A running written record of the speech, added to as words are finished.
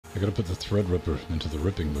I gotta put the Threadripper into the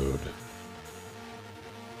ripping mode.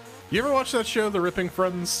 You ever watch that show, The Ripping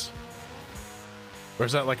Friends? Or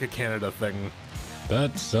is that like a Canada thing?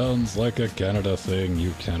 That sounds like a Canada thing,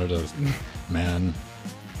 you Canada man.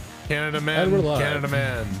 Canada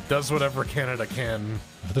man does whatever Canada can.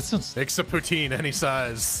 That sounds... Makes a poutine any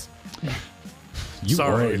size.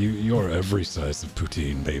 Sorry. You are every size of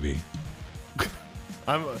poutine, baby.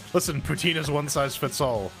 Listen, poutine is one size fits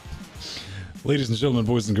all. Ladies and gentlemen,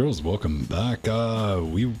 boys and girls, welcome back.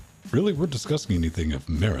 We really weren't discussing anything of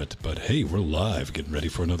merit, but hey, we're live, getting ready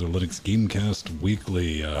for another Linux Gamecast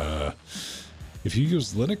Weekly. If you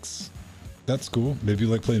use Linux, that's cool. Maybe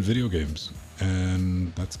you like playing video games,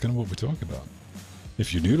 and that's kind of what we talk about.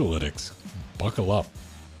 If you're new to Linux, buckle up.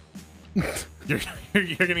 You're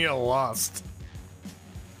gonna get lost.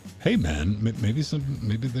 Hey man, maybe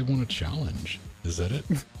they want a challenge. Is that it?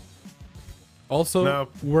 Also, no.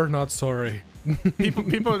 We're not sorry.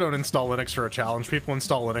 People don't install Linux for a challenge. People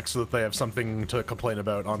install Linux so that they have something to complain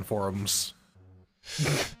about on forums.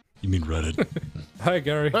 You mean Reddit? Hi,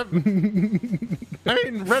 Gary. I mean,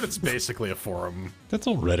 Reddit's basically a forum. That's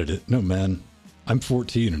all Reddit is. No, man. I'm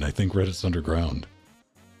 14 and I think Reddit's underground.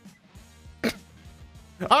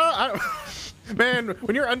 Man,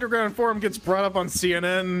 when your underground forum gets brought up on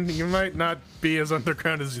CNN, you might not be as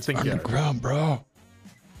underground as you think you are. Underground, bro.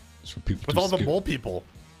 It's for people with all the mole people.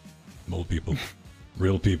 Mole people.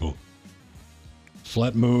 Real people.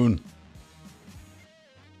 Flat moon.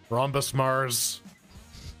 Rhombus Mars.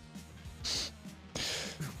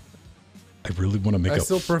 I really want to make I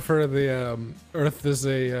still prefer the Earth is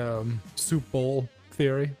a soup bowl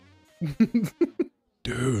theory.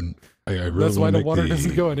 Dude, I really that's why the water the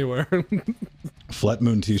doesn't go anywhere. Flat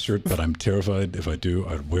moon t-shirt, but I'm terrified if I do,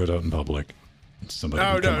 I'd wear it out in public. Somebody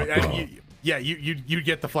would come up, you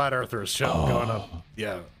get the flat earthers show going up.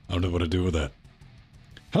 Yeah. I don't know what to do with that.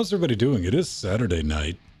 How's everybody doing? It is Saturday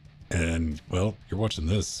night, and, well, you're watching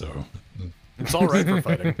this, so... It's all right for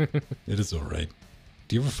fighting. It is all right.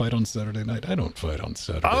 Do you ever fight on Saturday night? I don't fight on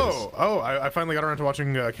Saturdays. I finally got around to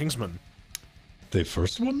watching Kingsman. The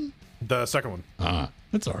first one? The second one.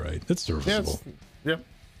 That's all right. It's serviceable. Yeah.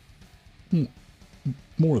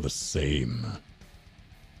 More of the same.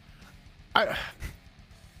 I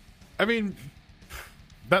mean,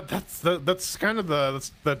 that's kind of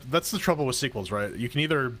that's the trouble with sequels, right? You can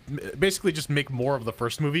either basically just make more of the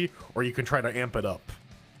first movie, or you can try to amp it up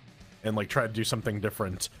and like try to do something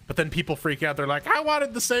different. But then people freak out. They're like, I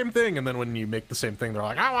wanted the same thing, and then when you make the same thing, they're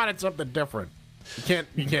like, I wanted something different.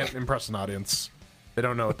 You can't impress an audience. They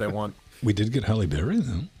don't know what they want. We did get Halle Berry,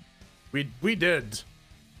 though. We did.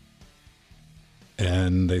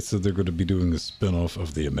 And they said they're going to be doing a spin-off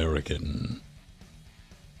of The American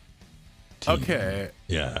team. Okay.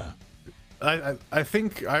 Yeah. I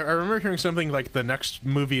think I remember hearing something like the next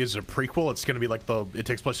movie is a prequel. It's going to be like it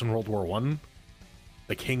takes place in World War I.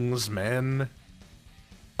 The King's Man.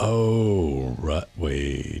 Oh, right.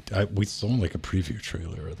 Wait. We saw like a preview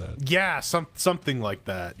trailer of that. Yeah, something like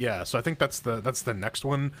that. Yeah, so I think that's the next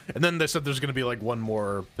one. And then they said there's going to be like one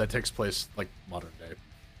more that takes place like modern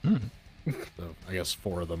day. So I guess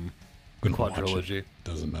 4 of them. Quadrilogy.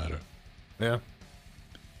 Doesn't matter. Yeah.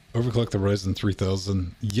 Overclock the Ryzen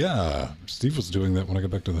 3000. Yeah, Steve was doing that when I got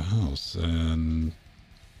back to the house. And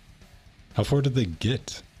how far did they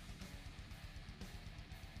get?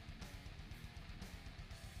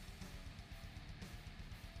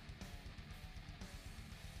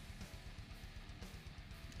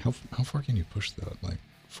 How far can you push that? Like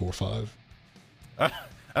 4 or 5? I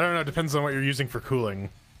don't know. It depends on what you're using for cooling.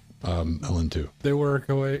 LN2. They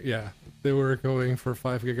were going for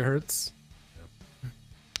 5 gigahertz.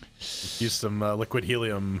 Use some liquid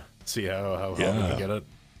helium. See how we can get it.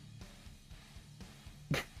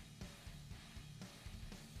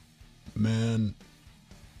 Man.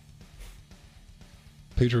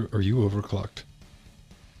 Pedro, are you overclocked?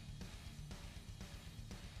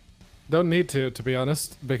 Don't need to be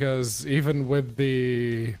honest, because even with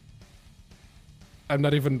I'm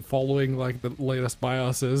not even following like the latest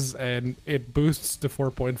BIOSes, and it boosts to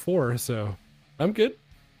 4.4, so I'm good.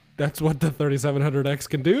 That's what the 3700X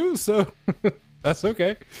can do, so that's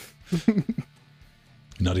okay.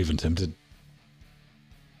 Not even tempted?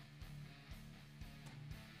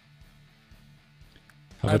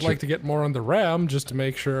 I'd like to get more on the RAM just to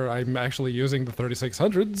make sure I'm actually using the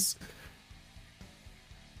 3600s.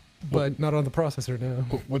 But not on the processor now.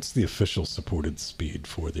 What's the official supported speed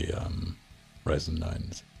for the Ryzen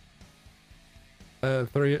 9s?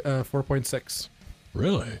 4.6.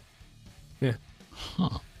 Really? Yeah.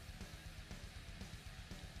 Huh.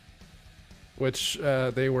 Which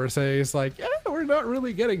they were saying is like, yeah, we're we're not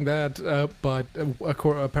really getting that, but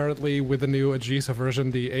apparently with the new Agisa version,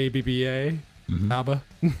 the ABBA, ABBA,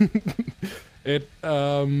 it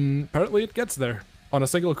apparently it gets there on a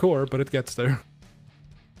single core, but it gets there.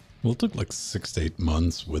 Well, it took like 6 to 8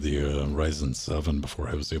 months with the Ryzen 7 before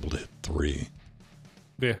I was able to hit 3.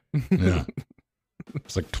 Yeah. Yeah.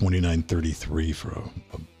 It's like 2933 for a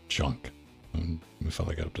chunk. And we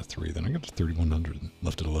finally got up to 3. Then I got to 3100 and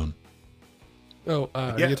left it alone. Oh,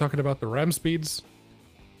 are you talking about the RAM speeds?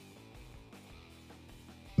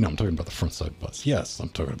 No, I'm talking about the front side bus. Yes, I'm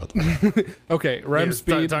talking about the Okay, RAM He's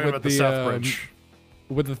speed talking with about the South Bridge.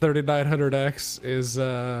 with the 3900X is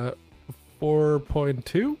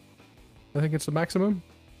 4.2. I think it's the maximum.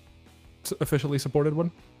 It's officially supported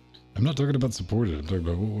one. I'm not talking about supported. I'm talking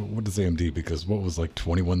about what does AMD, because what was like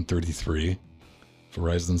 2133 for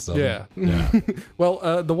Ryzen 7? Yeah. Yeah.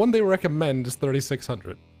 Well, the one they recommend is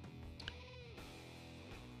 3600.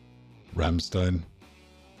 Ramstein.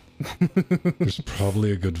 There's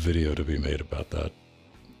probably a good video to be made about that.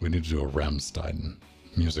 We need to do a Ramstein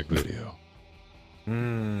music video.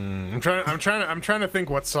 I'm trying to think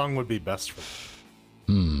what song would be best for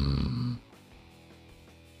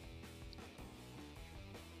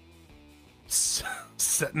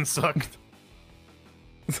Set and Sucked.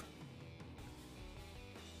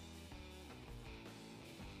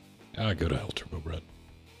 Go to hell, Turbo Bread.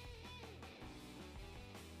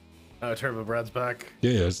 Turbo Brad's back.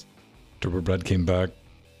 Yeah, yes. Turbo Bread came back.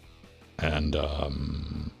 And,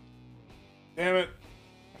 Damn it.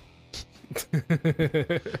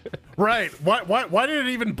 Right. Why did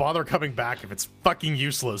it even bother coming back if it's fucking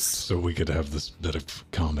useless? so we could have this bit of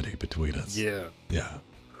comedy between us. Yeah. Yeah.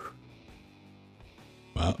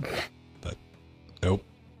 Well, that... Nope.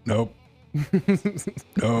 Nope.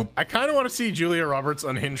 Nope. I kind of want to see Julia Roberts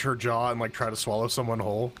unhinge her jaw and like try to swallow someone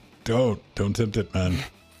whole. Don't tempt it, man.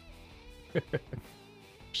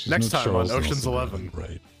 She's Next no time on Charles Ocean's Nelson, 11.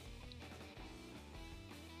 right?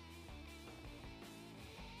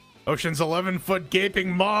 Ocean's 11-foot gaping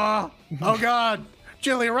maw. Oh God,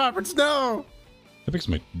 Julia Roberts, no. That makes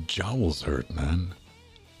my jowls hurt, man.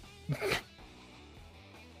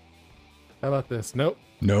 How about this? Nope.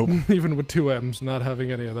 Nope. Even with 2 M's, not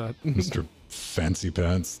having any of that. Mr. Fancy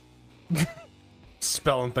Pants.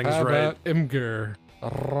 Spelling things How right. about Imgur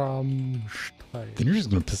Rammstein? Then you're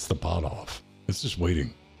just gonna piss the pot off. It's just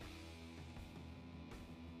waiting.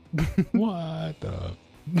 What the?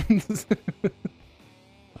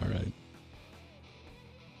 All right.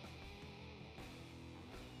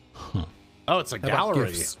 Huh. Oh, it's a How about gallery.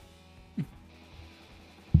 gifts?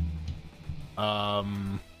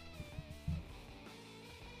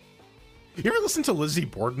 You ever listen to Lizzie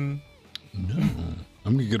Borden? No.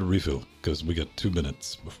 I'm gonna get a refill because we got 2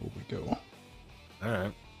 minutes before we go. All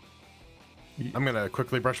right. I'm gonna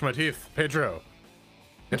quickly brush my teeth. Pedro,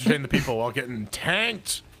 entertain the people while getting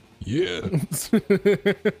tanked. Yeah.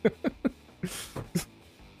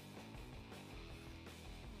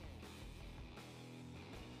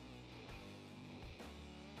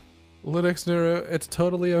 Linux Neuro, it's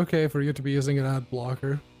totally okay for you to be using an ad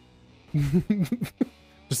blocker.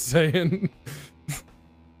 Just saying.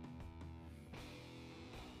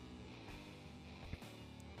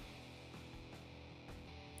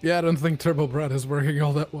 Yeah, I don't think Turbo Bread is working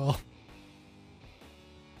all that well.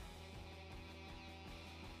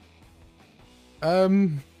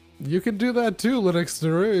 You can do that too, Linux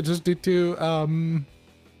Neuro. You just need to,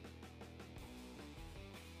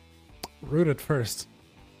 root it first.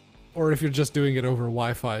 Or if you're just doing it over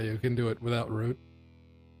Wi-Fi, you can do it without root.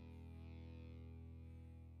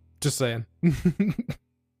 Just saying.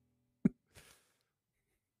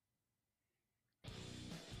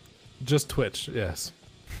 Just Twitch, yes.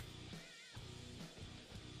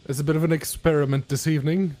 It's a bit of an experiment this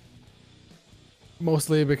evening.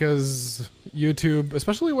 Mostly because YouTube,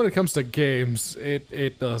 especially when it comes to games,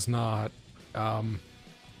 it does not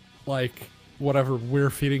like whatever we're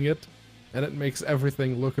feeding it. And it makes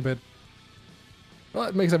everything look a bit... Well,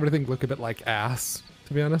 it makes everything look a bit like ass,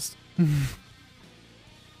 to be honest.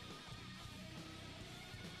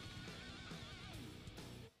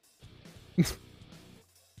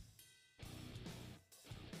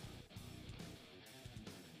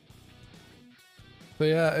 So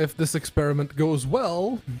yeah, if this experiment goes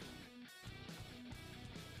well...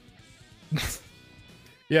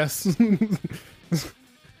 Yes.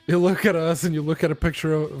 You look at us and you look at a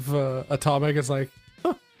picture of Atomic, it's like,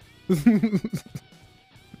 huh.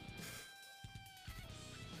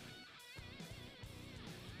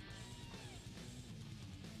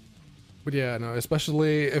 But yeah, no,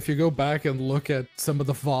 especially if you go back and look at some of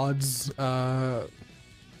the VODs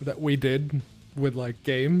that we did with like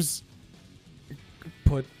games,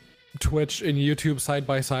 Twitch and YouTube side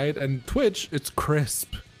by side, and Twitch, it's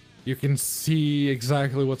crisp. You can see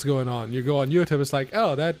exactly what's going on. You go on YouTube, it's like,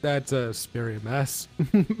 oh, that's a speary mess.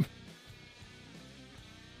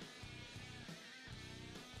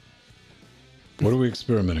 What are we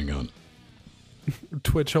experimenting on?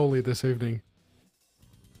 Twitch only this evening.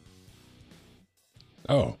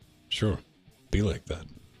 Oh, sure. Be like that.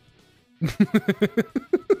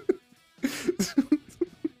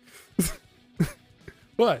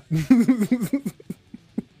 What?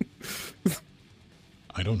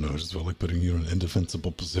 I don't know. I just felt like putting you in an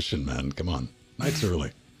indefensible position, man. Come on. Night's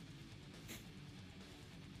early.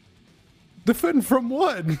 Defend from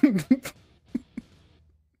what?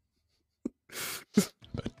 I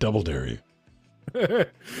double dare you.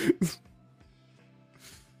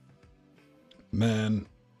 Man,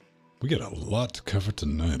 we got a lot to cover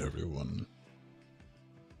tonight, everyone.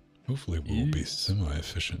 Hopefully we'll be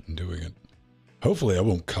semi-efficient in doing it. Hopefully I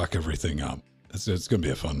won't cock everything up. It's going to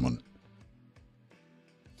be a fun one.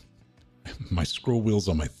 My scroll wheel's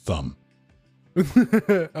on my thumb.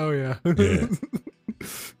 Oh, yeah. Yeah.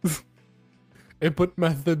 Input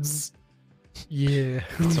methods. Yeah.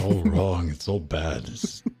 It's all wrong. It's all bad.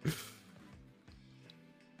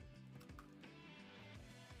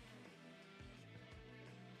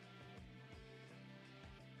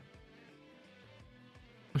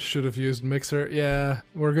 Should have used Mixer. Yeah,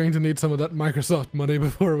 we're going to need some of that Microsoft money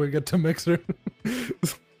before we get to Mixer.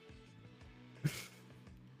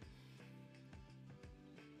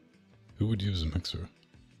 Who would use a mixer?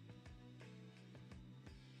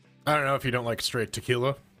 I don't know if you don't like straight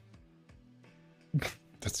tequila.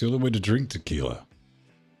 That's the only way to drink tequila.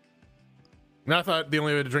 And I thought the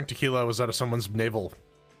only way to drink tequila was out of someone's navel.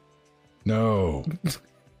 No.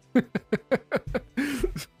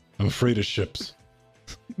 I'm afraid of ships.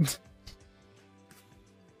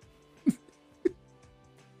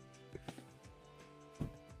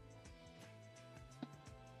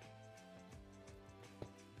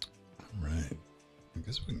 Alright. I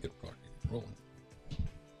guess we can get rocking and rolling.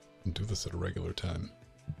 And do this at a regular time.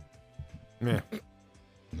 Yeah.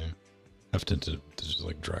 Yeah. I have to just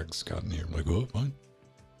like drag Scott in here. I'm like, oh, fine.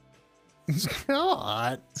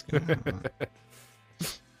 Scott.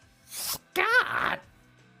 Scott.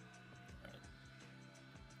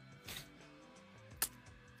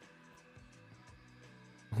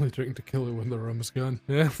 Only drink tequila when the rum is gone.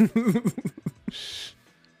 Yeah.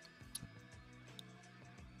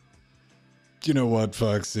 You know what,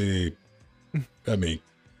 Foxy? I mean,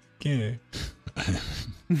 yeah.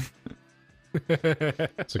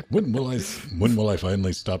 It's like, when will I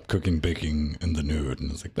finally stop cooking, baking in the nude?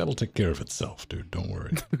 And it's like, that'll take care of itself, dude. Don't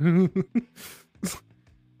worry.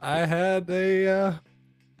 I had a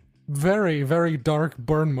very, very dark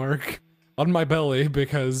burn mark on my belly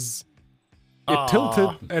because it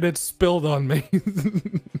tilted and it spilled on me.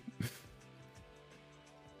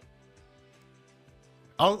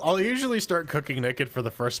 I'll usually start cooking naked for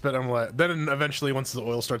the first bit. I'm like, then eventually once the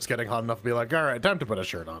oil starts getting hot enough, I'll be like, all right, time to put a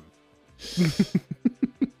shirt on.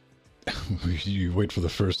 You wait for the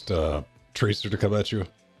first tracer to come at you.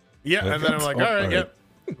 Yeah, and then I'm like, all right, yep.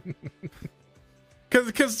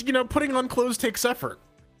 Because you know, putting on clothes takes effort,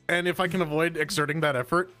 and if I can avoid exerting that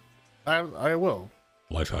effort, I will.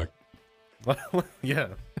 Life hack. Yeah.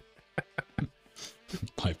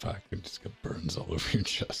 Life hack. It just got burns all over your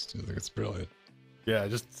chest. I think it's brilliant. Yeah,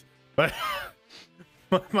 just my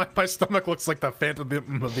stomach looks like the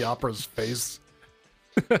Phantom of the Opera's face.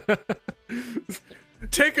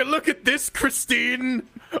 Take a look at this, Christine.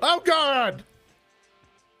 Oh God!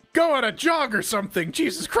 Go on a jog or something.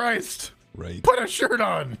 Jesus Christ! Right. Put a shirt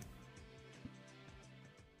on.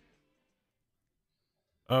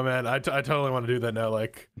 Oh man, I totally want to do that now.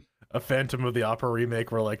 Like a Phantom of the Opera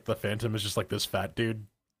remake where like the Phantom is just like this fat dude.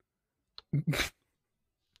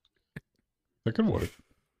 That could work.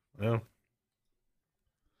 Yeah.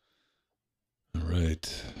 All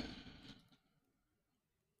right.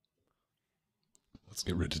 Let's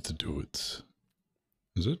get ready to do it.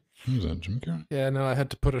 Is it? Who's that, Jim Carrey? Yeah, no, I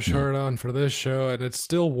had to put a shirt on for this show, and it's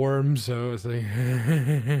still warm, so it's like...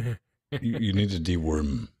 You need to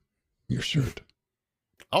deworm your shirt.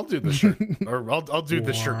 I'll do the shirt, or I'll do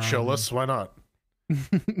the shirt showless. Why not? You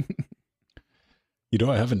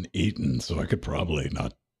know, I haven't eaten, so I could probably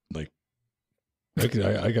not like. I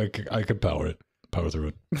could power through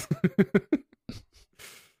it.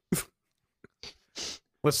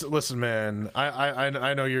 Listen, man.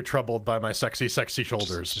 I know you're troubled by my sexy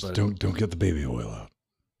shoulders. Just but don't get the baby oil out.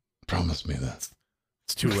 Promise me that.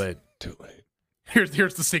 it's too late. Too late.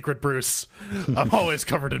 Here's the secret, Bruce. I'm always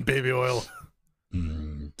covered in baby oil.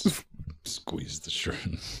 Squeeze the shirt.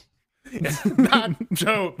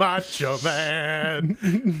 Macho man.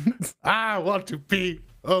 I want to be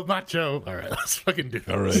a macho. All right, let's fucking do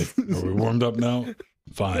this. All right. Are we warmed up now?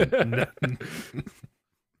 Fine.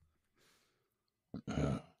 Let's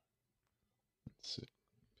see.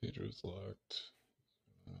 Pedro's locked.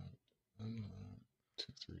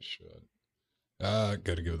 2-3 shot.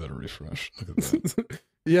 Gotta give that a refresh. Look at that.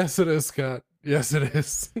 Yes, it is, Scott. Yes, it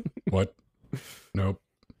is. What? Nope.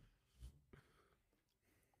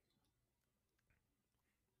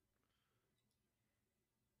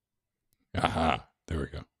 Aha. There we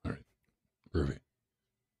go. All right. Groovy.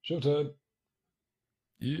 Showtime.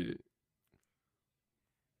 Yeah.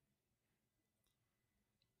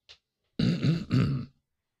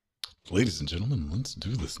 Ladies and gentlemen, let's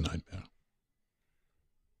do this nightmare.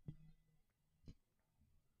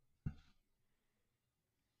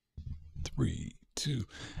 Three, two,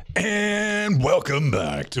 and welcome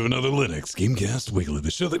back to another Linux Gamecast Weekly, the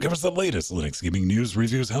show that covers the latest Linux gaming news,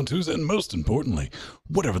 reviews, how-tos, and most importantly,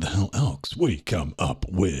 whatever the hell else we come up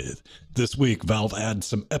with. This week, Valve adds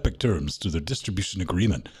some epic terms to their distribution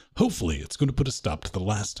agreement. Hopefully, it's going to put a stop to the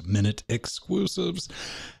last-minute exclusives.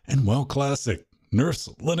 And while classic, nerfs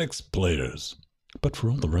Linux players, but for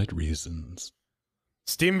all the right reasons.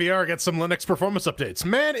 Steam VR gets some Linux performance updates.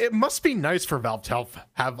 Man, it must be nice for Valve to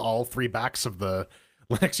have all three backs of the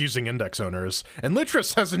Linux using index owners. And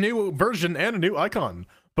Lutris has a new version and a new icon.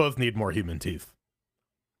 Both need more human teeth.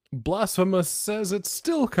 Blasphemous says it's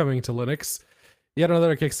still coming to Linux. Yet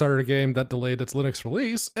another Kickstarter game that delayed its Linux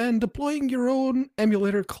release, and deploying your own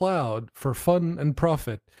emulator cloud for fun and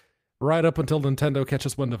profit, right up until Nintendo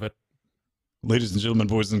catches wind of it. Ladies and gentlemen,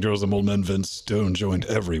 boys and girls, I'm Old Man Vince Stone, joined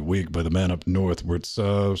every week by the man up north, where it's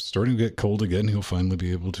starting to get cold again. He'll finally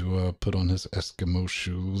be able to put on his Eskimo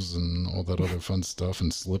shoes and all that other fun stuff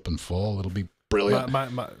and slip and fall. It'll be brilliant.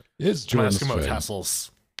 It's Jordan's Eskimo friend.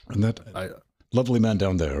 tassels. And that lovely man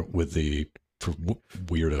down there with the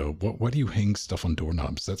weirdo. Why do you hang stuff on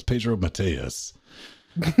doorknobs? That's Pedro Mateus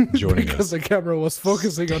joining because us. the camera was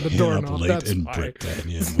focusing on the doorknob. Late That's in why.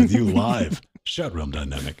 Britannia with you live. Shot Realm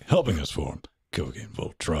Dynamic helping us form Cocaine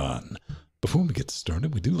Voltron. Before we get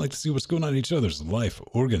started, we do like to see what's going on in each other's life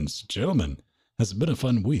organs. Gentlemen, has it been a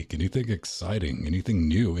fun week? Anything exciting? Anything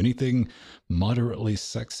new? Anything moderately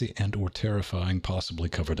sexy and or terrifying possibly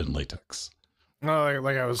covered in latex? No,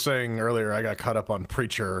 like I was saying earlier, I got caught up on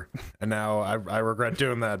Preacher, and now I regret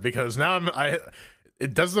doing that because now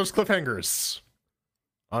it does those cliffhangers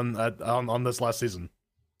on this last season.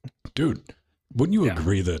 Dude, wouldn't you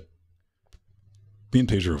agree that me and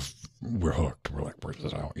Pedro, we're hooked. We're like, where's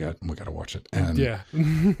it out yet? We got to watch it. And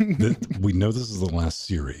we know this is the last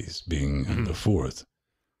series, being the fourth.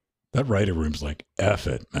 That writer room's like, F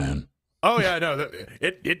it, man. Oh yeah, no,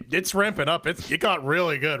 it's ramping up. It got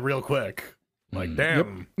really good real quick. Like,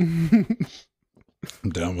 damn. Yep. I'm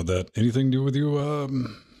down with that. Anything to do with you,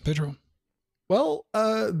 Pedro? Well,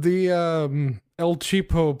 the El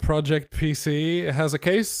Cheapo Project PC has a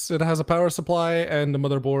case, it has a power supply, and the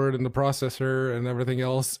motherboard and the processor and everything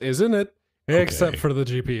else is in it, except for the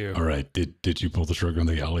GPU. All right. Did you pull the trigger on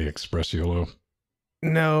the AliExpress YOLO?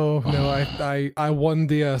 No, I won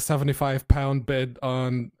the 75-pound bid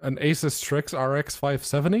on an Asus Strix RX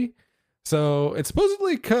 570. So it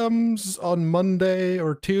supposedly comes on Monday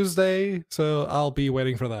or Tuesday, so I'll be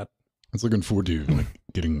waiting for that. I was looking forward to like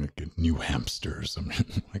getting like, new hamsters. I'm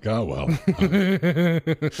like, oh well.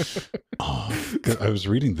 I was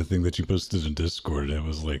reading the thing that you posted in Discord, and it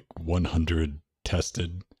was like 100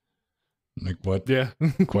 tested. Like what? Yeah.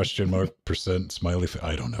 Question mark % smiley face.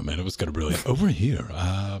 I don't know, man. It was kind of brilliant. Over here,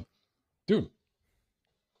 dude,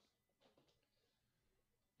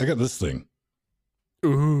 I got this thing.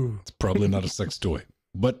 Ooh. It's probably not a sex toy.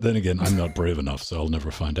 But then again, I'm not brave enough, so I'll never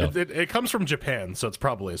find out. It comes from Japan, so it's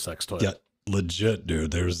probably a sex toy. Yeah, legit,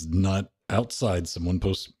 dude. There's not outside. Someone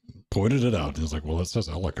pointed it out, and it's like, well, it says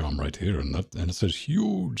Elecom right here, and it says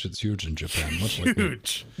huge. It's huge in Japan, much like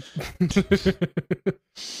huge.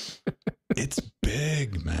 It's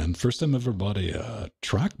big, man. First time I ever bought a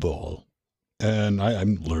trackball, and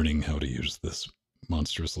I'm learning how to use this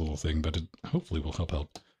monstrous little thing, but it hopefully will help out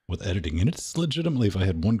with editing. And it's legitimately, if I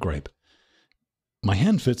had one gripe, my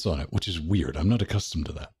hand fits on it, which is weird. I'm not accustomed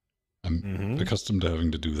to that. I'm accustomed to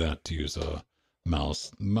having to do that to use a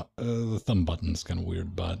mouse. The thumb button's kind of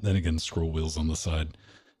weird, but then again, scroll wheels on the side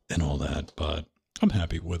and all that. But I'm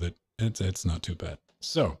happy with it. It's not too bad.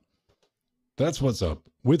 So that's what's up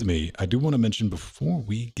with me. I do want to mention before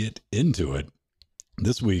we get into it,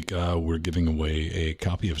 this week we're giving away a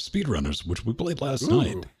copy of Speedrunners, which we played last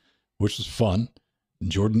night, which was fun.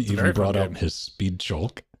 Jordan even brought out his Speed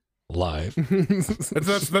Chalk. live.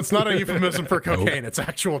 That's not a euphemism for cocaine. It's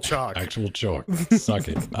actual chalk. Actual chalk. Suck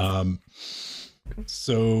it.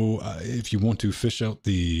 So if you want to fish out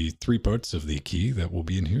the 3 parts of the key that will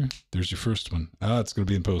be in here, there's your first one. It's going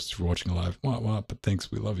to be in post if you're watching live. But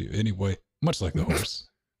thanks, we love you. Anyway, much like the horse.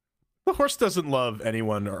 The horse doesn't love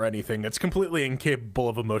anyone or anything. It's completely incapable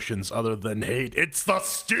of emotions other than hate. It's the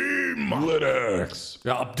Steam Linux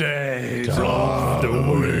update of the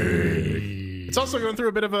week. It's also going through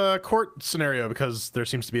a bit of a court scenario because there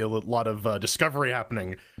seems to be a lot of discovery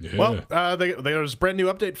happening. Yeah. Well, there's a brand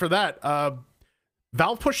new update for that.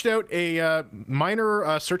 Valve pushed out a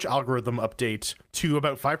minor search algorithm update to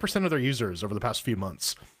about 5% of their users over the past few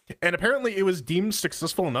months. And apparently it was deemed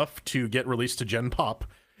successful enough to get released to Gen Pop.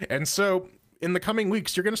 And so in the coming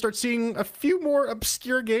weeks, you're going to start seeing a few more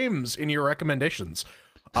obscure games in your recommendations.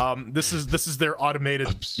 This is their automated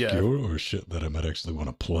obscure or shit that I might actually want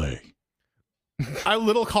to play. A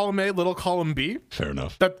little column A, little column B. Fair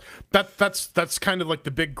enough. That's kind of like the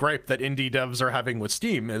big gripe that indie devs are having with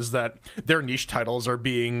Steam is that their niche titles are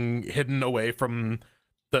being hidden away from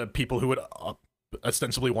the people who would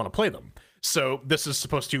ostensibly want to play them. So this is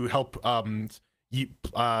supposed to help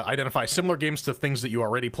identify similar games to things that you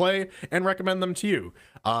already play and recommend them to you.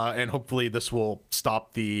 And hopefully this will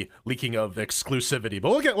stop the leaking of exclusivity. But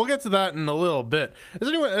we'll get to that in a little bit.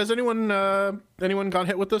 Has anyone gone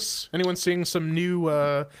hit with this? Anyone seeing some new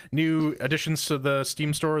additions to the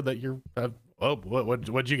Steam store that you're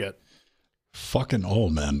what'd you get? Fucking all,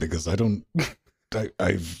 man, because I don't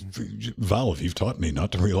Valve, you've taught me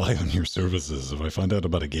not to rely on your services. If I find out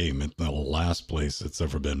about a game, it's the last place it's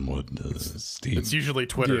ever been would Steam. It's usually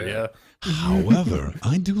Twitter, yeah. However,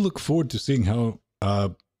 I do look forward to seeing how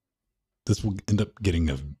this will end up getting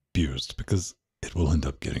abused, because it will end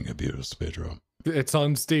up getting abused, Pedro. It's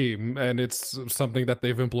on Steam, and it's something that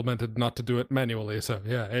they've implemented not to do it manually, so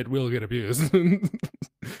yeah, it will get abused.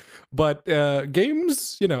 But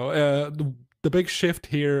games, the big shift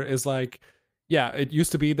here is like, yeah, it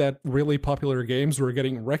used to be that really popular games were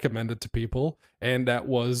getting recommended to people, and that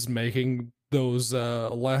was making those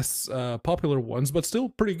less popular ones, but still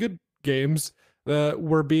pretty good games,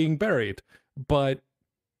 were being buried. But,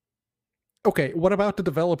 okay, what about the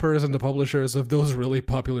developers and the publishers of those really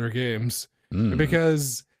popular games?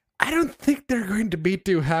 Because I don't think they're going to be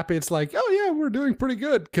too happy. It's like, oh yeah, we're doing pretty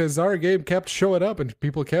good because our game kept showing up and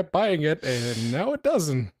people kept buying it, and now it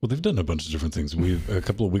doesn't. Well, they've done a bunch of different things. A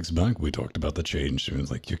couple of weeks back, we talked about the change. It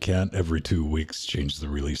was like, you can't every 2 weeks change the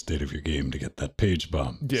release date of your game to get that page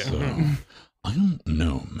bump. Yeah. So, I don't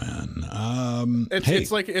know, man.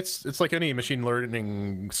 It's like any machine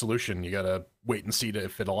learning solution. You gotta wait and see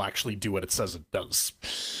if it'll actually do what it says it does.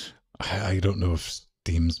 I don't know if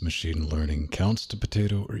Steam's machine learning counts to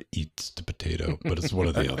potato or eats to potato, but it's one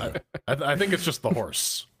or the other. I think it's just the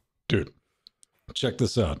horse. Dude, check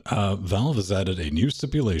this out. Valve has added a new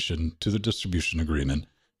stipulation to the distribution agreement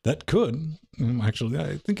that could, actually,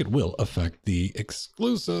 I think it will affect the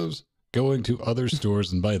exclusives going to other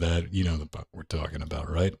stores. And by that, you know the part we're talking about,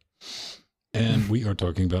 right? And we are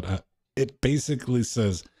talking about, it basically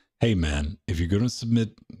says, hey man, if you're going to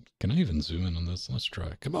submit, can I even zoom in on this? Let's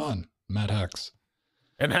try. Come on, Matt Hacks.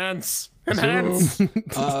 Enhance.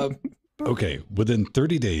 Okay, within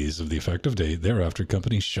 30 days of the effective date, thereafter,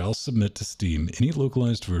 companies shall submit to Steam any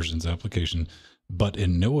localized versions application, but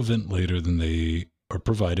in no event later than they are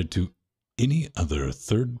provided to any other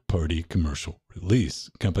third-party commercial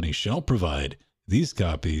release. Companies shall provide these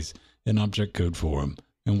copies in object code form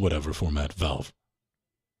in whatever format Valve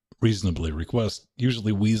reasonably requests,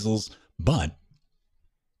 usually weasels, but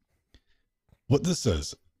what this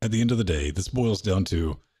says, at the end of the day, this boils down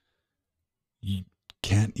to you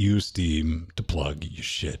can't use Steam to plug your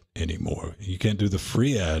shit anymore. You can't do the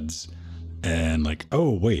free ads and like, oh,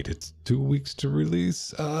 wait, it's 2 weeks to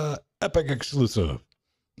release? Epic exclusive.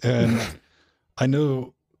 And I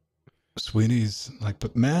know Sweeney's like,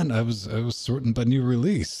 but man, I was sorting by new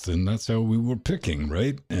release, and that's how we were picking,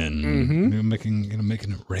 right? And making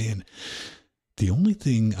it rain. The only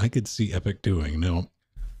thing I could see Epic doing now,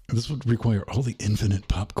 this would require all the infinite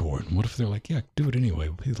popcorn. What if they're like, yeah, do it anyway.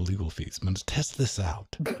 We'll pay the legal fees. Man, let's test this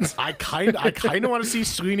out. I kind of want to see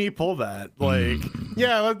Sweeney pull that. Like,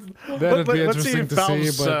 yeah, That'd be let's see interesting if to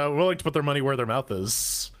Valve's see, but willing to put their money where their mouth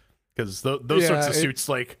is. Because those sorts of suits,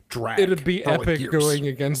 like, drag. It'd be for, like, Epic years. going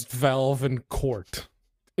against Valve in court.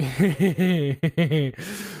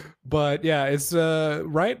 But yeah, it's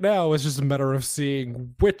right now it's just a matter of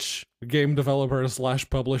seeing which game developer /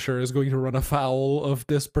 publisher is going to run afoul of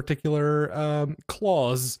this particular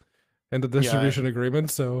clause in the distribution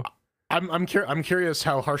agreement. So I'm curious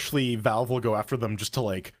how harshly Valve will go after them just to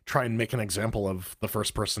like try and make an example of the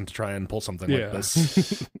first person to try and pull something like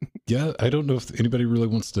this. Yeah, I don't know if anybody really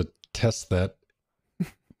wants to test that.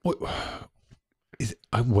 What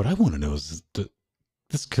I want to know is that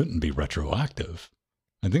this couldn't be retroactive.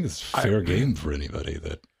 I think it's fair game for anybody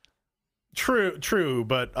that. True,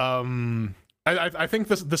 but I think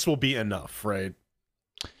this will be enough, right?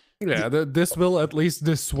 Yeah, this will at least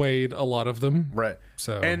dissuade a lot of them, right?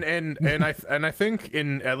 So and I think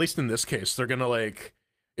at least in this case, they're gonna like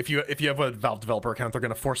if you have a Valve developer account, they're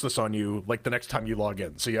gonna force this on you like the next time you log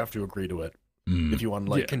in, so you have to agree to it if you want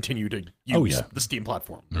to like continue to use the Steam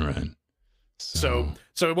platform. All right. So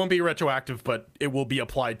it won't be retroactive, but it will be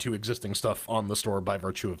applied to existing stuff on the store by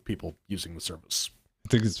virtue of people using the service.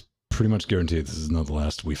 I think it's pretty much guaranteed this is not the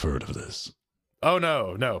last we've heard of this. Oh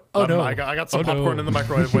no! Oh no! I got some popcorn in the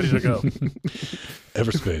microwave ready to go.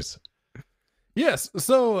 Everspace. Yes.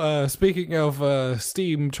 So speaking of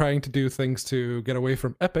Steam trying to do things to get away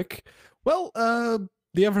from Epic, well,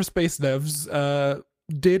 the Everspace devs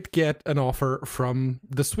did get an offer from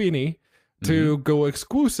the Sweeney to go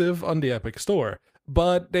exclusive on the Epic Store,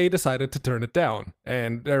 but they decided to turn it down.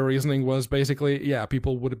 And their reasoning was basically, yeah,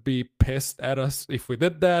 people would be pissed at us if we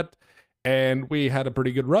did that. And we had a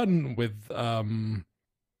pretty good run with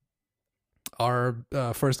our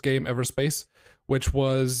first game, Everspace, which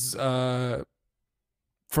was, for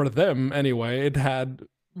them anyway, it had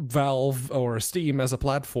Valve or Steam as a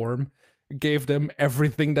platform, gave them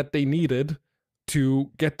everything that they needed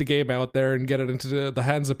to get the game out there and get it into the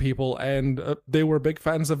hands of people. And they were big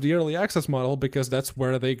fans of the early access model because that's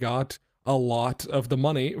where they got a lot of the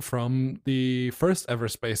money from the first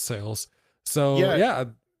Everspace sales. So, yeah.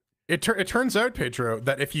 It turns out, Pedro,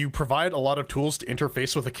 that if you provide a lot of tools to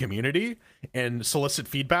interface with a community and solicit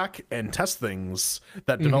feedback and test things,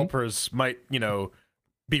 that developers might,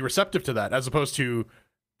 be receptive to that, as opposed to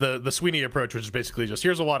the Sweeney approach, which is basically just,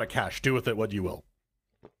 here's a lot of cash, do with it what you will.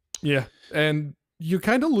 Yeah, and you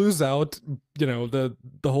kind of lose out, the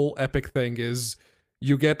whole Epic thing is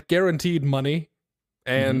you get guaranteed money,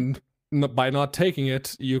 and by not taking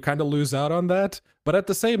it, you kind of lose out on that. But at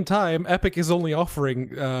the same time, Epic is only offering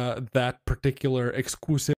that particular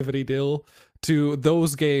exclusivity deal to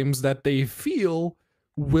those games that they feel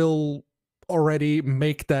will already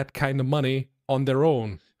make that kind of money on their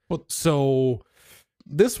own. So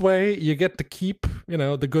this way, you get to keep,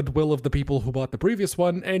 the goodwill of the people who bought the previous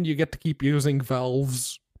one, and you get to keep using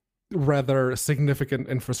Valve's rather significant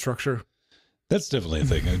infrastructure. That's definitely a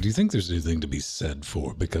thing. Do you think there's anything to be said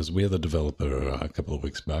for? Because we had a developer a couple of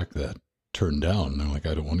weeks back that turned down. They're like,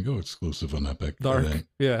 I don't want to go exclusive on Epic. Dark,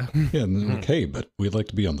 yeah. Yeah, and they're like, hey, but we'd like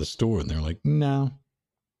to be on the store. And they're like, no.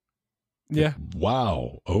 Yeah.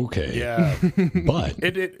 Wow. Okay. Yeah. But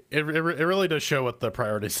it really does show what the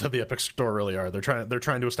priorities of the Epic Store really are. They're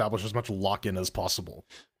trying to establish as much lock-in as possible.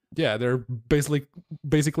 Yeah, they're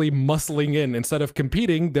basically muscling in. Instead of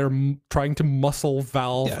competing, they're trying to muscle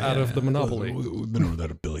Valve out of the monopoly. We've been over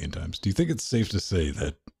that a billion times. Do you think it's safe to say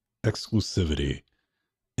that exclusivity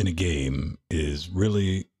in a game is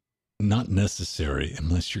really not necessary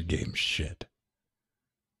unless your game's shit?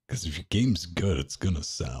 Because if your game's good, it's gonna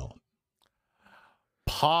sell.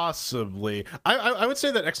 Possibly. I would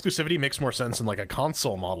say that exclusivity makes more sense in like a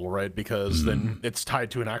console model, right? Because then it's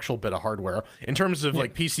tied to an actual bit of hardware. In terms of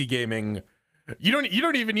like PC gaming, you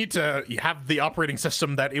don't even need to have the operating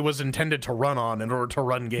system that it was intended to run on in order to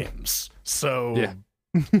run games. So yeah.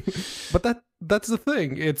 But that's the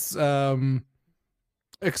thing. It's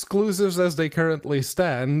exclusives as they currently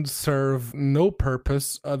stand serve no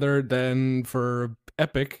purpose other than for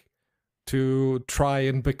Epic to try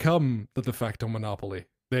and become the de facto monopoly.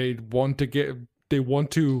 They want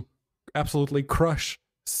to absolutely crush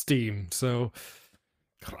Steam. So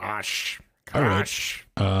crush. Right.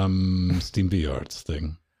 Steam VR's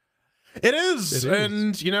thing. It is.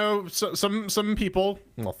 And some people,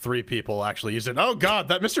 well, 3 people actually use it. Oh god,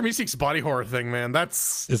 that Mr. Meeseek's body horror thing, man.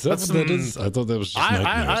 Is that what that is? I thought that was just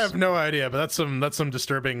nightmares. I have no idea, but that's some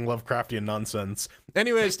disturbing Lovecraftian nonsense.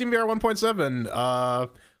 Anyway, Steam VR 1.7,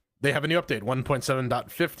 they have a new update,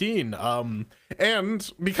 1.7.15.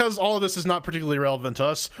 And because all of this is not particularly relevant to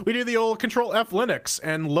us, we do the old Control F Linux,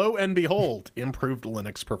 and lo and behold, improved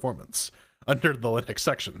Linux performance under the Linux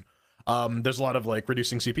section. There's a lot of like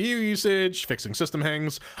reducing CPU usage, fixing system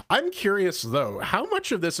hangs. I'm curious though, how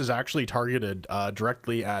much of this is actually targeted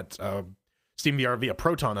directly at Steam VR via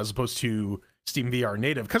Proton as opposed to Steam VR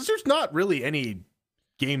native? Because there's not really any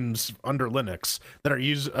games under Linux that are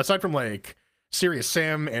used aside from like Serious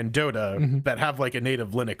Sam and Dota that have like a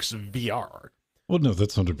native Linux VR. Well, no,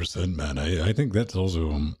 that's 100%, man. I think that's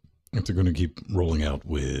also If they're going to keep rolling out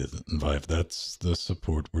with Vive, that's the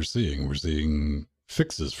support we're seeing. We're seeing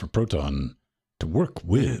fixes for Proton to work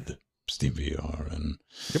with Steam VR. And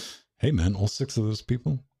hey, man, all 6 of those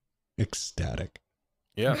people, ecstatic.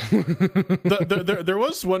 Yeah. There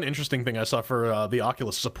was one interesting thing I saw for the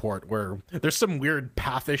Oculus support where there's some weird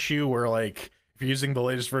path issue where, like, if you're using the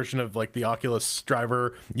latest version of, like, the Oculus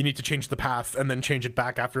driver, you need to change the path and then change it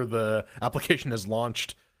back after the application is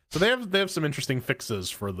launched. So they have some interesting fixes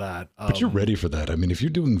for that. But you're ready for that. I mean, if you're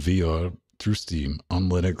doing VR through Steam on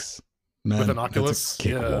Linux, man, with an Oculus, that's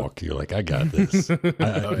a cakewalk. You're like, I got this.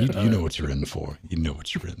 You know what you're in for. You know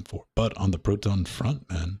what you're in for. But on the Proton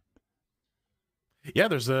front, man. Yeah,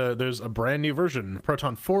 there's a brand new version,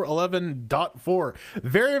 Proton 4.11.4.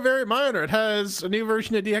 Very, very minor. It has a new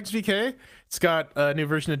version of DXVK. It's got a new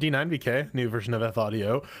version of D9VK, new version of F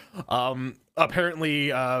Audio.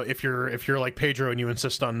 Apparently, if you're like Pedro and you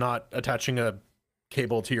insist on not attaching a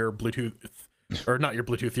cable to your Bluetooth, or not your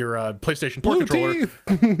Bluetooth, your PlayStation 4 controller,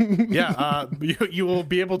 yeah, you will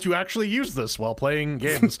be able to actually use this while playing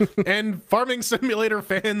games. And Farming Simulator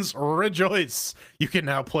fans rejoice! You can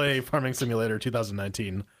now play Farming Simulator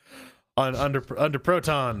 2019 on under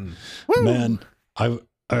Proton. Woo! Man, I've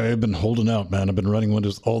been holding out, man. I've been running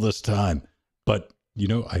Windows all this time, but you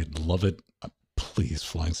know, I love it. Please,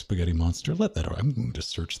 Flying Spaghetti Monster, let that. I'm going to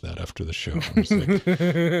search that after the show. I'm just like,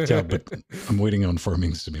 yeah, but I'm waiting on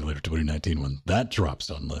Farming Simulator 2019 when that drops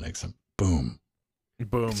on Linux. And boom. It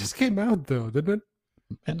just came out though, didn't it?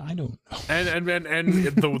 And I don't know. And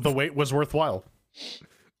the wait was worthwhile.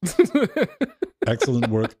 Excellent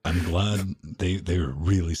work. I'm glad they're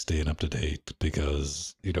really staying up to date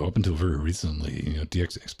because, you know, up until very recently, you know,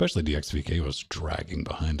 especially DXVK was dragging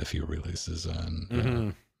behind a few releases,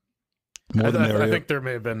 and I think there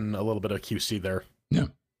may have been a little bit of QC there. Yeah,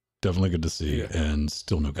 definitely good to see, and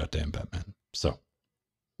still no goddamn Batman. So,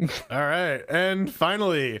 all right, and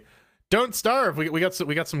finally, Don't Starve. We got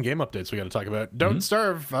some game updates we got to talk about. Don't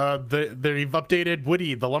Starve. They've updated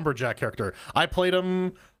Woody, the lumberjack character. I played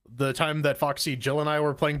him the time that Foxy, Jill, and I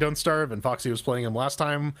were playing Don't Starve, and Foxy was playing him last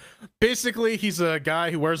time. Basically, he's a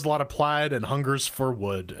guy who wears a lot of plaid and hungers for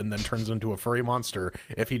wood, and then turns into a furry monster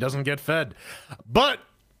if he doesn't get fed. But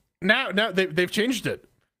now they've changed it.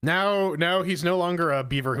 Now he's no longer a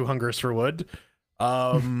beaver who hungers for wood.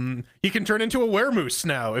 He can turn into a weremoose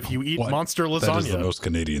now if you eat monster lasagna. That is the most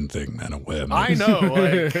Canadian thing, man. A weremoose. I know.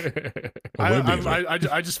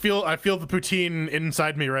 Like, I just feel the poutine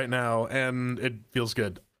inside me right now, and it feels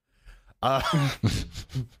good. But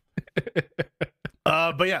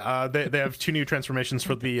yeah, they have 2 new transformations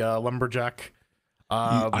for the lumberjack.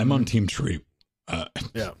 I'm on Team Tree.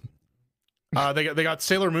 Yeah. They got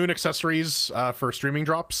Sailor Moon accessories for streaming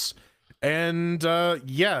drops, and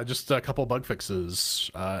yeah, just a couple bug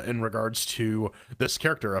fixes in regards to this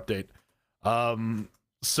character update.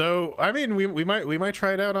 So I mean, we might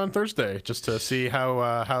try it out on Thursday just to see how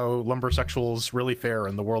lumbersexuals really fare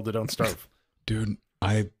in the world that Don't Starve. Dude,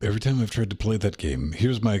 every time I've tried to play that game,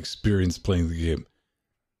 here's my experience playing the game.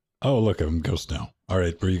 Oh, look, I'm Ghost now. All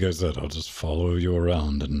right, where you guys at? I'll just follow you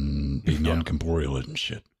around and be non-corporeal and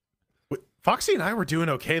shit. Foxy and I were doing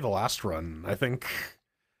okay the last run. I think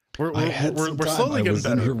we're slowly I getting was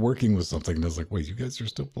better. in here working with something, and I was like, "Wait, you guys are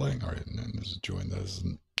still playing? All right," and then just join this,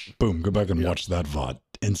 and boom, go back and watch that VOD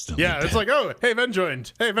instantly. Yeah, it's like, oh, hey, Ven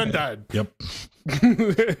joined. Hey, Ven died. Yep.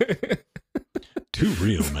 Too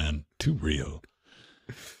real, man. Too real.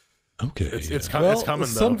 Okay. It's coming though.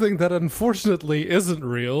 Something that unfortunately isn't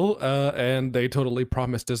real, and they totally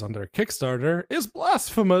promised us on their Kickstarter, is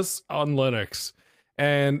Blasphemous on Linux.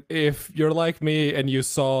 And if you're like me and you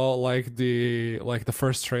saw like the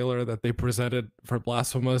first trailer that they presented for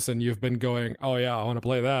Blasphemous, and you've been going, oh yeah, I want to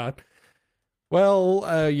play that,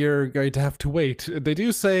 well, you're going to have to wait. They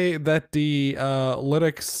do say that the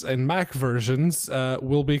Linux and Mac versions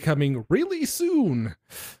will be coming really soon.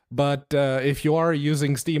 But if you are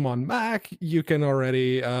using Steam on Mac, you can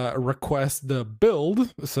already request the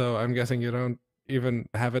build. So I'm guessing you don't even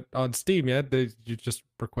have it on Steam yet. You just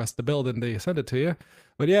request the build and they send it to you.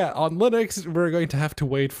 But yeah, on Linux, we're going to have to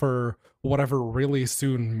wait for whatever really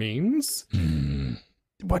soon means.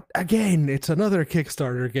 But again, it's another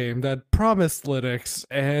Kickstarter game that promised Linux,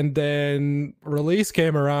 and then release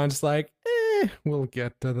came around. It's like, we'll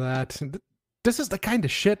get to that. This is the kind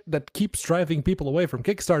of shit that keeps driving people away from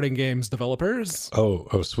Kickstarting games developers.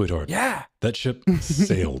 Oh, sweetheart. Yeah. That ship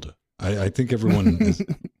sailed. I think everyone is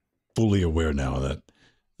fully aware now that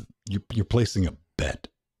you're placing a bet.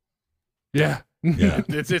 Yeah. Yeah.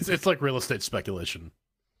 It's like real estate speculation.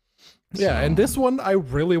 Yeah, and this one I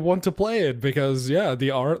really want to play it because yeah,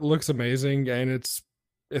 the art looks amazing and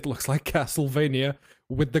it looks like Castlevania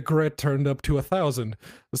with the grid turned up to 1,000.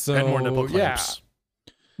 So And more nipple yeah. clamps.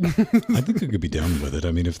 I think I could be down with it.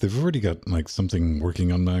 I mean, if they've already got like something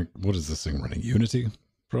working on Mac, what is this thing running? Unity,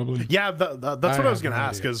 probably. Yeah, that's what I was going to no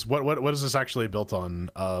ask. idea. Is what is this actually built on?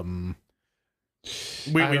 I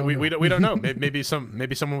don't know. We don't know. Maybe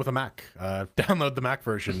someone with a Mac download the Mac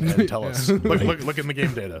version and tell us. Look in the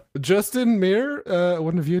game data. Justin Mir,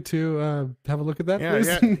 one of you two, have a look at that,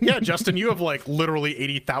 please. Yeah. Justin, you have like literally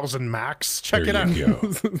 80,000 Macs. Check it There out. you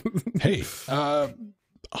go. Hey,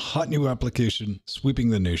 a hot new application sweeping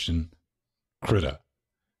the nation, Krita.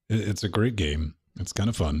 It's a great game. It's kind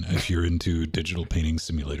of fun if you're into Digital Painting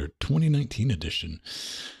Simulator 2019 edition.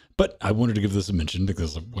 But I wanted to give this a mention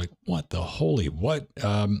because I'm like, what the holy what?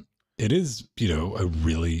 It is, you know, a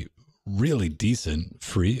really, really decent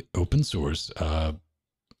free open source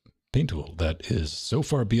paint tool that is so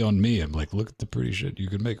far beyond me. I'm like, look at the pretty shit you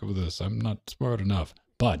can make with this. I'm not smart enough.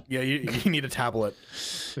 But Yeah, you need a tablet.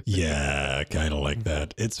 yeah, kind of like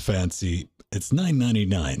that. It's fancy. It's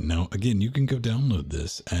 $9.99. Now, again, you can go download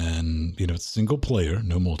this and, you know, it's single player,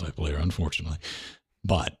 no multiplayer, unfortunately.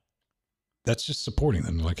 But that's just supporting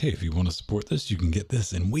them. Like, hey, if you want to support this, you can get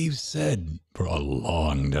this. And we've said for a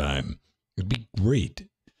long time, it'd be great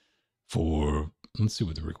for, let's see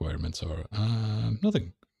what the requirements are.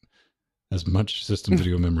 Nothing. As much system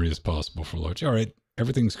video memory as possible for large. All right,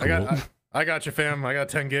 everything's cool. I got you, fam. I got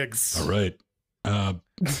 10 gigs. All right.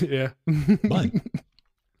 Yeah. But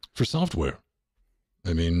for software,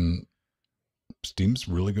 I mean, Steam's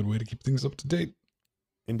a really good way to keep things up to date.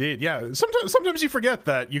 Indeed, yeah. Sometimes you forget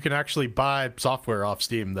that you can actually buy software off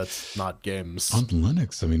Steam that's not games. On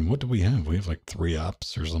Linux, I mean, what do we have? We have like 3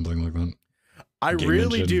 apps or something like that. I Game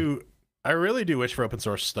really Engine. do wish for open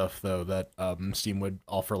source stuff though that Steam would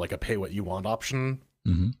offer like a pay what you want option.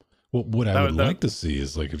 Mm-hmm. Well, what I would that- like to see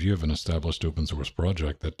is like if you have an established open source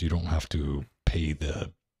project that you don't have to pay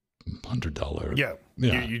the $100. Yeah,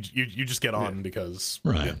 Yeah. You just get on because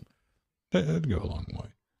Right. yeah. That'd go a long way.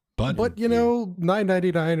 But you know,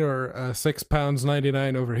 $9.99 or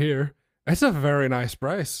 £6.99 over here. It's a very nice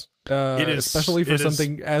price. It is, especially for it is.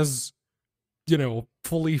 something as, you know,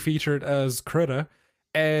 fully featured as Krita.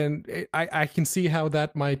 And I can see how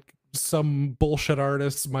that might, some bullshit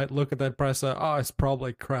artists might look at that price. Oh, it's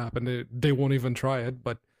probably crap, and they won't even try it.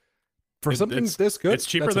 But for something this good, it's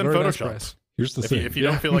cheaper that's a than very nice Photoshop. price. here's the If thing. you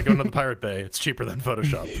don't feel like going to the Pirate Bay, it's cheaper than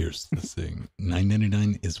Photoshop. Here's the thing.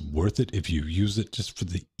 $9.99 is worth it if you use it just for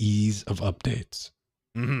the ease of updates.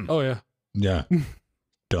 Mm-hmm. Oh yeah. Yeah.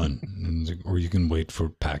 Done. Or you can wait for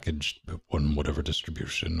packaged on whatever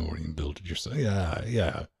distribution, or you can build it yourself.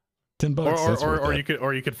 Yeah. $10. That's worth it.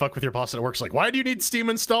 Or you could fuck with your boss at work. It's like, why do you need Steam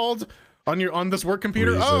installed on this work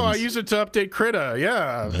computer? Oh, I Reasons. use it to update Krita.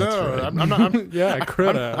 Yeah, That's no, right. I'm not. Yeah,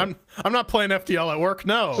 Krita. I'm not playing FTL at work.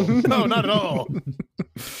 No, not at all.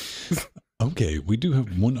 Okay, we do have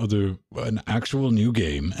an actual new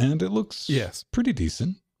game, and it looks Yes. pretty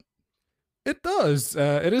decent. It does.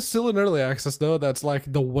 It is still in early access, though. That's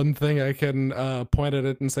like the one thing I can point at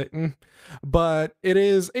it and say, But it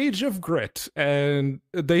is Age of Grit, and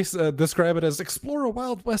they describe it as explore a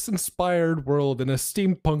Wild West-inspired world in a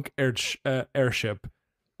steampunk airship.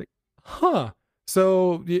 Like, huh.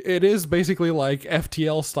 So it is basically like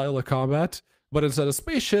FTL style of combat, but instead of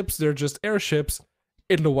spaceships, they're just airships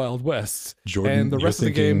in the Wild West. Jordan, And the you're rest of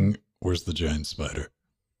the thinking, game- where's the giant spider?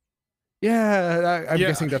 Yeah, I'm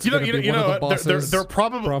guessing that's going to be one of the bosses. There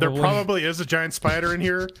probably is a giant spider in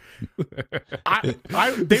here.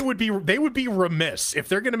 They would be remiss if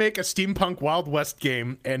they're going to make a steampunk Wild West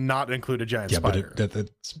game and not include a giant spider But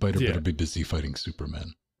that spider Yeah. better be busy fighting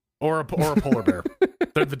Superman. or a polar bear.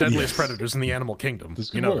 They're the deadliest Yes. predators in the animal kingdom. This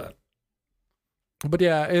You could know work. that. But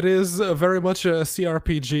yeah, it is very much a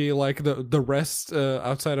CRPG like the rest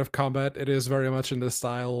outside of combat. It is very much in the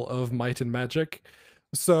style of Might and Magic.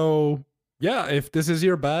 So yeah, if this is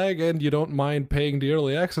your bag and you don't mind paying the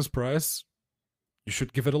early access price, you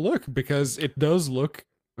should give it a look because it does look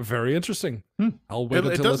very interesting. I'll wait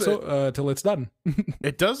till it's done.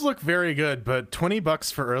 It does look very good, but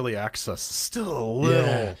 $20 for early access is still a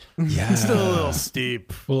little, Yeah. still a little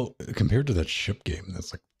steep. Well, compared to that ship game,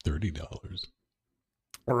 that's like $30.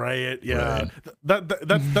 Right? Yeah. Right.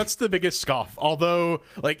 That's the biggest scoff. Although,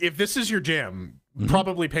 like, if this is your jam,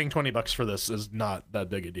 probably paying $20 for this is not that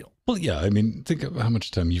big a deal. Well, yeah, I mean, think of how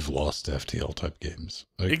much time you've lost to FTL type games.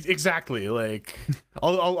 Like, Exactly. Like,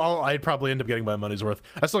 I'd probably end up getting my money's worth.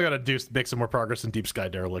 I still got to make some more progress in Deep Sky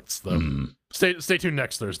Derelicts, though. Stay tuned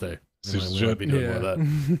next Thursday. We might be doing more of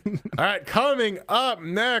that. All right, coming up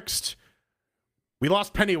next, we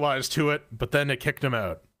lost Pennywise to it, but then it kicked him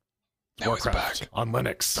out. now it's Warcraft back on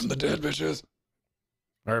Linux, from the dead, bitches.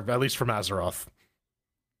 or at least from Azeroth.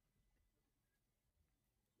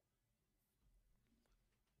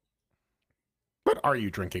 What are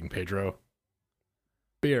you drinking, Pedro?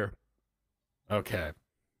 Beer. Okay.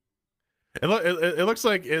 It looks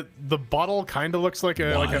like the bottle kind of looks like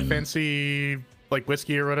a fancy like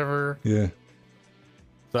whiskey or whatever. Yeah.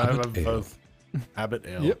 So Abbott Ale. Abbott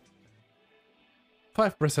Ale. Yep.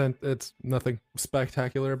 5%. It's nothing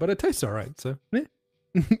spectacular, but it tastes all right. So, yeah.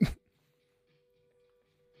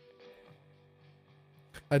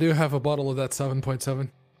 I do have a bottle of that 7.7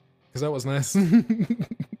 because that was nice.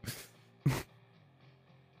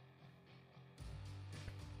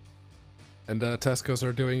 And Tesco's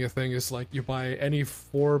are doing a thing. It's like you buy any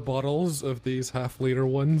 4 bottles of these half-liter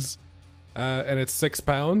ones, and it's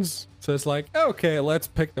 £6. So it's like, okay, let's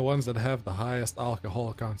pick the ones that have the highest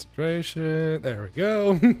alcohol concentration. There we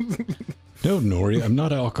go. No, Nori, I'm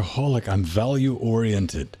not alcoholic. I'm value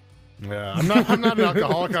oriented. Yeah, I'm not an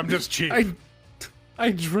alcoholic. I'm just cheap.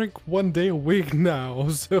 I drink 1 day a week now,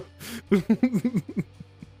 so.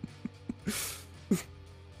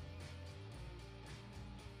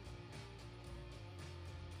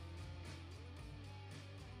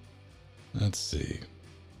 Let's see.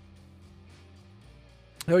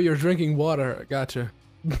 Oh, you're drinking water. Gotcha.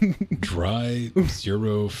 Dry,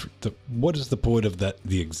 zero. What is the point of that?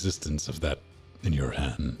 The existence of that in your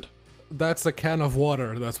hand? That's a can of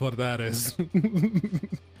water. That's what that is.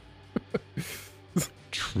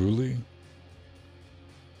 Truly?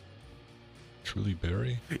 Truly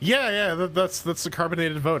berry? Yeah, that's the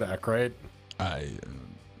carbonated Vodak, right? I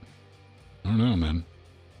don't know, man.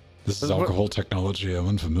 This is alcohol technology I'm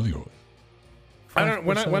unfamiliar with. I don't.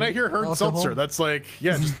 When I hear hard alcohol? seltzer, that's like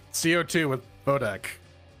just CO2 with Vodak.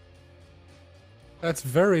 That's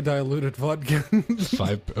very diluted vodka.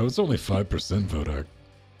 Oh, it's only 5% Vodak.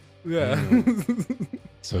 Yeah.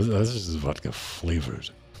 So this is vodka flavored.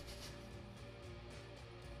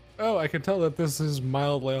 Oh, I can tell that this is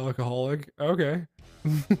mildly alcoholic. Okay.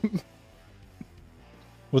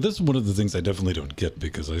 Well, this is one of the things I definitely don't get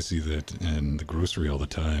because I see that in the grocery all the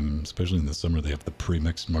time, especially in the summer, they have the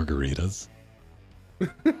pre-mixed margaritas.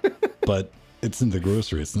 But it's in the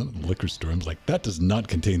grocery, it's not in the liquor store. I'm like, that does not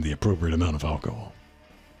contain the appropriate amount of alcohol.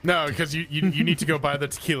 No, because you need to go buy the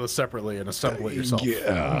tequila separately and assemble it yourself.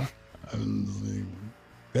 Yeah.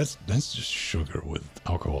 That's just sugar with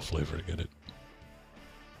alcohol flavor to get it.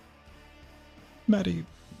 Maddie,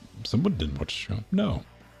 someone didn't watch the show. No.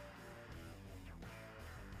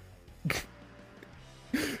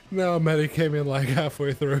 No, Maddie came in like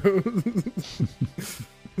halfway through.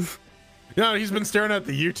 No, he's been staring at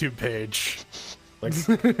the YouTube page. Like,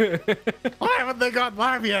 why haven't they got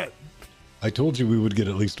live yet? I told you we would get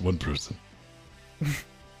at least one person.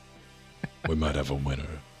 We might have a winner.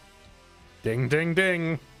 Ding, ding,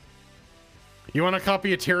 ding. You want a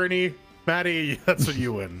copy of Tyranny, Maddie? That's what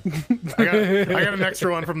you win. I got an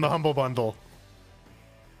extra one from the Humble Bundle.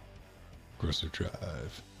 Grocer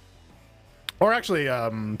Drive. Or actually,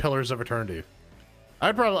 Pillars of Eternity.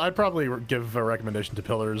 I'd probably give a recommendation to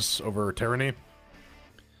Pillars over Tyranny.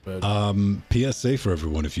 But PSA for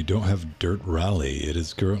everyone, if you don't have Dirt Rally, it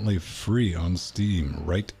is currently free on Steam.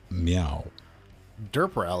 Right, meow.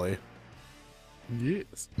 Derp Rally.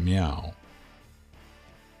 Yes. Meow.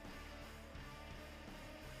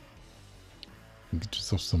 Get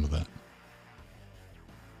yourself some of that.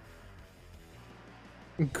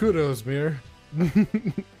 Kudos, Mir.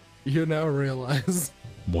 You now realize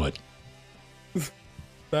What?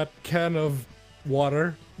 that can of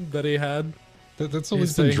water that he had. That's all He's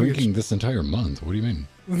he's been saying drinking this entire month. What do you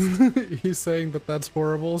mean? He's saying that that's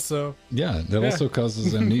horrible, so Yeah, that also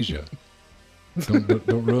causes amnesia. Don't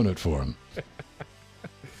ruin it for him.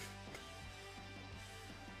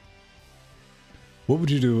 What would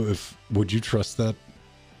you do if? Would you trust that?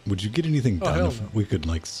 Would you get anything done hell if no. we could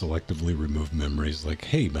like selectively remove memories? Like,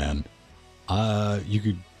 hey man, you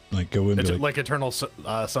could like go into It's like Eternal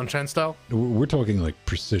Sunshine style. we're talking like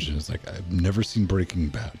precision. It's like I've never seen Breaking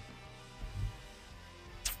Bad.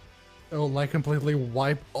 it'll like completely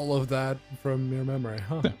wipe all of that from your memory,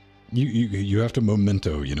 huh? Yeah. You have to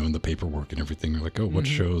memento, in the paperwork and everything. You're like, oh, what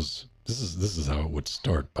shows? This is how it would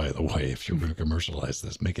start. By the way, if you're going to commercialize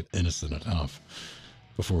this, make it innocent enough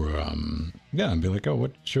before, and be like, oh,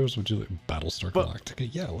 what shows would you like? Battlestar Galactica?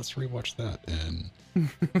 Yeah, let's rewatch that. And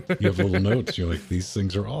you have little notes. You're like, these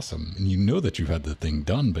things are awesome, and you know that you've had the thing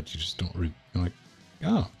done, but you just don't. You're like,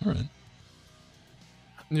 oh, all right.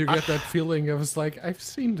 You get that feeling of it's like I've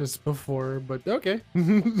seen this before, but okay.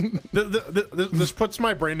 This puts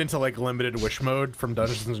my brain into like limited wish mode from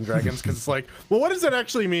Dungeons and Dragons because it's like, well, what does that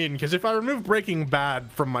actually mean? Because if I remove Breaking Bad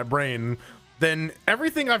from my brain, then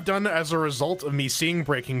everything I've done as a result of me seeing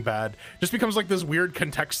Breaking Bad just becomes like this weird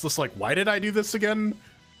contextless, like, why did I do this again?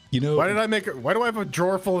 Why do I have a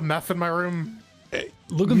drawer full of meth in my room? Hey,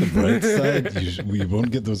 look on the bright side. We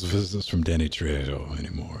won't get those visits from Danny Trejo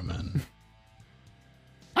anymore, man.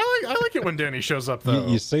 I like it when Danny shows up, though.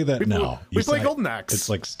 You say that now. We play Golden Axe. It's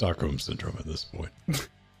like Stockholm Syndrome at this point.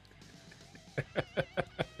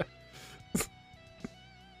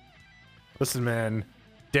 Listen, man.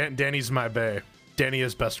 Danny's my bae. Danny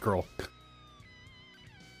is best girl.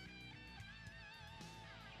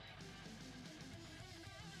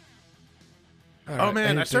 Oh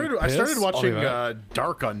man, I started watching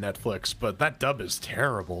Dark on Netflix, but that dub is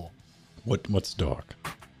terrible. What's Dark?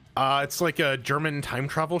 It's like a German time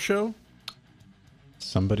travel show.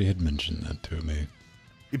 Somebody had mentioned that to me.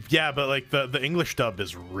 Yeah, but like the English dub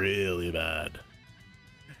is really bad.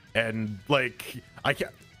 And like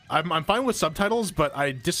I'm fine with subtitles, but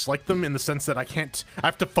I dislike them in the sense that I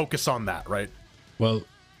have to focus on that, right? Well,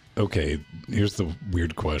 okay, here's the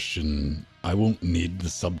weird question. I won't need the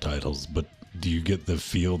subtitles, but do you get the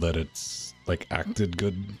feel that it's like acted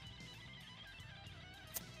good?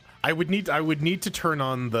 I would need to turn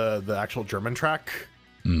on the actual German track.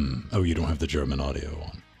 Oh, you don't have the German audio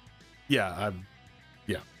on. Yeah,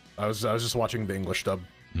 I was just watching the English dub.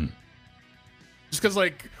 Just because,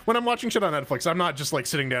 like, when I'm watching shit on Netflix, I'm not just like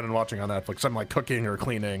sitting down and watching on Netflix. I'm like cooking or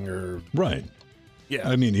cleaning or right. Yeah.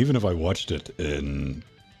 I mean, even if I watched it in,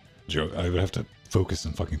 I would have to focus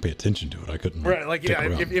and fucking pay attention to it. I couldn't. Right. Like, yeah.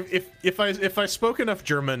 If I spoke enough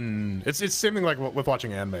German, it's the same thing like with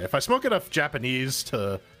watching anime. If I spoke enough Japanese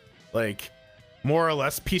to, like, more or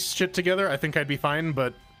less piece shit together, I think I'd be fine.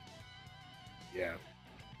 But yeah.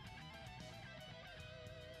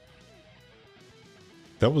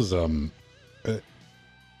 That was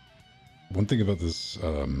one thing about this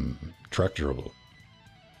track gerbil.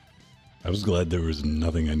 I was glad there was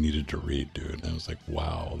nothing I needed to read, dude. I was like,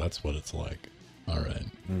 wow, that's what it's like. All right.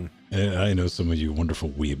 And I know some of you wonderful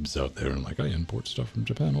weebs out there and like, I import stuff from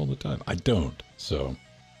Japan all the time. I don't. So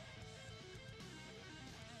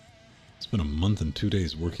it's been a month and 2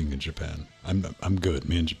 days working in Japan. I'm good.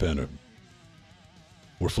 Me and Japan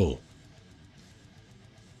we're full.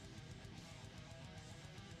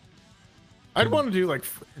 I'd want to do like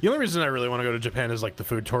the only reason I really want to go to Japan is like the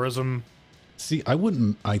food tourism. See, I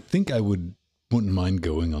think I wouldn't mind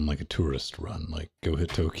going on like a tourist run, like go hit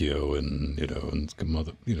Tokyo and and some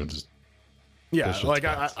other just yeah, like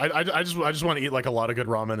I just want to eat like a lot of good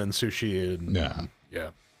ramen and sushi and yeah.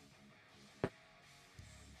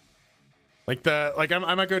 Like I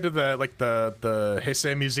might go to the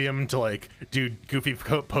Heisei Museum to like do goofy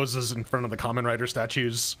poses in front of the Kamen Rider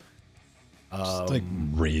statues. Just like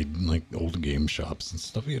raid like old game shops and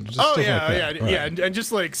stuff. Just oh stuff yeah, like that. yeah, Right. yeah, and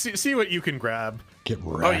just like see what you can grab. Get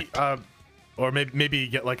wrecked. Or maybe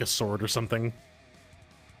get like a sword or something.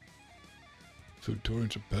 Food tour in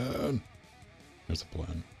Japan. There's a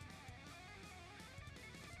plan.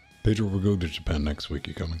 Pedro, we're going to Japan next week.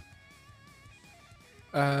 You coming?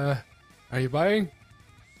 Are you buying?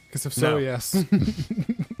 Because if so, No. yes.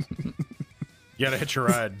 You gotta hitch a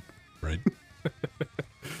ride. Right.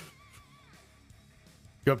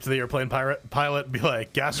 Go up to the airplane pilot and be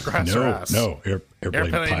like, gas, grass, or ass? No,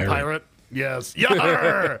 airplane pirate. Yes.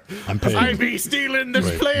 Yar! I'm paying. I be stealing this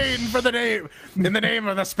Right. plane for the name in the name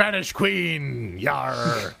of the Spanish Queen.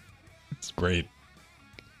 Yar! It's great.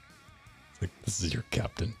 It's like, this is your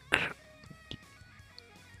captain.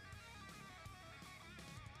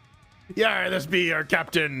 Yar, this be your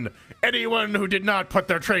captain. Anyone who did not put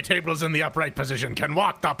their tray tables in the upright position can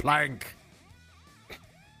walk the plank.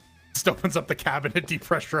 Just opens up the cabin and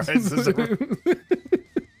depressurizes it.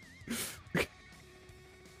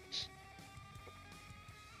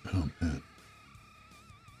 Oh man.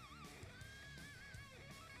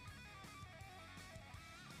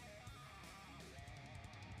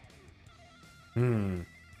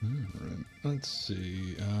 Alright, let's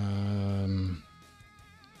see.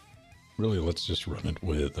 Really, let's just run it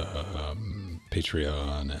with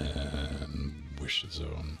Patreon and Wish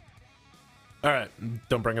Zone. All right,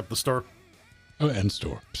 don't bring up the store. Oh, and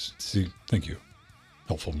store. See, thank you.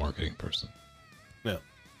 Helpful marketing person. Yeah.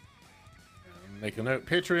 Make a note.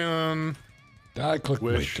 Patreon. Wait,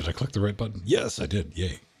 Wish. did I click the right button? Yes, I did.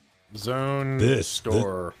 Yay. Zone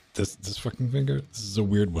store. This fucking finger. This is a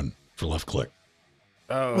weird one for left click.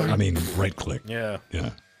 Oh, I mean, right click. yeah.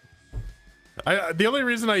 Yeah. The only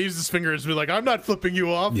reason I use this finger is to be like, I'm not flipping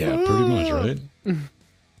you off. Yeah, pretty much, right?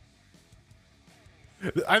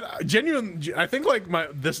 I think like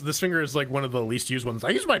this finger is like one of the least used ones. I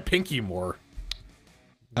use my pinky more.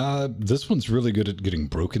 This one's really good at getting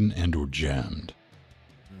broken and or jammed.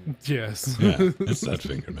 Yes. Yeah, it's that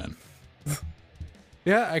finger, man.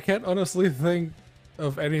 Yeah, I can't honestly think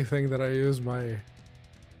of anything that I use my...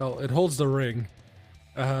 Well, it holds the ring.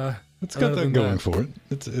 It's got that going for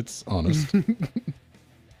it. It's honest.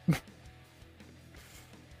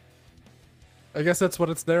 I guess that's what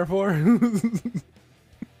it's there for.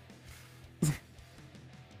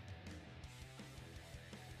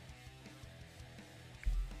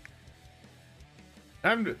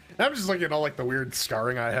 I'm just looking at all like the weird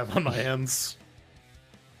scarring I have on my hands.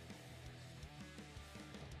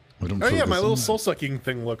 Oh yeah, my little soul sucking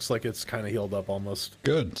thing looks like it's kind of healed up almost.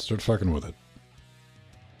 Good. Start fucking with it.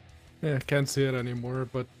 Yeah, can't see it anymore,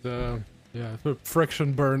 but yeah, the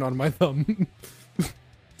friction burn on my thumb.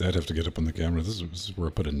 I'd have to get up on the camera. This is where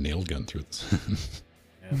I put a nail gun through this.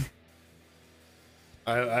 Yeah.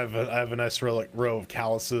 I have a nice row of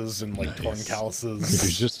calluses and like torn calluses. If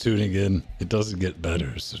you're just tuning in, it doesn't get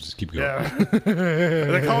better, so just keep going. Yeah.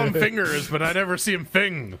 They call them fingers, but I never see them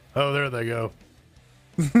fing. Oh, there they go.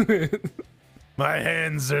 My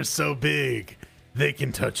hands are so big, they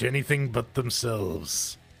can touch anything but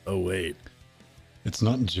themselves. Oh, wait. It's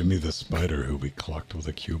not Jimmy the Spider who we clocked with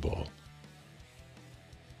a cue ball.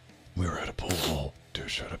 We were at a pool hall. Dude,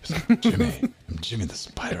 shut up. Jimmy. I'm Jimmy the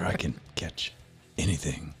Spider. I can catch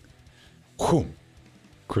anything. Whew.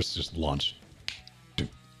 Chris just launched. Dude.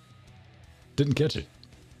 Didn't catch it.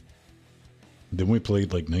 Then we played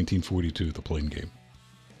like 1942, the plane game.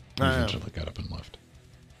 We eventually got up and left.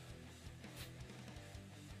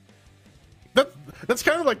 That's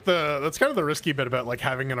kind of like the risky bit about like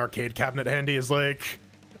having an arcade cabinet handy is like,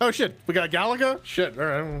 oh shit, we got Galaga? Shit, all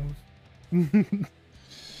right.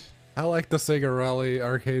 I like the Sega Rally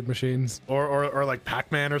arcade machines. Or like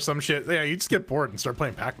Pac-Man or some shit. Yeah, you just get bored and start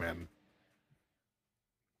playing Pac-Man.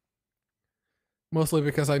 Mostly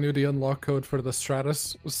because I knew the unlock code for the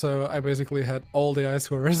Stratus, so I basically had all the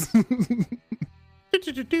I-scores. I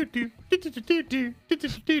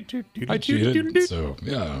cheated, so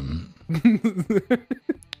yeah. If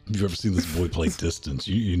you've ever seen this boy play Distance,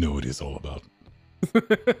 you know what he's all about.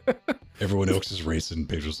 Everyone else is racing.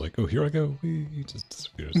 Pedro's like, "Oh, here I go." He just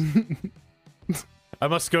disappears. I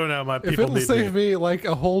must go now. My people if it'll save me like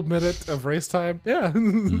a whole minute of race time, yeah.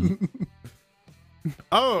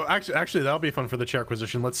 Oh, actually, that'll be fun for the chair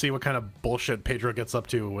acquisition. Let's see what kind of bullshit Pedro gets up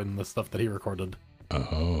to in the stuff that he recorded.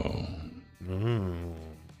 Oh.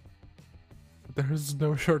 There's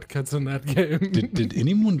no shortcuts in that game. Did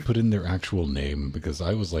anyone put in their actual name? Because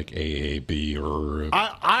I was like AAB or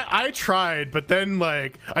I tried, but then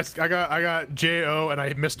like I got JO and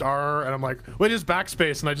I missed R and I'm like, what is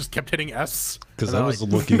backspace? And I just kept hitting S. Because I was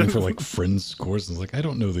looking for like friends scores and I was like, I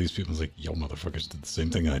don't know these people. I was like, y'all motherfuckers did the same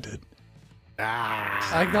thing I did.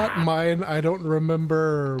 I got mine. I don't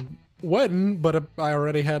remember when, but I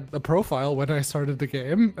already had a profile when I started the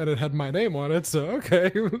game, and it had my name on it. So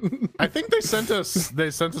okay. I think they sent us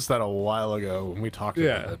that a while ago when we talked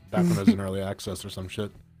about it, back when it was in early access or some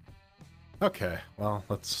shit. Okay, well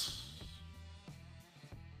let's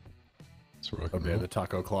obey the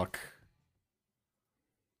taco clock.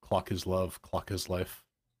 Clock is love. Clock is life.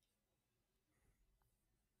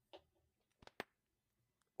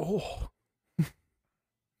 Oh.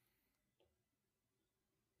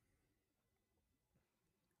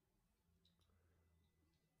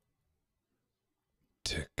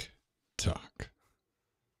 Tick tock.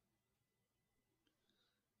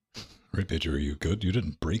 Right, Pedro, are you good? You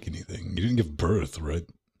didn't break anything. You didn't give birth, right?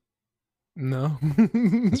 No.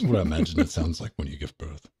 That's what I imagine it sounds like when you give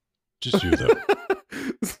birth. Just you, though.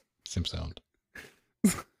 Same sound.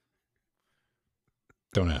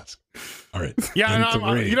 Don't ask. All right. Yeah, and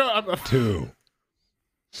I'm 2.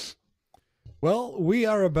 Well, we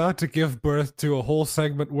are about to give birth to a whole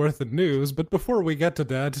segment worth of news, but before we get to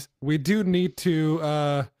that, we do need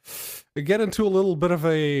to get into a little bit of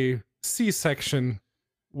a C-section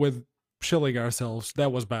with shilling ourselves.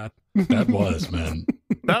 That was bad. That was, man.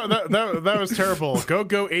 That was terrible. Go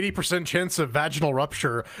 80% chance of vaginal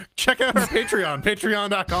rupture. Check out our Patreon,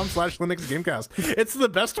 patreon.com/LinuxGameCast. It's the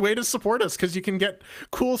best way to support us because you can get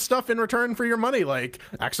cool stuff in return for your money, like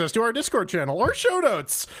access to our Discord channel or show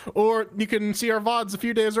notes, or you can see our VODs a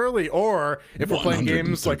few days early, or if we're playing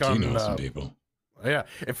games like on people. Yeah,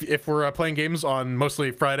 if we're playing games on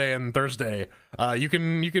mostly Friday and Thursday, you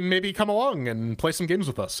can maybe come along and play some games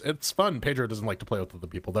with us. It's fun. Pedro doesn't like to play with other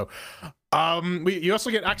people though. You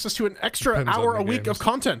also get access to an extra hour a week of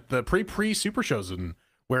content, the pre Super Chosen,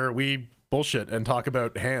 where we bullshit and talk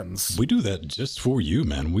about hands. We do that just for you,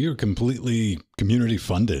 man. We are completely community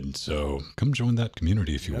funded, so come join that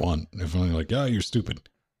community if you want. If you're like, yeah, you're stupid,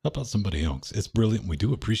 help out somebody else. It's brilliant. We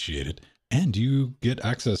do appreciate it. And you get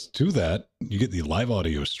access to that. You get the live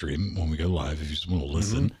audio stream when we go live. If you just want to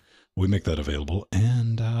listen, we make that available.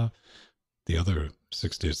 And the other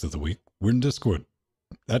 6 days of the week, we're in Discord.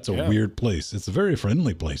 That's a weird place. It's a very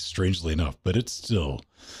friendly place, strangely enough, but it's still...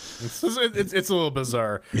 It's a little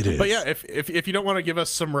bizarre. It is. But yeah, if you don't want to give us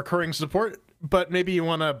some recurring support, but maybe you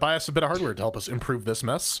want to buy us a bit of hardware to help us improve this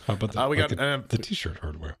mess. How about we got the t-shirt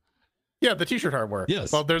hardware? Yeah, the t-shirt hardware.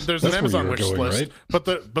 Yes. Well, there's an Amazon wish list, right?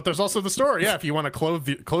 but there's also the store. Yeah, if you want to clothe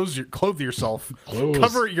yourself, Clothes.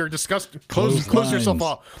 cover your disgust, close yourself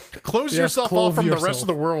off, yourself off from the rest of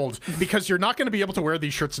the world, because you're not going to be able to wear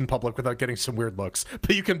these shirts in public without getting some weird looks.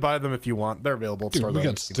 But you can buy them if you want. They're available. At Dude, we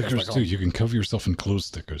got stickers too. You can cover yourself in clothes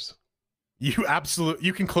stickers. You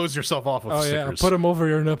can close yourself off with stickers. Yeah, put them over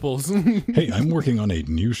your nipples. Hey, I'm working on a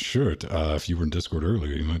new shirt. If you were in Discord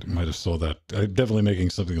earlier, you might have saw that. I'm definitely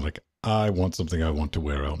making something like, I want something I want to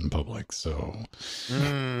wear out in public. So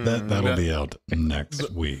that'll be out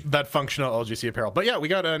next week. That functional LGC apparel. But yeah, we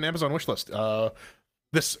got an Amazon wish list.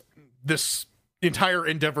 This entire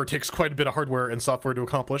endeavor takes quite a bit of hardware and software to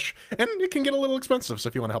accomplish, and it can get a little expensive. So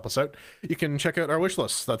if you want to help us out, you can check out our wish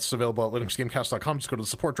list. That's available at LinuxGameCast.com. Just go to the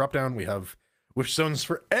support drop down. We have wish zones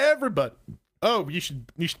for everybody. Oh, you should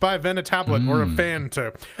buy Ven a tablet or a fan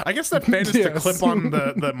to. I guess that fan is to clip on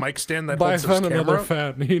the mic stand that buy holds his camera. Another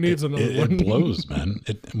fan. He needs another one. It blows, man.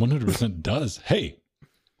 It 100% does. Hey,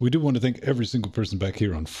 we do want to thank every single person back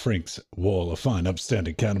here on Frank's Wall of Fine,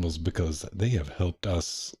 upstanding cannibals, because they have helped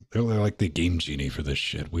us. They're like the game genie for this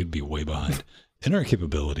shit. We'd be way behind in our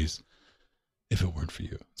capabilities if it weren't for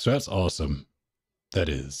you. So that's awesome. That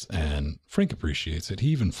is. And Frank appreciates it. He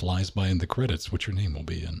even flies by in the credits, which your name will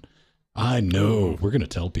be in. I know. We're going to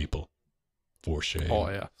tell people. For shame. Oh,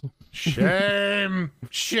 yeah. Shame.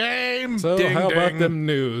 Shame. So ding, how about ding. them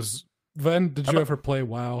news? Ven, did you ever play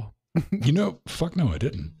WoW? You know, fuck no, I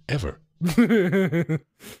didn't. Ever. Came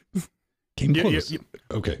You- close. you-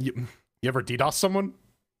 Okay. You ever DDoS someone?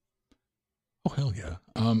 Oh, hell yeah.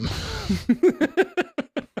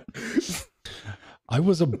 I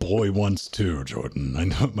was a boy once too, Jordan. I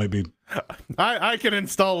know it might be... I can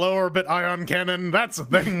install low orbit ion cannon. That's a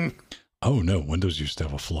thing. Oh, no. Windows used to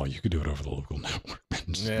have a flaw. You could do it over the local network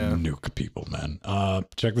and just nuke people, man.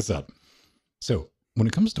 Check this out. So, when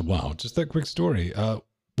it comes to WoW, just that quick story.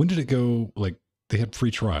 When did it go, like, they had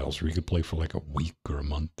free trials where you could play for like a week or a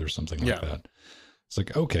month or something like that. It's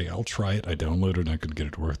like, okay, I'll try it. I downloaded it and I couldn't get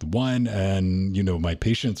it to work with wine. And, you know, my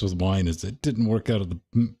patience with wine is it didn't work out of the...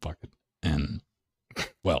 Fuck it. And,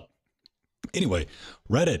 well, anyway,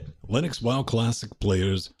 Reddit, Linux WoW Classic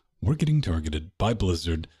players were getting targeted by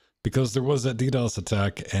Blizzard because there was that DDoS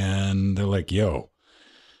attack, and they're like, yo,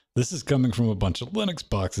 this is coming from a bunch of Linux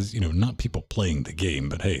boxes, you know, not people playing the game,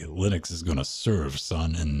 but hey, Linux is going to serve,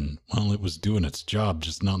 son, and, well, it was doing its job,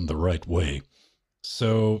 just not in the right way.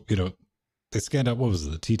 So, you know, they scanned out, what was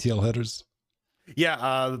it, the TTL headers?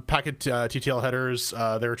 Yeah, packet TTL headers.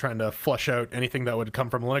 They were trying to flush out anything that would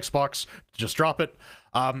come from a Linux box, just drop it.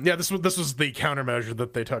 Yeah, this was the countermeasure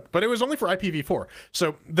that they took, but it was only for IPv4.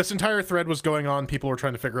 So this entire thread was going on. People were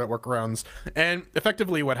trying to figure out workarounds, and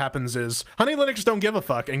effectively what happens is Honey Linux don't give a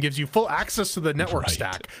fuck and gives you full access to the network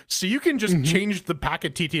stack. So you can just change the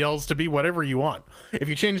packet TTLs to be whatever you want. If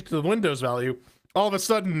you change the Windows value, all of a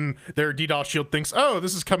sudden, their DDoS shield thinks, oh,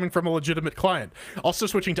 this is coming from a legitimate client. Also,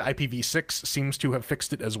 switching to IPv6 seems to have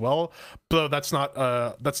fixed it as well, though that's not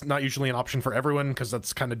usually an option for everyone, because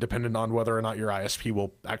that's kind of dependent on whether or not your ISP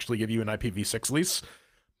will actually give you an IPv6 lease.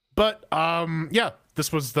 But yeah,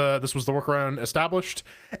 this was the workaround established,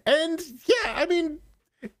 and yeah, I mean,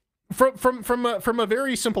 from a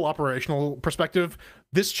very simple operational perspective,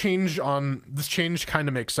 this change kind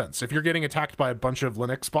of makes sense. If you're getting attacked by a bunch of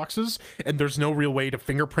Linux boxes and there's no real way to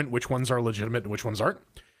fingerprint which ones are legitimate and which ones aren't,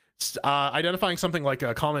 identifying something like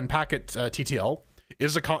a common packet TTL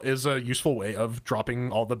is a useful way of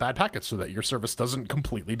dropping all the bad packets so that your service doesn't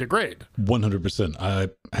completely degrade. 100%. I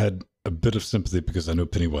had a bit of sympathy because I know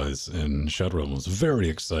Pennywise in Shadowrealm was very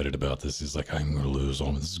excited about this. He's like, I'm going to lose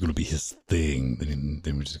all. This is going to be his thing. And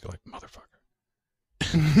then we just go like, motherfucker.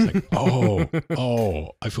 It's like, oh,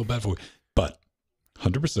 I feel bad for you. But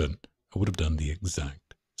 100%, I would have done the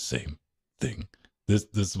exact same thing.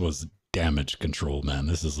 This was damage control, man.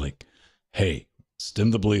 This is like, hey, stem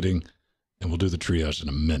the bleeding, and we'll do the triage in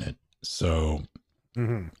a minute. So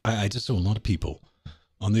I just saw a lot of people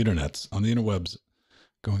on the internets, on the interwebs,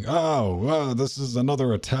 going, oh, this is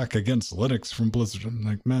another attack against Linux from Blizzard. I'm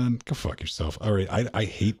like, man, go fuck yourself. All right, I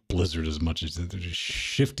hate Blizzard as much as they're just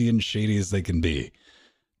shifty and shady as they can be,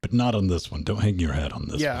 but not on this one. Don't hang your hat on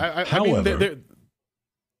this one. However, I mean,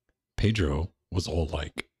 Pedro was all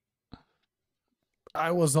like,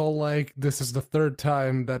 I was all like, this is the third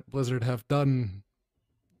time that Blizzard have done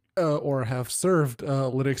or have served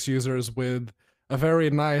Linux users with a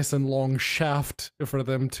very nice and long shaft for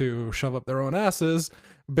them to shove up their own asses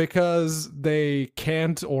because they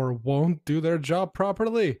can't or won't do their job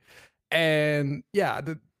properly. And yeah,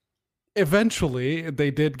 eventually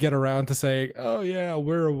they did get around to saying, oh yeah,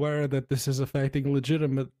 we're aware that this is affecting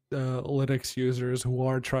legitimate Linux users who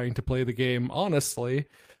are trying to play the game honestly.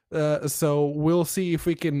 So we'll see if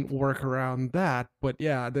we can work around that. But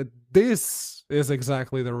yeah, this is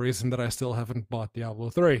exactly the reason that I still haven't bought Diablo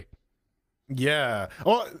 3. Yeah.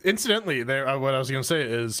 Well, incidentally, what I was going to say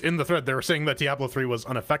is in the thread, they were saying that Diablo 3 was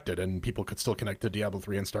unaffected and people could still connect to Diablo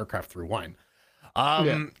 3 and StarCraft through Wine.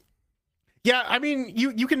 Yeah, I mean,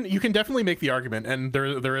 you can definitely make the argument, and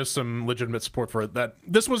there is some legitimate support for it, that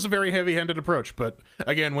this was a very heavy-handed approach. But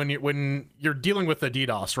again, when you're dealing with the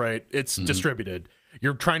DDoS, right, it's distributed.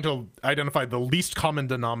 You're trying to identify the least common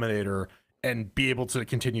denominator and be able to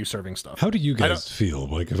continue serving stuff. How do you guys feel?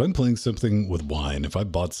 Like, if I'm playing something with Wine, if I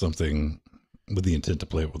bought something with the intent to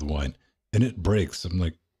play it with Wine, and it breaks, I'm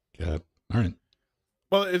like, yeah, all right.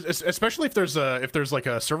 Well, especially if there's like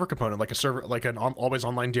a server component, like an always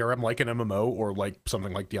online DRM, like an MMO or like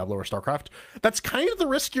something like Diablo or StarCraft. That's kind of the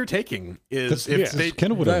risk you're taking. That's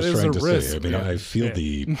kind of what I was trying to say. I mean, I feel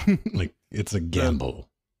like it's a gamble.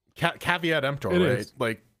 Caveat emptor, right? Is.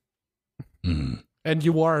 Like, and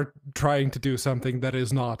you are trying to do something that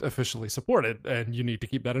is not officially supported, and you need to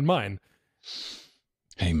keep that in mind.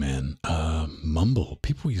 Hey man, Mumble.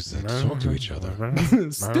 People use that to talk to each other.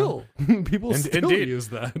 Still, people still use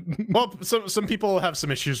that. Well, some people have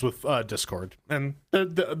some issues with Discord, and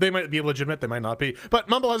they might be legitimate, they might not be. But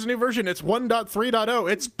Mumble has a new version. It's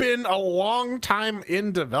 1.3.0. It's been a long time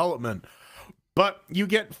in development, but you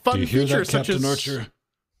get fun features such as Archer?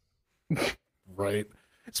 Right.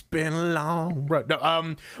 It's been a long road.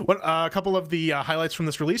 No, a couple of the highlights from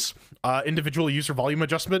this release: individual user volume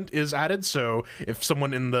adjustment is added. So if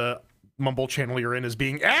someone in the Mumble channel you're in is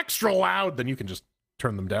being extra loud, then you can just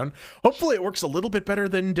turn them down. Hopefully, it works a little bit better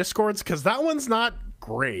than Discord's, because that one's not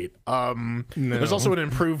great. No. There's also an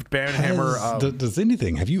improved ban hammer.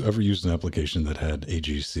 Have you ever used an application that had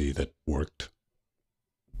AGC that worked?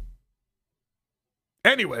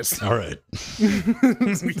 Anyways, all right.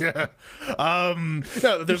 Yeah.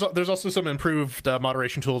 No, there's also some improved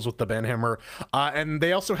moderation tools with the ban hammer, and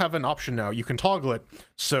they also have an option now. You can toggle it,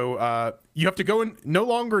 so you have to go in. No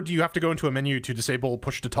longer do you have to go into a menu to disable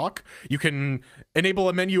push to talk. You can enable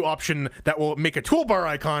a menu option that will make a toolbar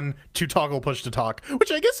icon to toggle push to talk,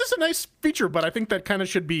 which I guess is a nice feature, but I think that kind of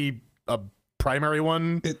should be a primary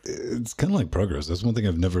one. It's kind of like progress. That's one thing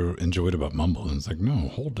I've never enjoyed about Mumble. And it's like, no,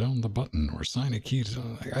 hold down the button or sign a key.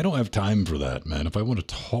 I don't have time for that, man. If I want to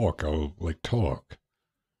talk, I'll talk.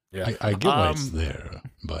 Yeah, I get why it's there,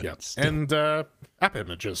 but yeah. And app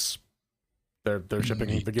images. They're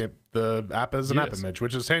shipping the app as an app image,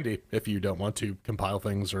 which is handy if you don't want to compile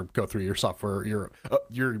things or go through your software,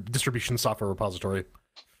 your distribution software repository.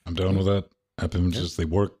 I'm down with that. App images, they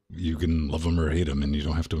work. You can love them or hate them, and you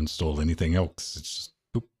don't have to install anything else. It's just,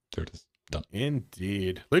 boop, there it is, done.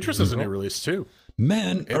 Indeed. Lutris is a new release, too.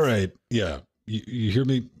 Man, all right. Yeah. You hear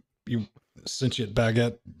me? You sentient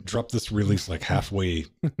baguette dropped this release like halfway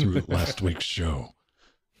through last week's show.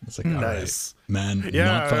 It's like, all right, man,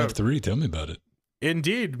 not 5.3. Tell me about it.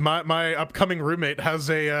 Indeed. My upcoming roommate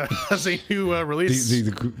has a new release.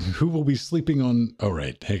 Who will be sleeping on? Oh,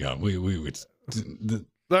 right. Hang on.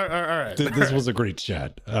 All right. This was a great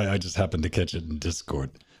chat. I just happened to catch it in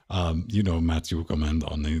Discord. You know Matthew Command,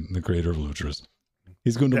 the creator of Lutris.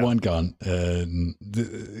 He's going to WineCon, and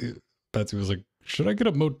Matthew was like, should I get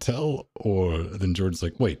a motel? Or then Jordan's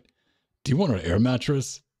like, wait, do you want an air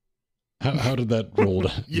mattress? How did that roll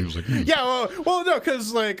down? He was like, Yeah, well, no,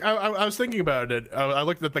 because like I was thinking about it. I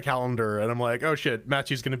looked at the calendar and I'm like, oh shit,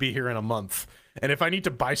 Matthew's going to be here in a month. And if I need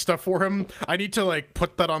to buy stuff for him, I need to like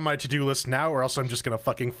put that on my to-do list now, or else I'm just gonna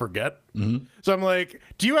fucking forget. So I'm like,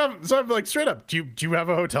 I'm like, straight up, do you have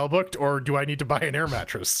a hotel booked, or do I need to buy an air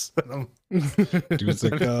mattress? Dude's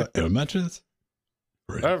like, air mattress?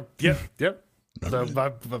 Right. Yep. So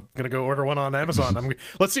I'm gonna go order one on Amazon.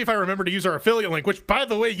 Let's see if I remember to use our affiliate link, which, by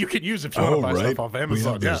the way, you can use if you want to buy stuff off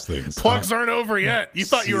Amazon. Yeah. Plugs aren't over yet. You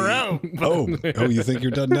thought you were out. Oh, you think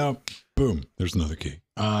you're done now? Boom. There's another key.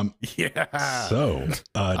 Yeah. So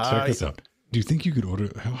check this out. Do you think you could order?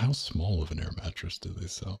 How small of an air mattress do they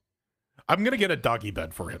sell? I'm gonna get a doggy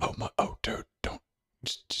bed for him. Oh, dude, don't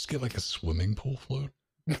just get like a swimming pool float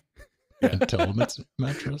and tell him it's a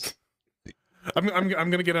mattress. I'm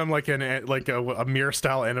gonna get him like a mirror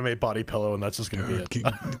style anime body pillow, and that's just gonna be it.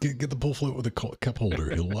 Get the pool float with a cup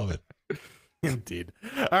holder. He'll love it. Indeed.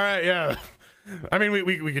 All right, yeah. I mean,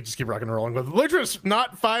 we could just keep rocking and rolling with Lutris,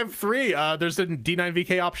 not 5.3. There's a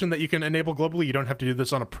D9VK option that you can enable globally. You don't have to do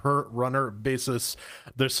this on a per runner basis.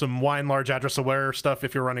 There's some wine large address aware stuff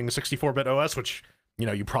if you're running 64-bit OS, which, you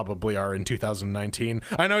know, you probably are in 2019.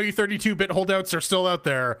 I know you 32-bit holdouts are still out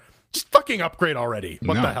there. Just fucking upgrade already.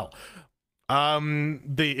 What the hell?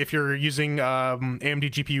 If you're using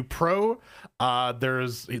AMD GPU Pro,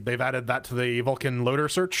 they've added that to the Vulkan loader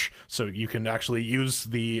search, so you can actually use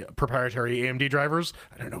the proprietary AMD drivers.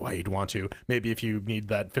 I don't know why you'd want to. Maybe if you need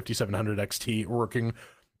that 5700 XT working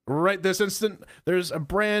right this instant. There's a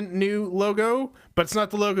brand new logo, but it's not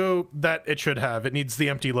the logo that it should have. It needs the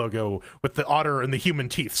empty logo with the otter and the human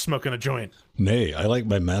teeth smoking a joint. Nay, I like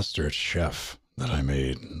my master chef that I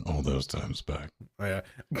made all those times back. Oh, yeah,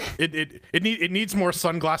 it needs more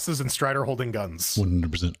sunglasses and Strider holding guns.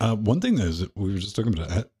 100%. One thing is, we were just talking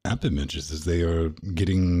about app images, is they are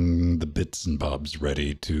getting the bits and bobs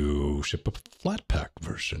ready to ship a flat pack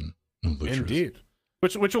version of Lutris. Indeed,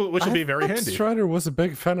 which will be very handy. Strider was a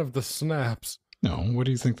big fan of the snaps. No, what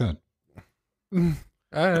do you think that?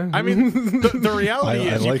 I mean, the reality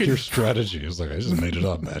is, I like your strategy. It's like, I just made it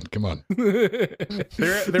up, man. Come on.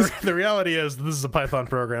 The reality is, this is a Python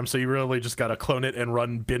program, so you really just got to clone it and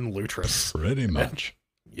run bin Lutris. Pretty much.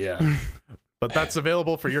 Yeah, but that's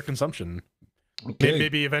available for your consumption. Okay.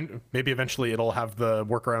 Maybe eventually it'll have the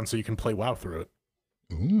workaround so you can play WoW through it.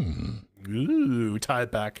 Ooh, tie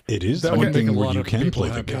it back. It is That one would make thing a where lot you of can people play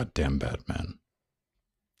the happy. goddamn Batman.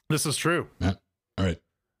 This is true. Yeah. All right.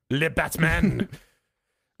 Le Batman.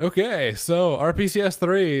 Okay, so RPCS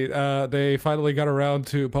 3, they finally got around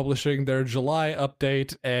to publishing their July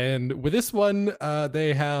update, and with this one,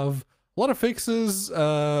 they have a lot of fixes.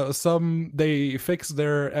 They fixed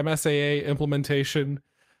their MSAA implementation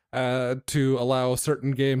to allow certain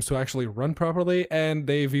games to actually run properly, and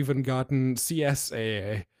they've even gotten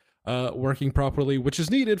CSAA working properly, which is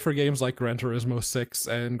needed for games like Gran Turismo 6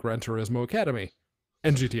 and Gran Turismo Academy.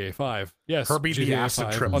 And GTA 5. Yes. Herbie the GTA Acid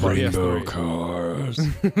 5 Trip. on the Rainbow PS3. cars.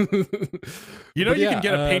 You know, But you yeah, can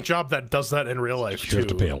get a paint job that does that in real life, You too. have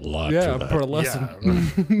to pay a lot Yeah, for that. per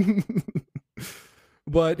lesson.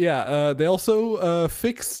 But yeah, they also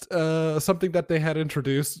fixed something that they had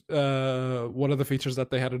introduced, one of the features that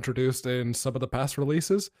they had introduced in some of the past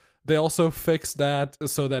releases. They also fixed that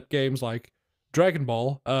so that games like Dragon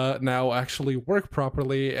Ball now actually work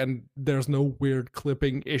properly, and there's no weird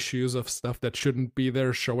clipping issues of stuff that shouldn't be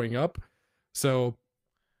there showing up. So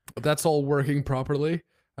that's all working properly.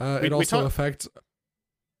 It also affects.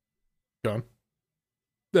 Go on.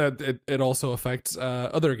 It also affects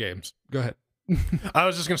other games. Go ahead. I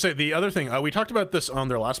was just going to say, the other thing, we talked about this on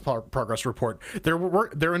their last progress report.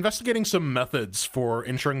 They're investigating some methods for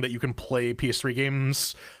ensuring that you can play PS3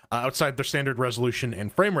 games outside their standard resolution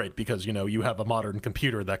and frame rate, because, you know, you have a modern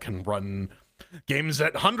computer that can run games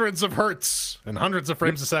at hundreds of hertz and hundreds of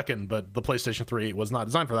frames a second, but the PlayStation 3 was not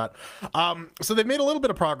designed for that. So they've made a little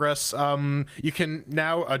bit of progress. You can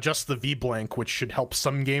now adjust the V-blank, which should help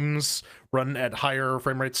some games run at higher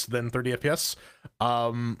frame rates than 30 FPS.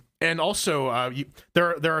 And also,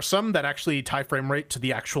 there are some that actually tie frame rate to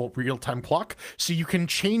the actual real-time clock, so you can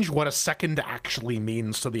change what a second actually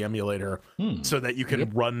means to the emulator so that you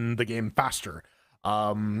can run the game faster.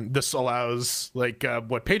 This allows, like,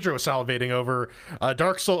 what Pedro was salivating over,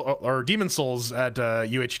 Dark Soul or Demon Souls at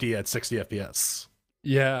UHD at 60 FPS.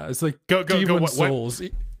 Yeah, it's like Go, Demon what- Souls.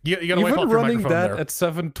 You gotta wipe Even off your running microphone that there. at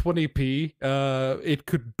 720p, it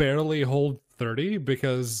could barely hold 30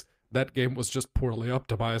 because that game was just poorly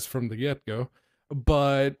optimized from the get-go.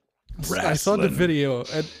 But I saw the Wrestling. video,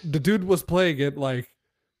 and the dude was playing it like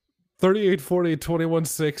 3840,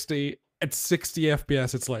 2160 at 60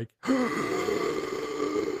 FPS. It's like,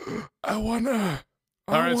 I wanna.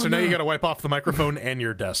 All right, so now you gotta wipe off the microphone and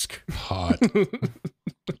your desk. Hot.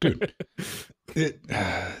 Dude, it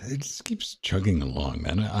just keeps chugging along,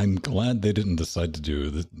 man. I'm glad they didn't decide to do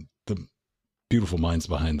the beautiful minds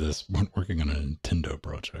behind this weren't working on a Nintendo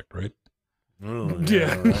project, right? Oh,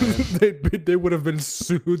 Yeah, right. they would have been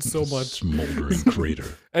sued so much. Smoldering crater.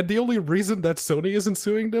 And the only reason that Sony isn't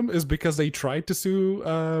suing them is because they tried to sue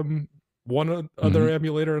one other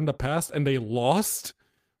emulator in the past and they lost.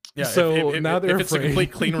 Yeah, So if, now they're if it's a afraid.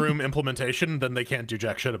 complete clean room implementation, then they can't do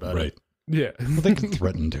jack shit about Right. it. Yeah. Well, they can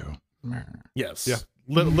threaten to. Yes. Yeah.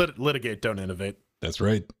 Litigate, don't innovate. That's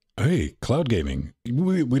right. Hey, cloud gaming.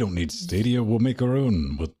 We don't need Stadia. We'll make our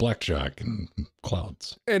own with Blackjack and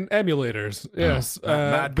clouds. And emulators, yes.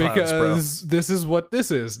 Mad clouds, bro. Because this is what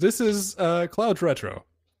this is. This is Cloud Retro.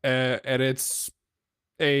 And it's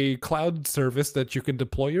a cloud service that you can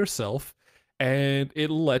deploy yourself, and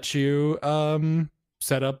it'll let you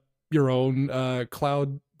set up your own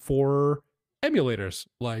cloud for emulators,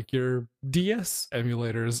 like your DS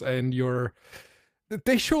emulators and your.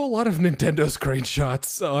 They show a lot of Nintendo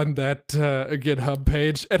screenshots on that GitHub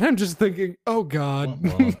page, and I'm just thinking, oh god,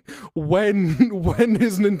 when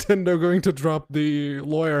is Nintendo going to drop the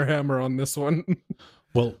lawyer hammer on this one?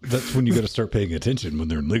 Well, that's when you got to start paying attention when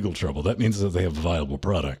they're in legal trouble. That means that they have a viable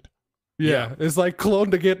product. Yeah, it's like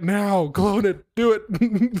clone to get now, clone it, do it.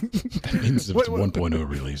 That means it's 1.0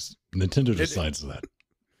 release. Nintendo decides that.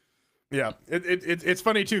 Yeah, it's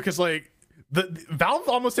funny too because like. The Valve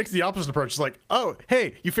almost takes the opposite approach. It's like, oh,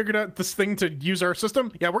 hey, you figured out this thing to use our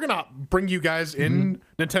system? Yeah, we're gonna bring you guys in.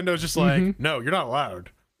 Nintendo's just like, no, you're not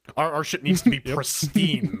allowed. Our shit needs to be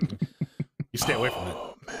pristine. You stay away from it.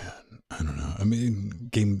 Oh man, I don't know. I mean,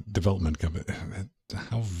 game development company.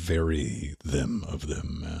 How very them of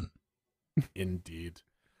them, man. Indeed.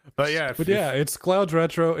 But yeah, it's Cloud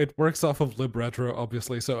Retro. It works off of libretro,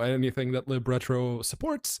 obviously. So anything that libretro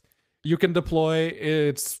supports, you can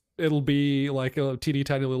deploy. It'll be like a teeny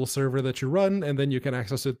tiny little server that you run, and then you can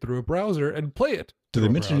access it through a browser and play it. Do they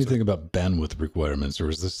mention anything about bandwidth requirements, or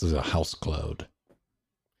is this a house cloud?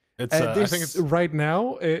 It's I think it's right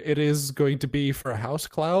now it is going to be for a house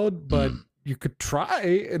cloud, but you could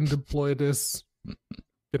try and deploy this.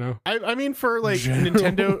 You know, I mean, for like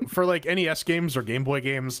Nintendo, for like NES games or Game Boy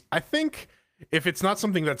games, I think if it's not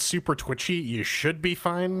something that's super twitchy, you should be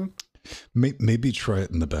fine. Maybe try it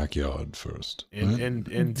in the backyard first.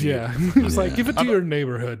 And yeah, it's like give it to your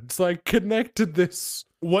neighborhood. It's like connect to this.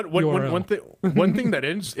 One thing that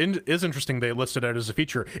is interesting they listed out as a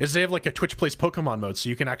feature is they have like a Twitch Plays Pokemon mode, so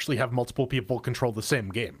you can actually have multiple people control the same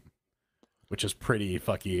game, which is pretty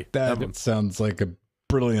fucky. That sounds like a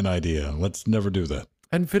brilliant idea. Let's never do that.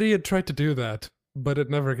 NVIDIA tried to do that, but it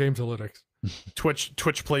never came to Linux.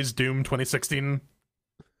 Twitch Plays Doom 2016.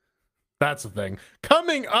 That's the thing.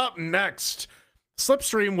 Coming up next,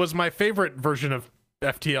 Slipstream was my favorite version of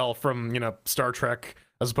FTL from, Star Trek,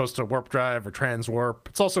 as opposed to Warp Drive or Transwarp.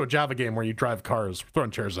 It's also a Java game where you drive cars,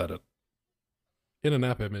 throwing chairs at it. In an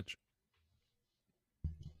app image.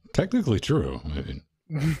 Technically true.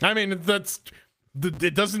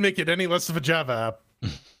 It doesn't make it any less of a Java app.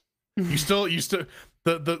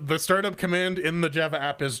 The startup command in the Java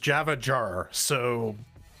app is Java jar, so...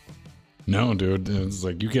 No, dude, it's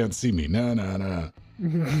like, you can't see me. No.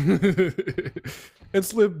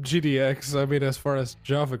 It's libgdx. I mean, as far as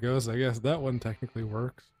Java goes, I guess that one technically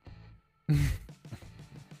works. I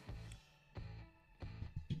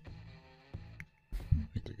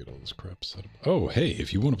could get all this crap set up. Oh, hey,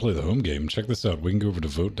 if you want to play the home game, check this out. We can go over to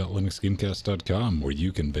vote.linuxgamecast.com where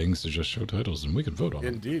you can suggest show titles and we can vote on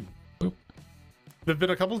them. Indeed. Boop. There've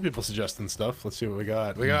been a couple of people suggesting stuff. Let's see what we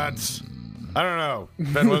got. I don't know.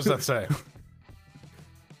 Ben, what does that say?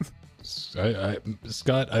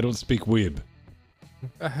 Scott, I don't speak weeb.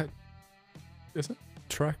 Is it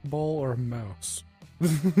trackball or mouse?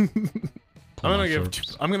 I'm gonna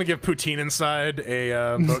give Poutine Inside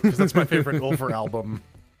a vote because that's my favorite Ulver album.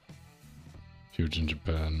 Huge in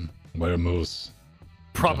Japan. Where moose?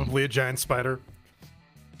 Probably a giant spider.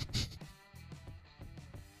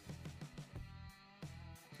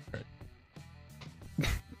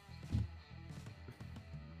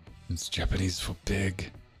 It's Japanese for big.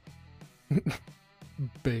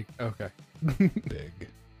 Big. Okay. Big.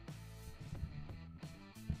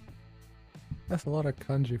 That's a lot of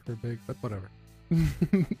kanji for big, but whatever.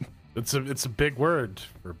 It's a big word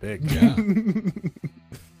for big. Yeah. You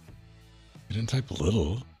didn't type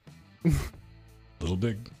little. Little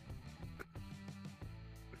big.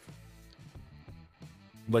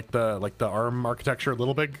 Like the ARM architecture,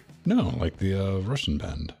 little big? No, like the Russian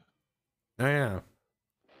band. Oh yeah.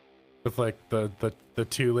 With like the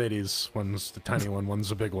two ladies, one's the tiny one, one's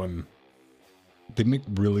the big one. They make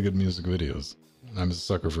really good music videos. I'm a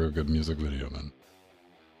sucker for a good music video, man.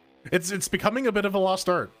 It's becoming a bit of a lost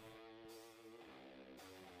art.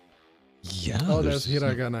 Yeah. Oh, there's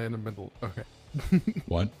hiragana in the middle. Okay.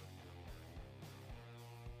 What?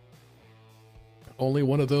 Only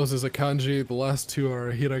one of those is a kanji. The last two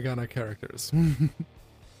are hiragana characters.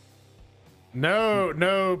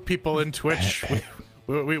 No, people in Twitch.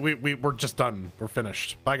 We're just done. We're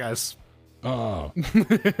finished. Bye, guys. Oh.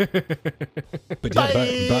 But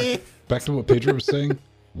yeah, back to what Pedro was saying.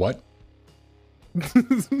 What?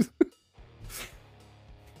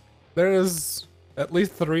 There's at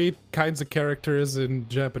least 3 kinds of characters in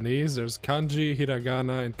Japanese. There's kanji,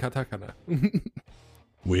 hiragana, and katakana.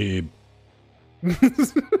 Weeb.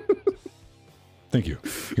 Thank you.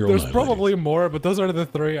 There's probably more, but those are the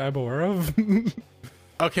 3 I'm aware of.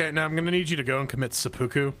 Okay, now I'm gonna need you to go and commit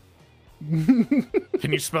seppuku.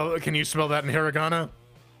 Can you spell that in hiragana,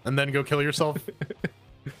 and then go kill yourself?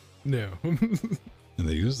 No. And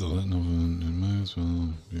they use the Latin and might as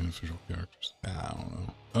well be official characters. I don't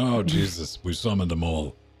know. Oh, Jesus. We summoned them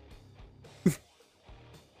all.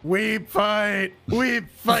 We fight! We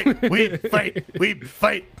fight! We fight! We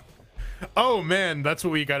fight! Oh man, that's what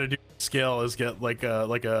we gotta do. Scale is get like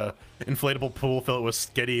a inflatable pool, fill it with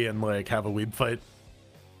sketty, and like have a weeb fight.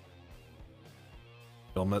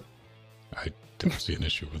 Film it. I don't see an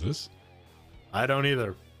issue with this. I don't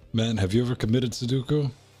either. Man, have you ever committed Sudoku?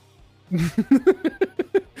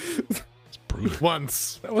 It's brutal.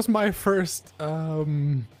 Once. That was my first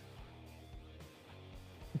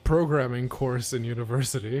programming course in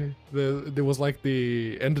university. There was like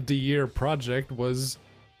the end of the year project was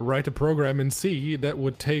write a program in C that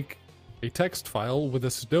would take a text file with a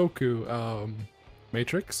Sudoku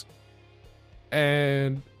matrix,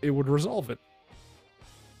 and it would resolve it.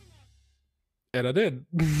 And I did.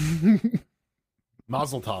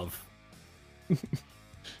 Mazel tov.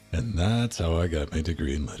 And that's how I got my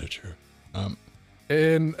degree in literature.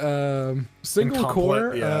 In single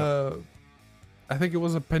core, yeah. I think it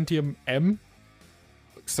was a Pentium M,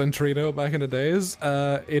 Centrino back in the days.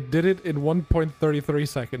 It did it in 1.33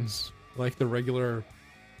 seconds, like the regular.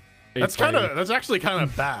 That's actually kind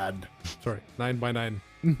of bad. Sorry, 9x9.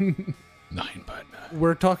 9x9.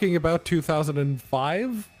 We're talking about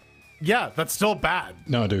 2005. Yeah, that's still bad.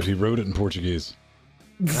 No, dude, he wrote it in Portuguese.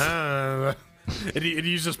 It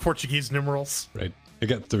uses Portuguese numerals. Right. I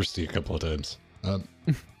got thirsty a couple of times.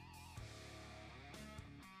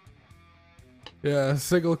 Yeah,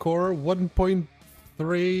 single core,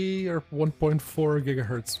 1.3 or 1.4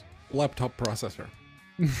 gigahertz laptop processor.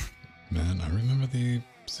 Man, I remember the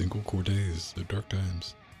single core days, the dark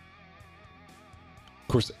times. Of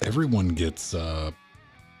course, everyone gets that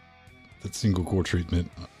single core treatment.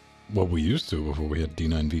 What we used to before we had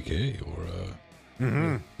D9VK or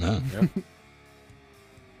Mm-hmm. yeah.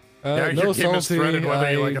 Yeah, no your game is salty, threaded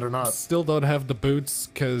whether you I like it or not. Still don't have the boots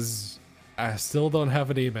because I still don't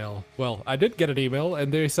have an email. Well, I did get an email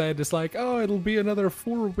and they said it's like, oh, it'll be another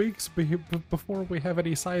 4 weeks before we have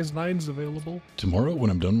any size 9s available. Tomorrow,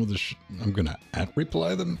 when I'm done with this, I'm gonna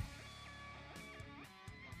reply them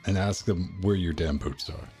and ask them where your damn boots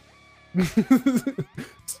are.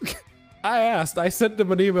 I sent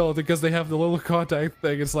them an email because they have the little contact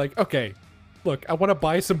thing. It's like, okay, look, I want to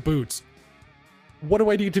buy some boots. What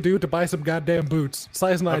do I need to do to buy some goddamn boots?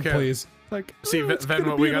 Size 9, Okay. please. Like, See, it's then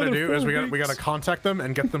gonna what be we gotta another do is 4 we gotta weeks. contact them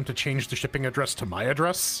and get them to change the shipping address to my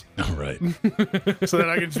address, All right. so that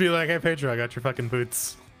I can just be like, "Hey, Pedro, I got your fucking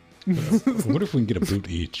boots." What if we can get a boot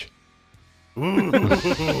each? Ooh,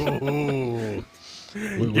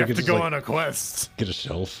 We you have could to just, go like, on a quest. get a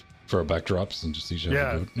shelf for our backdrops and just each have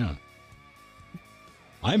Yeah. a boot. Yeah.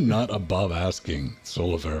 I'm not above asking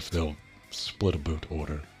Soliver if they'll split a boot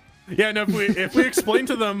order. Yeah, no. If we explain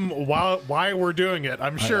to them why we're doing it,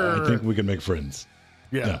 I'm sure. I think we can make friends.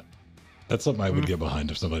 Yeah. That's something I would get behind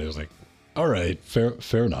if somebody was like, all right,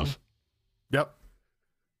 fair enough. Yep.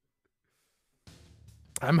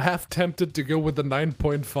 I'm half tempted to go with the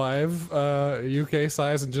 9.5 UK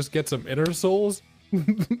size and just get some inner soles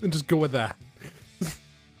and just go with that.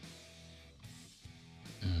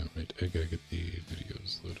 Right, I gotta get the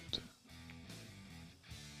videos loaded.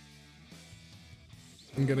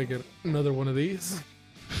 I'm gonna get another one of these.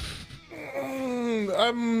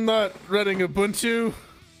 I'm not running Ubuntu.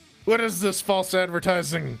 What is this false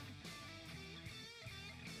advertising?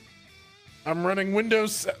 I'm running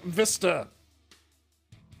Windows Vista.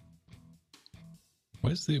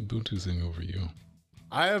 Why is the Ubuntu thing over you?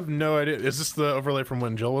 I have no idea. Is this the overlay from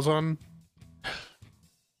when Jill was on?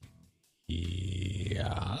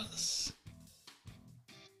 Yes.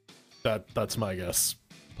 That's my guess.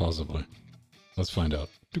 Possibly. Let's find out.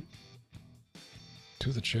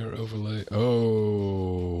 To the chair overlay.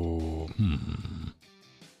 Oh.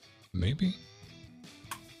 Maybe?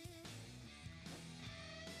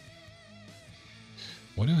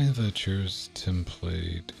 Why do I have a chair's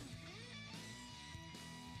template?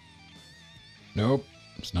 Nope.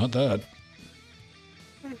 It's not that.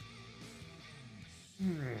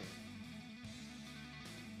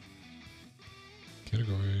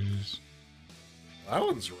 Categories. That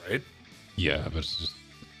one's right. Yeah, but it's just...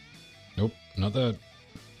 Nope, not that.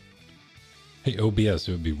 Hey, OBS,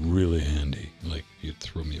 it would be really handy. Like, you'd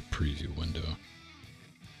throw me a preview window.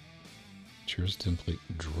 Cheers template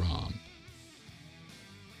drop.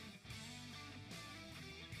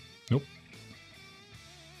 Nope.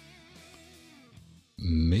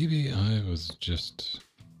 Maybe I was just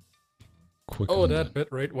quick. Oh, on that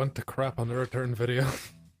bitrate went to crap on the return video.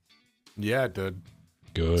 Yeah, it did.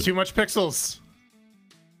 Good. Too much pixels.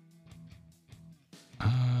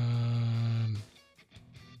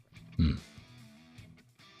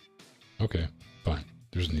 Okay, fine.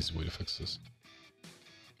 There's an easy way to fix this.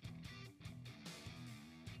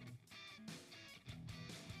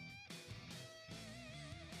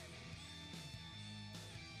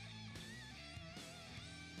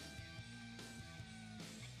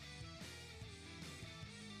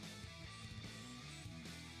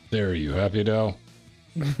 There, you happy now?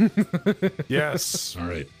 Yes. All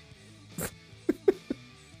right.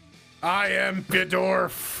 I am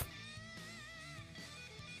Fedorf.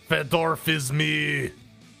 Fedorf is me.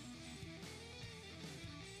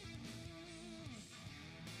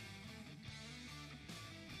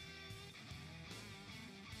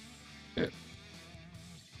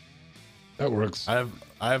 That works.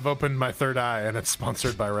 I've opened my third eye, and it's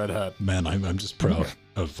sponsored by Red Hat. Man, I'm just proud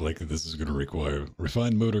of like this is going to require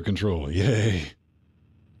refined motor control. Yay!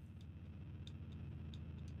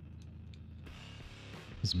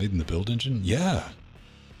 Was it made in the build engine? Yeah.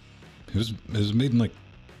 It was made in like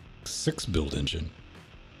 6 build engine.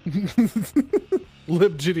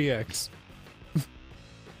 LibGDX.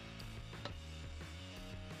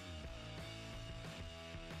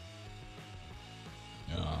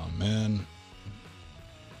 Oh man.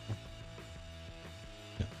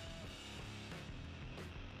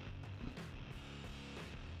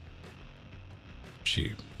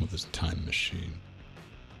 Gee, with this time machine.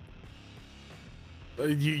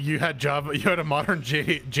 You had Java. You had a modern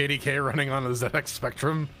JDK running on a ZX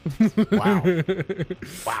Spectrum. Wow.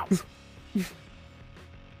 Wow.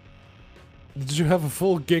 Did you have a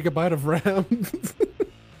full gigabyte of RAM?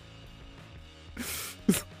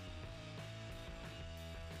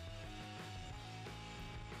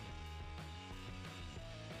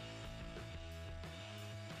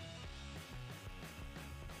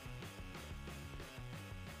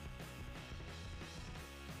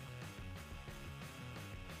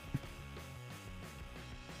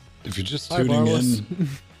 If you're just Hi, tuning Barless. in,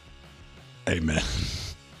 hey man,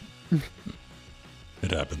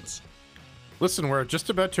 it happens. Listen, we're just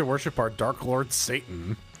about to worship our Dark Lord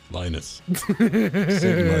Satan. Linus,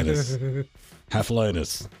 Satan Linus, half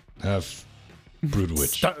Linus, half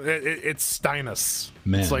Broodwitch. It's Steinus.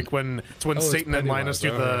 Man. It's like when it's Satan and Linus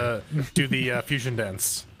Pennywise, do the fusion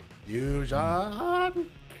dance. Fusion.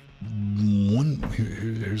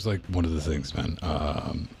 Here's like one of the things, man.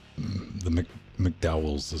 The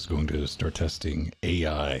McDowell's is going to start testing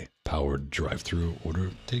AI-powered drive-through order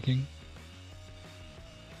taking.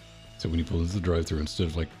 So when you pull into the drive-through, instead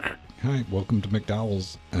of like, "Hi, welcome to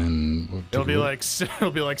McDowell's," and It'll be like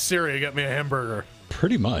Siri, get me a hamburger.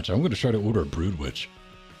 pretty much, I'm going to try to order a Broodwitch.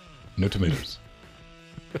 No tomatoes.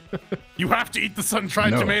 You have to eat the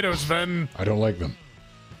sun-dried No. tomatoes, Ven. I don't like them.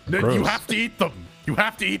 No, you Gross. have to eat them. You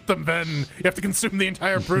have to eat them, Ven. You have to consume the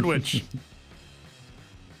entire Broodwitch.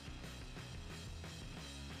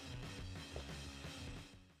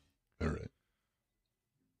 All right.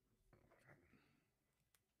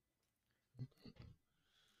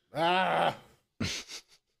 Ah.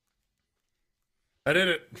 I did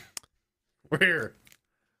it. We're here.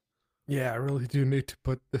 Yeah, I really do need to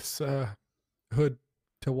put this hood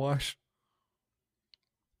to wash.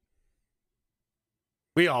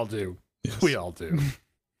 We all do. Yes. We all do.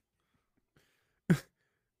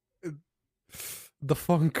 The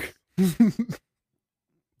funk.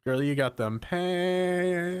 Girl, you got them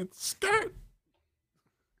pants. Skirt.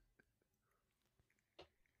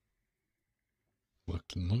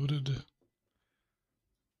 Locked and loaded.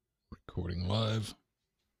 Recording live.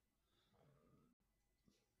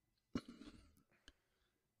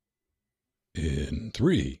 In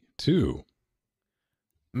 3, 2.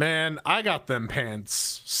 Man, I got them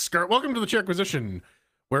pants. Skirt. Welcome to the Chairquisition,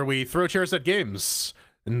 where we throw chairs at games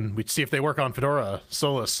and we see if they work on Fedora,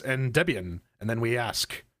 Solus, and Debian. And then we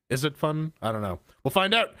ask, is it fun? I don't know. We'll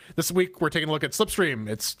find out. This week, we're taking a look at Slipstream.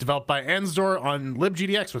 It's developed by Ansdor on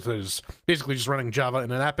LibGDX, which is basically just running Java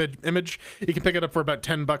in an app image. You can pick it up for about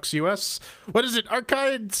 $10 US. What is it?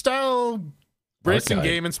 Arcade style racing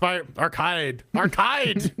Arcade. game inspired. Arcade.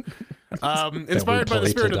 Inspired by the play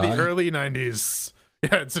spirit to of the die? early 90s.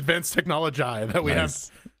 Yeah, it's advanced technology that we Nice.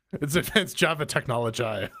 have. It's advanced Java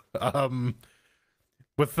technology.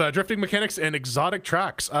 With drifting mechanics and exotic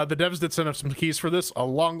tracks. The devs did send us some keys for this a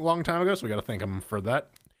long time ago, so we got to thank them for that.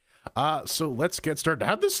 So let's get started.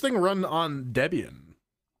 How'd this thing run on Debian?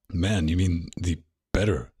 Man, you mean the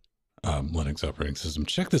better Linux operating system?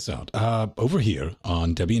 Check this out. Over here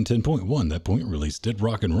on Debian 10.1, that point release did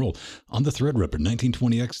rock and roll on the Threadripper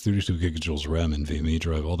 1920X, 32 gigajoules RAM, NVMe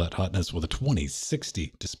drive, all that hotness with a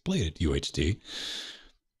 2060 display at UHD.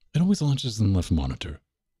 It always launches in the left monitor.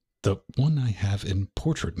 The one I have in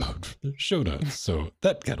portrait mode for the show notes, so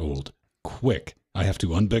that got old quick. I have to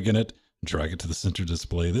unbiggen it, drag it to the center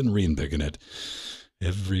display, then re-embiggen it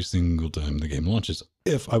every single time the game launches,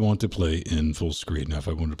 if I want to play in full screen. Now, if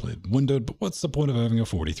I want to play windowed, but what's the point of having a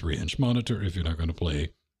 43-inch monitor if you're not going to play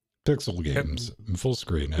pixel games in full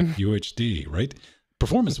screen at UHD, right?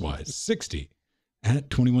 Performance-wise, 60 at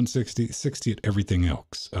 2160, 60 at everything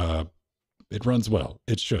else. It runs well.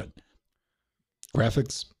 It should.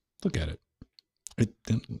 Graphics, look at it.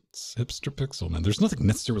 It's hipster pixel, man. There's nothing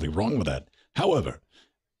necessarily wrong with that. However,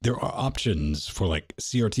 there are options for like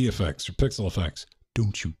CRT effects or pixel effects.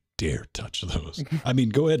 Don't you dare touch those. I mean,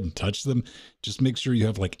 go ahead and touch them. Just make sure you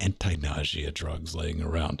have like anti-nausea drugs laying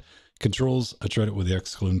around. Controls, I tried it with the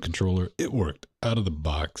X-Clone controller. It worked out of the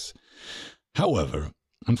box. However,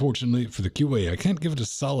 unfortunately for the QA, I can't give it a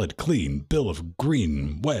solid, clean bill of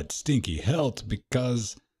green, wet, stinky health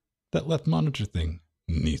because that left monitor thing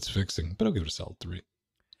needs fixing. But I'll give it a solid 3.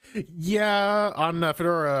 Yeah, on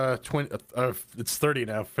Fedora 20, it's 30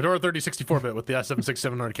 now. Fedora 30 64-bit with the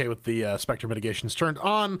i7-6700K with the Spectre mitigations turned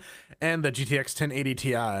on, and the GTX 1080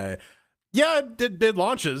 Ti. Yeah, it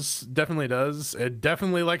launches. Definitely does. It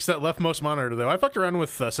definitely likes that leftmost monitor, though. I fucked around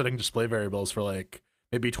with setting display variables for like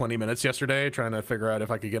maybe 20 minutes yesterday, trying to figure out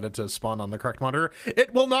if I could get it to spawn on the correct monitor.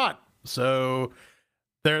 It will not. So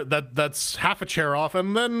that's half a chair off,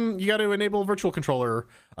 and then you got to enable virtual controller.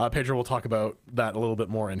 Pedro will talk about that a little bit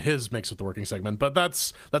more in his mix with the working segment, but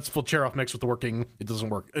that's full chair off mix with the working. It doesn't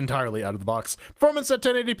work entirely out of the box. Performance at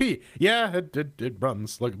 1080p. Yeah, it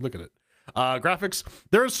runs. Look at it. Graphics.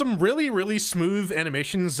 There's some really smooth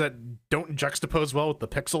animations that don't juxtapose well with the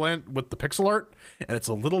pixel art, and it's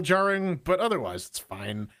a little jarring, but otherwise it's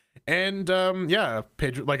fine. And yeah,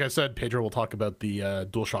 Pedro, like I said, Pedro will talk about the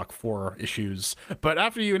DualShock 4 issues. But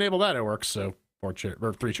after you enable that, it works. So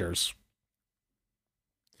 3 chairs.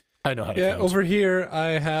 I know how to count. Over here,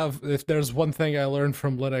 I have, if there's one thing I learned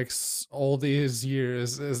from Linux all these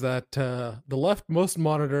years, is that the leftmost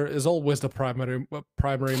monitor is always the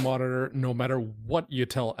primary monitor, no matter what you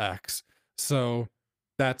tell X. So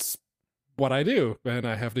that's what I do, and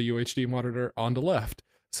I have the UHD monitor on the left.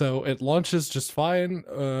 So it launches just fine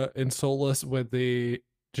in Solus with the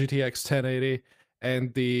GTX 1080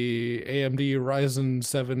 and the AMD Ryzen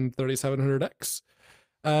 7 3700X.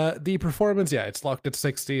 The performance, yeah, it's locked at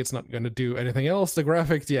 60. It's not going to do anything else. The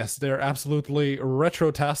graphics, yes, they're absolutely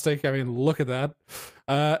retrotastic. I mean, look at that.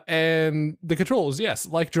 And the controls, yes,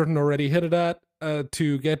 like Jordan already hit it at,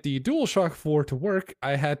 to get the DualShock 4 to work,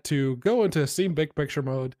 I had to go into Steam Big Picture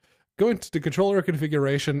mode, go into the controller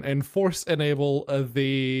configuration, and force enable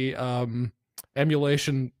the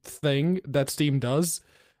emulation thing that Steam does.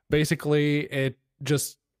 Basically, it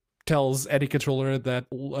just tells any controller that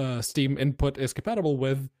Steam input is compatible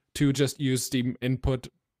with to just use Steam input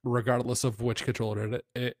regardless of which controller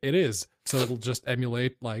it is. So it'll just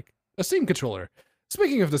emulate like a Steam controller.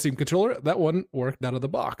 Speaking of the Steam controller, that one worked out of the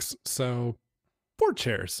box. So 4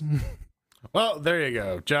 chairs. Well, there you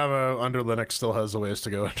go. Java under Linux still has a ways to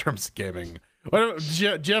go in terms of gaming.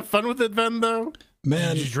 Did you have fun with it, then, though?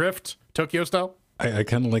 Man, did you drift Tokyo style? I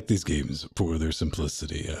kind of like these games for their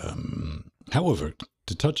simplicity. However,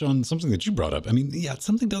 to touch on something that you brought up, I mean, yeah,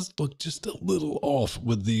 something does look just a little off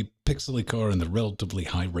with the pixely car and the relatively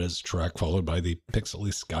high-res track followed by the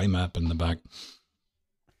pixely sky map in the back.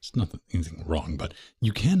 There's anything wrong, but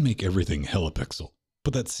you can make everything hella pixel.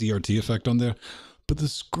 Put that CRT effect on there, but the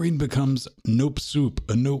screen becomes nope soup,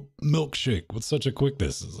 a nope milkshake with such a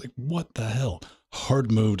quickness. It's like, what the hell?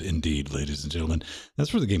 Hard mode indeed, ladies and gentlemen. That's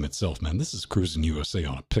for the game itself, man. This is Cruising USA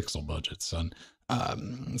on a pixel budget, son.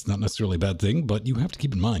 It's not necessarily a bad thing, but you have to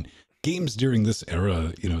keep in mind, games during this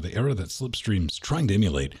era, you know, the era that Slipstream's trying to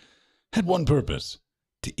emulate, had one purpose: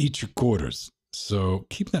 to eat your quarters. So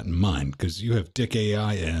keep that in mind, because you have dick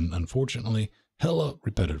AI and, unfortunately, hella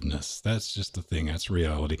repetitiveness. That's just the thing. That's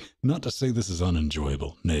reality. Not to say this is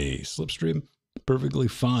unenjoyable. Nay, Slipstream, perfectly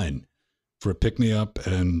fine for a pick-me-up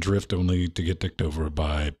and drift only to get dicked over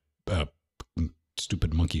by a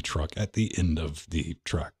stupid monkey truck at the end of the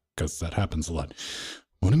track, because that happens a lot.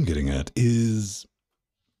 What I'm getting at is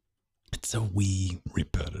it's a wee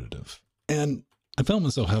repetitive. And I found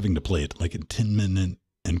myself having to play it like in 10-minute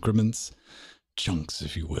increments, chunks,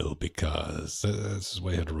 if you will, because this is the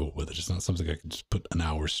way I had to roll with it. It's not something I can just put an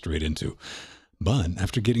hour straight into. But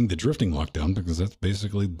after getting the drifting locked down, because that's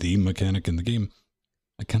basically the mechanic in the game,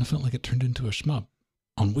 I kind of felt like it turned into a shmup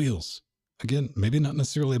on wheels. Again, maybe not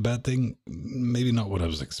necessarily a bad thing, maybe not what I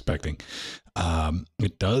was expecting.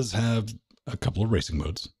 It does have a couple of racing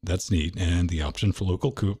modes. That's neat. And the option for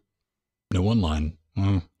local coupe, no online.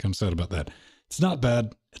 Kind of sad about that. It's not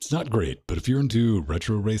bad. It's not great. But if you're into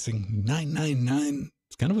retro racing, $9.99,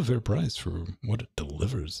 it's kind of a fair price for what it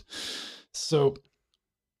delivers. So,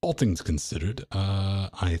 all things considered,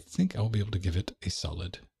 I think I'll be able to give it a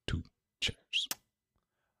solid 2 chairs.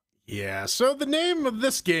 Yeah, so the name of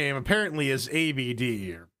this game apparently is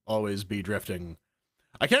ABD, or Always Be Drifting.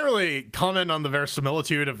 I can't really comment on the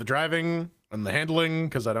verisimilitude of the driving and the handling,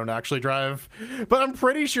 because I don't actually drive, but I'm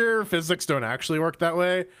pretty sure physics don't actually work that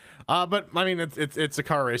way. But I mean, it's a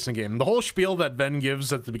car racing game. The whole spiel that Ben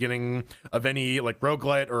gives at the beginning of any like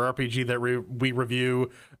roguelite or RPG that we review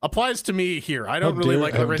applies to me here. I don't really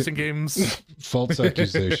like the racing games. False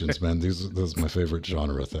accusations, man. Those are my favorite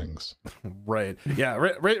genre things. Right. Yeah.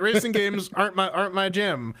 Racing games aren't my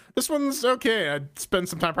jam. This one's okay. I spend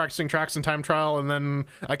some time practicing tracks and time trial, and then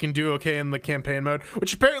I can do okay in the campaign mode,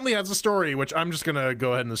 which apparently has a story, which I'm just gonna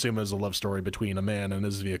go ahead and assume is a love story between a man and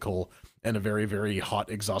his vehicle and a very, very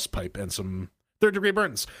hot exhaust pipe and some third-degree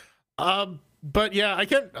burns. But yeah, I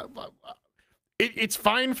can't... It's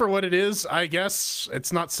fine for what it is, I guess.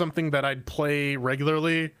 It's not something that I'd play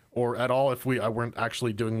regularly or at all if I weren't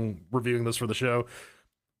actually reviewing this for the show.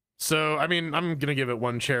 So, I mean, I'm gonna give it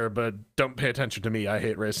 1 chair, but don't pay attention to me. I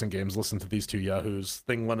hate racing games. Listen to these 2 yahoos.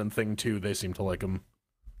 Thing 1 and Thing 2, they seem to like them.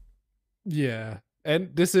 Yeah.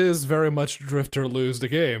 And this is very much drift or lose the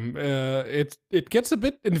game. It gets a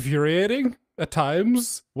bit infuriating at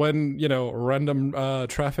times when, you know, random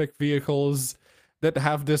traffic vehicles that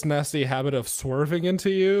have this nasty habit of swerving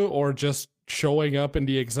into you or just showing up in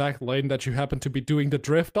the exact lane that you happen to be doing the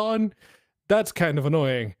drift on. That's kind of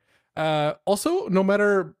annoying. Also, no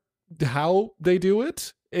matter how they do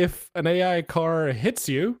it, if an AI car hits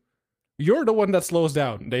you, you're the one that slows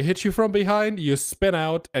down. They hit you from behind, you spin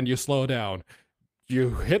out, and you slow down.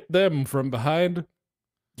 You hit them from behind,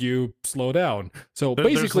 you slow down. So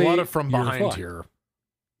basically, there's a lot of from behind here.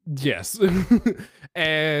 Yes.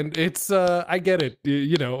 And it's, I get it.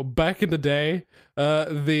 You know, back in the day,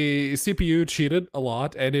 the CPU cheated a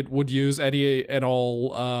lot, and it would use any and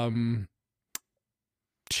all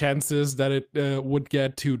chances that it would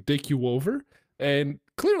get to dick you over. And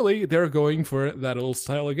clearly, they're going for that old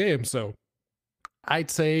style of game. So I'd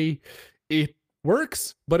say it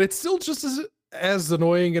works, but it's still just as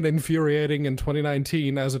annoying and infuriating in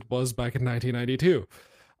 2019 as it was back in 1992.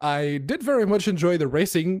 I did very much enjoy the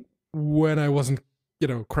racing when I wasn't, you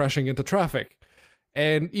know, crashing into traffic.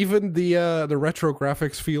 And even the retro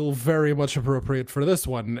graphics feel very much appropriate for this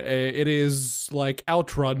one. It is like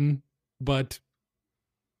Outrun, but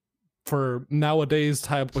for nowadays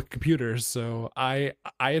type of computers. So I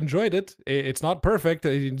enjoyed it. It's not perfect.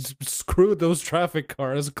 It screwed those traffic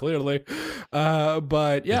cars clearly,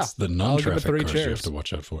 but yeah, it's the non-traffic cars you have to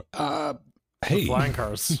watch out for. Hey, the flying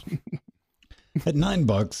cars. At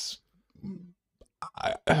 $9,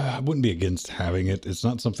 I wouldn't be against having it. It's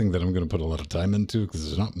not something that I'm going to put a lot of time into because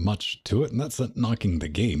there's not much to it, and that's not knocking the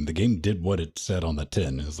game. The game did what it said on the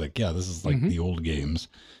tin. It was like, yeah, this is like the old games.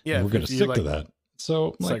 Yeah, we're going to stick to that.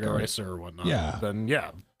 So, like a racer or whatnot. Yeah. Then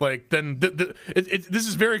yeah, like then this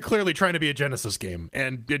is very clearly trying to be a Genesis game,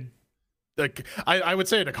 and it, like I would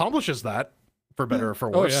say it accomplishes that for better or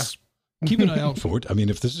for worse. Yeah. Keep an eye out for it. I mean,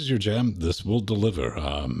 if this is your jam, this will deliver.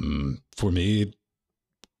 For me, a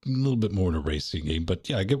little bit more in a racing game, but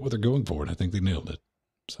yeah, I get what they're going for, and I think they nailed it.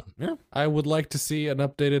 So yeah, I would like to see an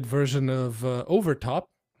updated version of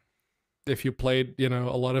Overtop. If you played, you know,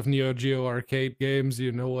 a lot of Neo Geo arcade games,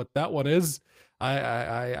 you know what that one is.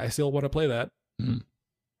 I still want to play that. Mm.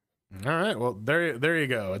 All right, well there you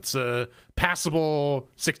go. It's a passable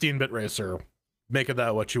 16-bit racer. Make of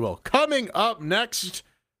that what you will. Coming up next,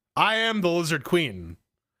 I am the Lizard Queen,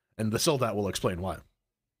 and the Sildat will explain why.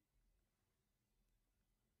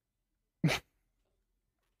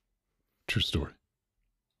 True story.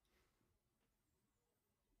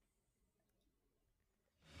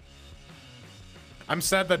 I'm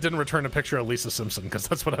sad that didn't return a picture of Lisa Simpson because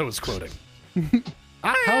that's what I was quoting.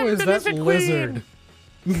 How is that lizard?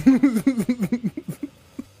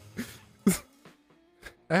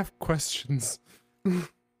 I have questions. It's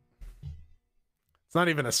not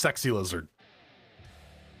even a sexy lizard.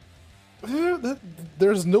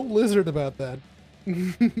 There's no lizard about that.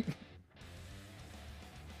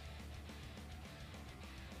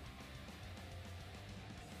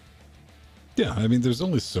 Yeah, I mean, there's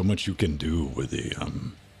only so much you can do with the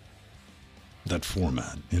that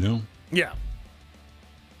format, you know? Yeah.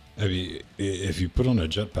 I mean, if you put on a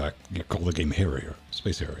jetpack, you call the game Harrier,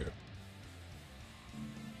 Space Harrier.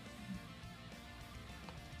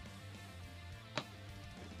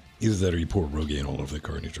 Either that or you pour Rogaine all over the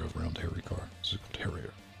car and you drove around a Harry car. It's called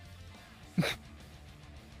Harrier.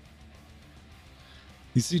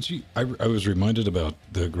 You see, I was reminded about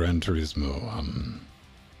the Gran Turismo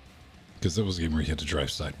Because that was a game where you had to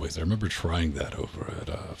drive sideways. I remember trying that over at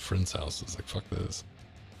a friend's house. I was like, fuck this.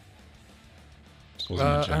 This wasn't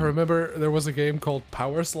my I jam. remember there was a game called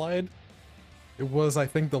Power Slide. It was, I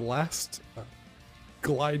think, the last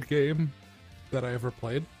glide game that I ever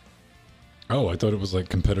played. Oh, I thought it was like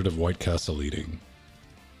competitive White Castle eating.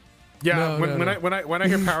 Yeah, No, no. when I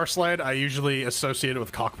hear Power Slide, I usually associate it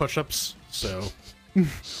with cock push-ups. So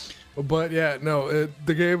But yeah, no,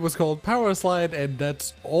 the game was called Power Slide, and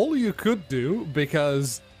that's all you could do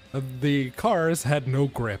because the cars had no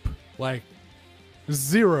grip. Like,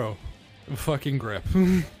 zero fucking grip.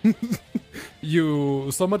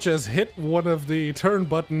 You so much as hit one of the turn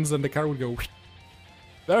buttons and the car would go,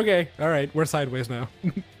 okay, alright, we're sideways now.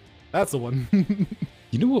 That's the one.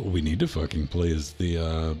 You know what we need to fucking play is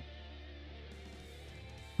the,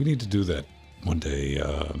 we need to do that one day,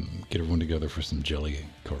 get everyone together for some jelly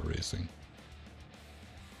car racing.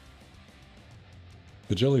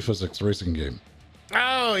 The Jelly Physics racing game.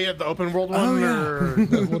 oh yeah, the open world one. Or...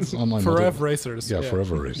 What's online? Forever Racers. Yeah,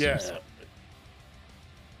 Forever Racers. yeah.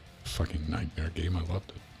 Fucking nightmare game. I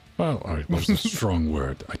loved it. Well, all right, that's a strong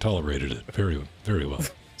word. I tolerated it very, very well,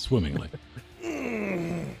 swimmingly.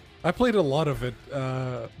 I played a lot of it.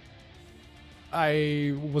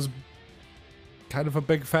 I was kind of a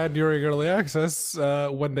big fan during early access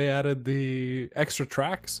when they added the extra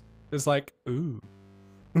tracks. It's like, ooh.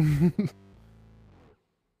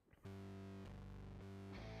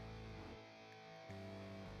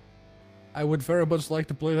 I would very much like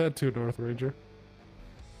to play that too, North Ranger.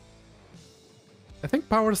 I think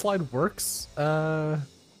Power Slide works on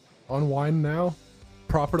Wine now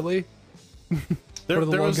properly. For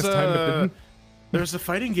the longest time it didn't. There's a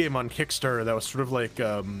fighting game on Kickstarter that was sort of like,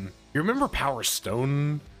 you remember Power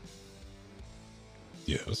Stone?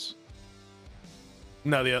 Yes.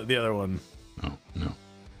 No, the other one. Oh, no.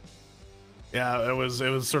 Yeah, it was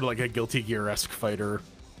sort of like a Guilty Gear-esque fighter.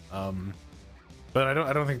 But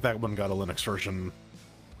I don't think that one got a Linux version.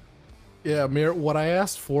 Yeah, Mir, what I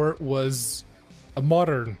asked for was a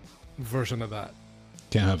modern version of that.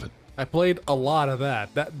 Can't have it. I played a lot of that.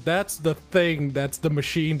 That's the thing. That's the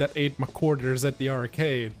machine that ate my quarters at the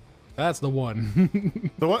arcade. That's the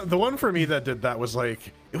one. The one for me that did that was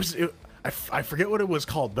like I forget what it was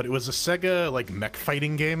called, but it was a Sega like mech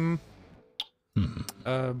fighting game.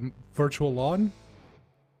 Virtual Lawn.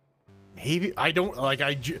 Maybe I don't like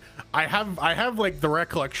I have like the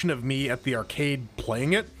recollection of me at the arcade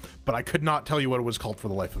playing it, but I could not tell you what it was called for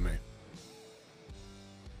the life of me.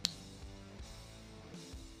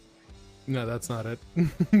 No, that's not it.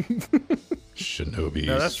 Shinobi.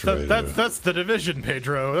 No, that's the Division,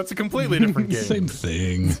 Pedro. That's a completely different game. Same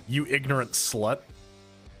thing. You ignorant slut.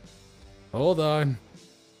 Hold on.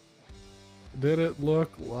 Did it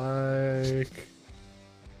look like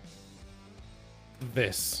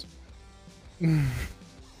this?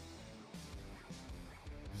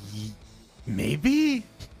 Maybe?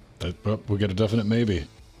 We get a definite maybe.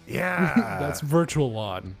 Yeah. That's Virtual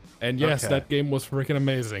Lawn. And yes, Okay. that game was freaking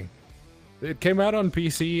amazing. It came out on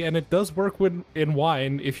PC, and it does work in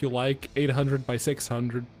Wine if you like 800 by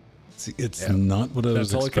 600. See, it's not what I was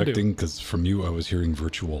That's all it can do. expecting, because from you, I was hearing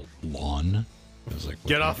virtual lawn. I was like, what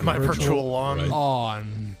Get the off fuck? my virtual lawn. Right.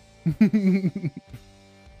 On.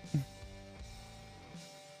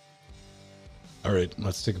 All right,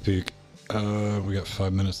 let's take a peek. We got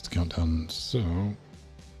 5 minutes to count down, so...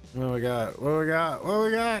 What we got? What we got? What we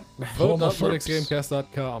got?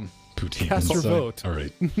 Vote.linuxgamecast.com. Poutine Cast your inside. vote. All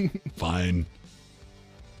right, fine.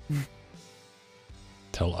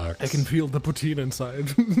 Tell Axe. I can feel the poutine inside.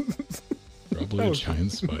 Probably a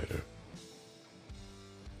giant spider.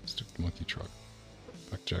 Stick the monkey truck.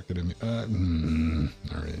 Back jacket in me. All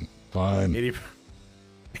right, fine. 80.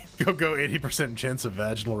 Go 80% chance of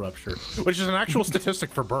vaginal rupture, which is an actual statistic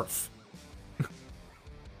for birth.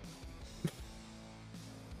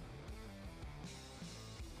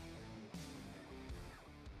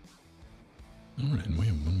 All right, and we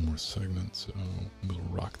have one more segment, so we'll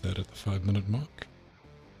rock that at the 5-minute mark.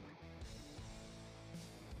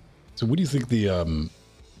 So what do you think the,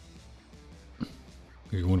 if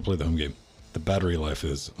you want to play the home game, the battery life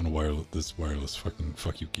is on a wireless fucking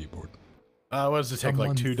fuck you keyboard? What does it take?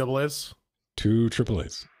 Like 2 AA's? 2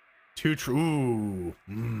 AAA's. 2 ooh.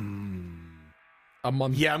 A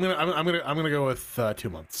month. Yeah, I'm gonna go with 2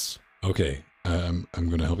 months. Okay, I'm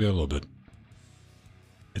gonna help you out a little bit.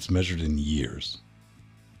 It's measured in years.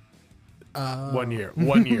 1 year.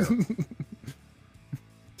 1 year.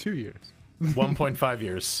 2 years. 1.5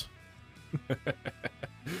 years.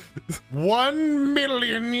 1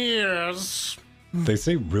 million years. They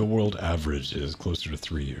say real world average is closer to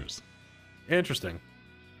 3 years. Interesting.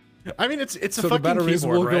 I mean, it's a So fucking the batteries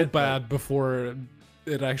keyboard, will go right? bad before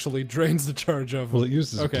it actually drains the charge of. Well, it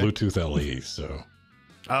uses Okay. Bluetooth LE, so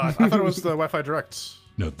I thought it was the Wi-Fi Direct.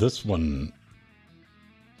 no, this one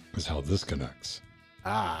is how this connects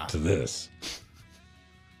Ah, to this.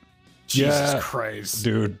 Jesus Yeah. Christ,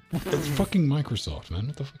 Dude, it's fucking Microsoft, man.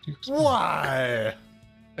 What the fuck do you expect? why?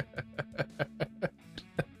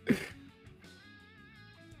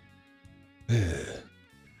 And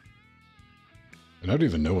I don't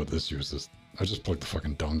even know what this uses. I just plugged the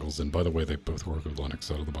fucking dongles in. By the way, they both work with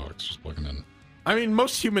Linux out of the box. Just plug them in. I mean,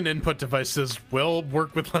 most human input devices will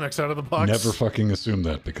work with Linux out of the box. Never fucking assume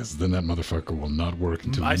that, because then that motherfucker will not work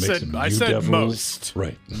until I you make said- some I new said devils. most.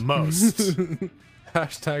 Right. Most.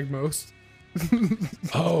 Hashtag most.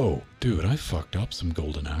 Oh, dude, I fucked up some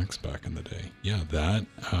Golden Axe back in the day. Yeah, that.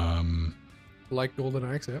 Like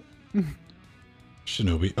Golden Axe, yeah.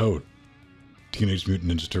 Shinobi. Oh, Teenage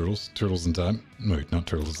Mutant Ninja Turtles. Turtles in Time. Wait, not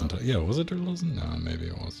Turtles in Time. Yeah, was it Turtles in? No, maybe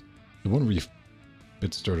it was. The one where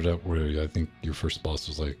it started out where I think your first boss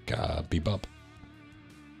was like Bebop.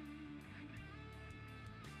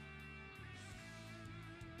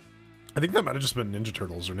 I think that might have just been Ninja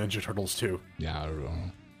Turtles or Ninja Turtles 2. Yeah, I don't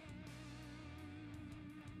know.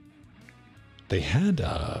 They had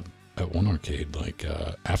at one arcade, like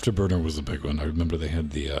Afterburner was a big one. I remember they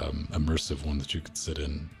had the immersive one that you could sit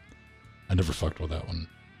in. I never fucked with that one.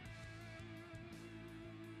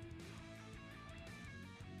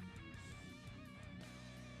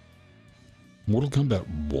 Mortal Kombat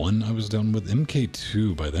 1 I was done with.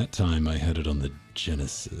 MK2, by that time I had it on the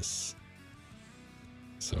Genesis.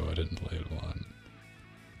 So I didn't play it a lot.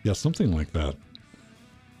 Yeah, something like that,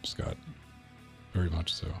 Scott. Very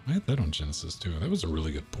much so. I had that on Genesis too. That was a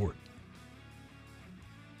really good port.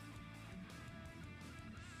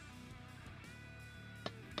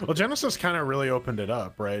 Well, Genesis kind of really opened it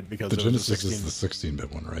up, right? Because The it was Genesis 16... is the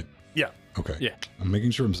 16-bit one, right? Yeah. Okay. Yeah. I'm making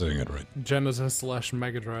sure I'm saying it right. Genesis /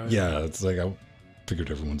 Mega Drive. Yeah, it's like I figured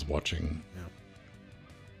everyone's watching.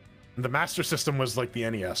 The Master System was like the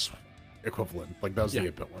NES equivalent. Like, that was the Yeah.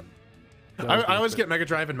 8-bit one. That I was the always bit. get Mega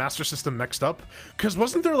Drive and Master System mixed up, because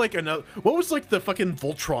wasn't there like another? What was like the fucking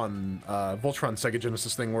Voltron Sega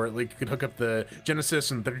Genesis thing where like you could hook up the Genesis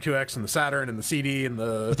and 32X and the Saturn and the CD and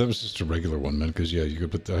the? But that was just a regular one, man, because yeah, you could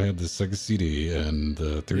put, I had the Sega CD and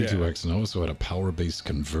the 32X, and I also had a power-based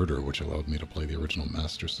converter, which allowed me to play the original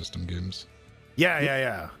Master System games.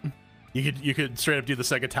 Yeah. You could straight up do the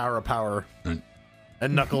Sega Tower of Power. Right.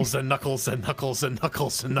 And Knuckles and Knuckles and Knuckles and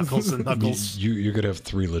Knuckles and Knuckles and Knuckles. You could have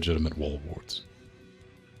 3 legitimate wall warts.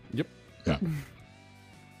 Yep. Yeah.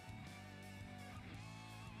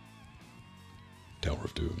 Tower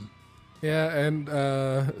of Doom. Yeah, and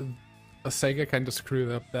Sega kind of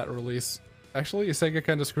screwed up that release. Actually, Sega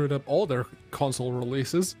kind of screwed up all their console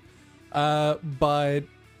releases. But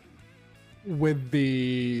with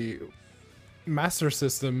the Master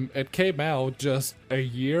System, it came out just a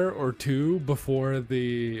year or two before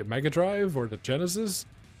the Mega Drive or the Genesis.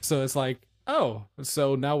 So it's like, oh,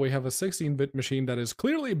 so now we have a 16-bit machine that is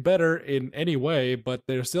clearly better in any way, but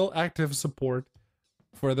there's still active support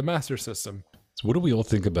for the Master System. So what do we all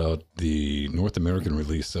think about the North American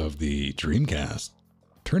release of the Dreamcast?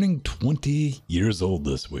 Turning 20 years old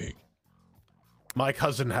this week. My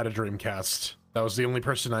cousin had a Dreamcast. That was the only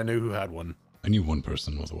person I knew who had one. I knew one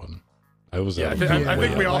person with one. I was Yeah, out of I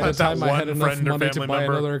think we all By had the that time I had one enough friend or money to family buy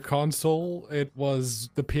member. another console, it was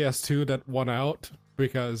the PS2 that won out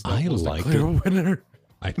because that I was liked the clear it. winner.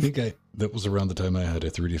 I think that was around the time I had a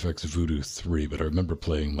 3DFX Voodoo 3, but I remember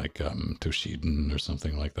playing like Toshiden or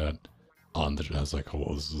something like that on the. I was like,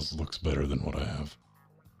 oh, this looks better than what I have.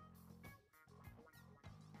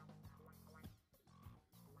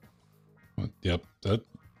 Yep, that.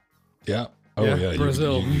 Yeah. Oh Yeah, yeah.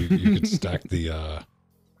 Brazil. You could stack the.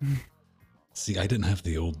 See, I didn't have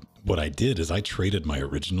the old. What I did is I traded my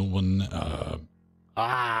original one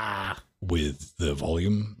with the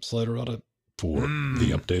volume slider on it for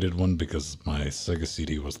the updated one, because my Sega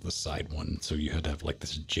CD was the side one, so you had to have like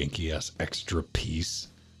this janky ass extra piece.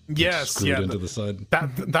 Yes, screwed yeah. into the side.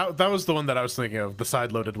 That was the one that I was thinking of, the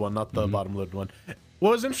side-loaded one, not the bottom-loaded one.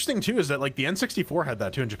 What was interesting too is that like the N64 had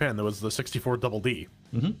that too in Japan. There was the 64 Double D.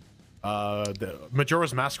 The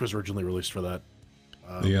Majora's Mask was originally released for that.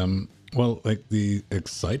 Well, like the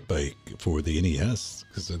Excite Bike for the NES,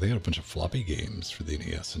 because they had a bunch of floppy games for the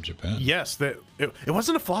NES in Japan. Yes, it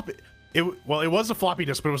wasn't a floppy. It was a floppy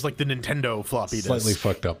disk, but it was like the Nintendo floppy disk. Slightly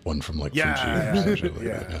fucked up one from like Fuji. Yeah, or some shit like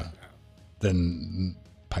yeah. that, yeah. Then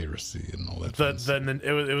piracy and all that.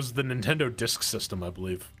 It was the Nintendo Disk System, I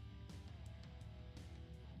believe.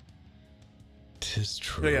 Tis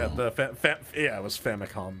true. Yeah, it was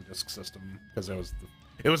Famicom Disk System because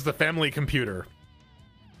It was the family computer.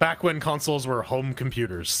 Back when consoles were home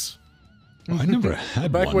computers. I never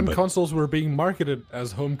had Back one. when But consoles were being marketed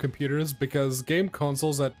as home computers because game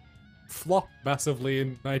consoles had flopped massively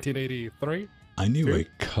in 1983. I knew a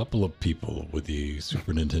couple of people with the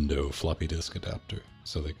Super Nintendo floppy disk adapter,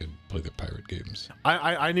 so they could play their pirate games.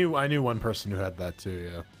 I knew one person who had that too.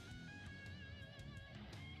 Yeah.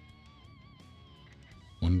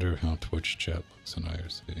 Wonder how Twitch chat looks in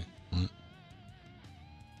IRC. What?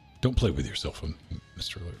 Don't play with your cell phone,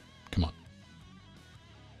 Mr. Alert. Come on.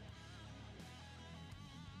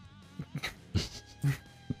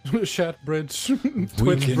 Chat bridge. We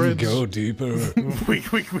Twitch can bridge. go deeper. we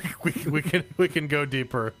can go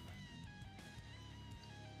deeper.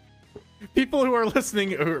 People who are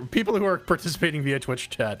listening, or people who are participating via Twitch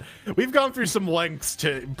chat, we've gone through some lengths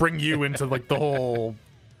to bring you into like the whole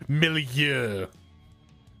milieu.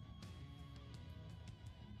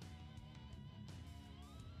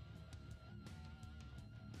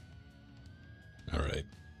 All right.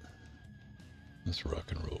 Let's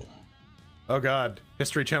rock and roll. Oh God,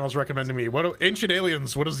 History Channel's recommending me. Ancient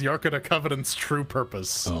Aliens? What is the Ark of the Covenant's true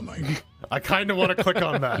purpose? Oh my God. I kind of want to click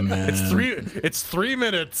on that. Man. It's 3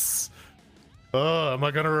 minutes. Oh, am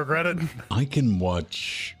I gonna regret it? I can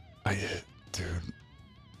watch. Dude.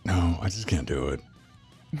 No, I just can't do it.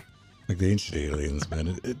 Like the Ancient Aliens,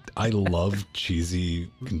 man. I love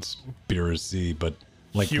cheesy conspiracy, but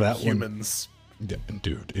like that Humans. one. Yeah,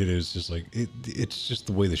 dude, it is just like it's just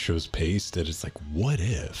the way the show's paced that it's like, what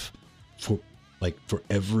if for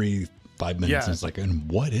every 5 minutes Yeah. it's like, and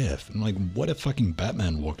what if? And like, what if fucking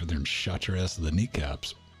Batman walked in there and shot your ass in the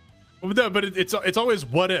kneecaps? No, but it's always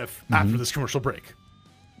what if after this commercial break.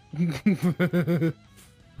 I don't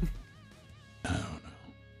know.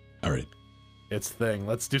 All right. It's thing.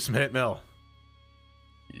 Let's do some hate mail.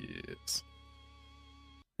 Yes.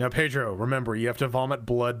 Now, Pedro, remember, you have to vomit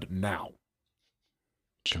blood now.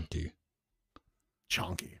 Chunky.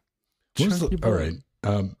 Chonky. What was Chunky all boy. right.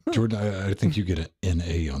 Jordan, I think you get an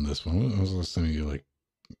NA on this one. When was the last time you like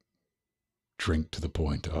drink to the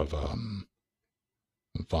point of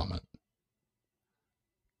vomit?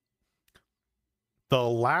 The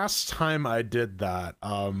last time I did that,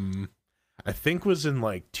 I think was in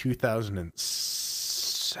like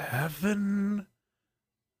 2007.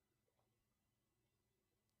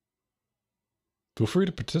 Feel free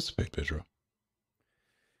to participate, Pedro.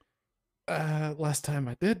 Last time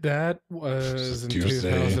I did that was in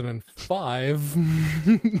Tuesday. 2005.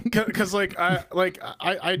 Because I Because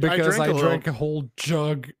I drank drank a whole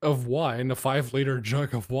jug of wine, a 5-liter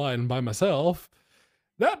jug of wine by myself.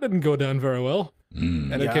 That didn't go down very well,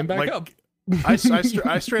 and it Yeah, came back like, up. I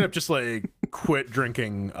straight up just like quit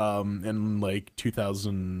drinking in like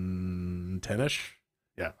 2010ish.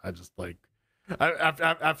 Yeah, I just like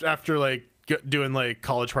after like doing like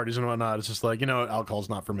college parties and whatnot, it's just like, you know, alcohol's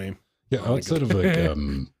not for me. Yeah, outside of like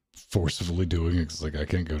forcefully doing it, 'cause like I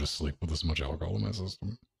can't go to sleep with this much alcohol in my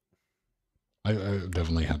system. I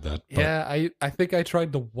definitely had that. But Yeah, I think I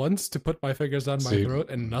tried the once to put my fingers on my See, throat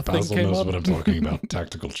and nothing Basil came knows up. what I'm talking about.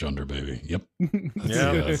 Tactical chunder, baby. Yep.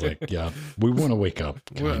 Yeah. I was like, yeah, we want to wake up.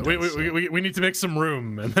 kinda, so. We need to make some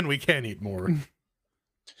room, and then we can eat more.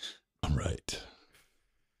 All right.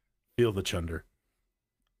 Feel the chunder.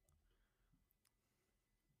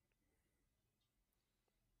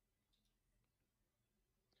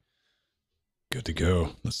 Good to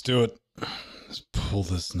go. Let's do it. Let's pull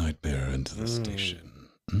this nightmare into the station.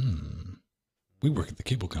 We work at the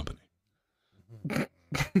cable company.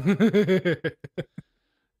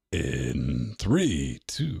 In 3,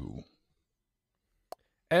 2.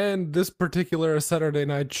 And this particular Saturday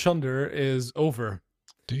night chunder is over.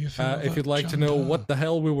 Do you feel If you'd like to know what the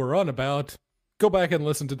hell we were on about, go back and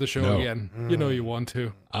listen to the show No. again. You know you want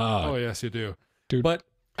to. Oh, yes, you do. Dude. But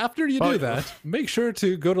after you Oh, do that, make sure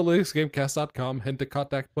to go to LinuxGameCast.com, hit the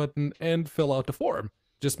contact button, and fill out the form.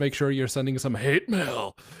 Just make sure you're sending some hate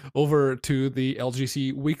mail over to the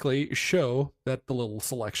LGC Weekly show that the little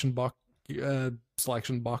selection box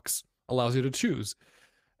allows you to choose.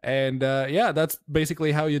 And yeah, that's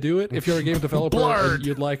basically how you do it. If you're a game developer and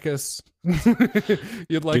you'd like us,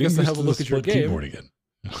 you'd like us to have a look at your game. Keyboard again.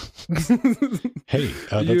 Hey,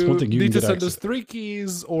 that's one thing you need can to get send us access. 3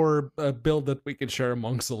 keys or a build that we can share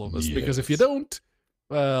amongst all of us. Because if you Yes. don't,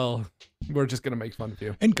 well, we're just gonna make fun of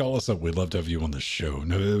you. And call us up. We'd love to have you on the show.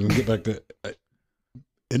 No, we'll get back to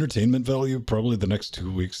entertainment value. Probably the next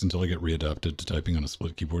 2 weeks until I get readapted to typing on a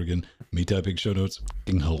split keyboard again. Me typing show notes,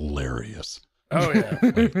 fucking hilarious. Oh yeah.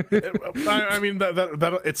 I mean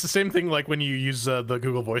that it's the same thing like when you use the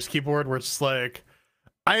Google Voice keyboard, where it's just like,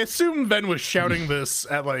 I assume Ben was shouting this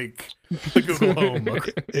at like the Google Home.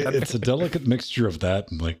 It's a delicate mixture of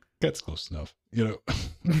that and like that's close enough. You know,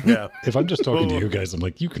 Yeah. if I'm just talking to you guys, I'm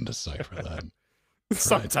like, you can decipher that.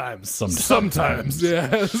 Sometimes. Sometimes.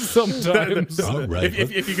 Yeah. Sometimes. All right.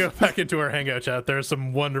 If you go back into our Hangout chat, there's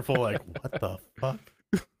some wonderful like, what the fuck?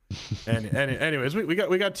 Anyways, we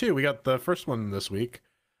got two. We got the first one this week,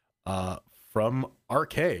 from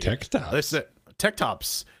Arcade. Tech Tops. This is Tech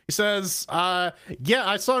Tops. He says, yeah,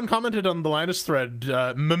 I saw and commented on the Linus thread.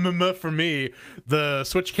 For me, the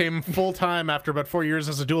Switch came full time after about 4 years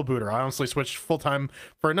as a dual booter. I honestly switched full time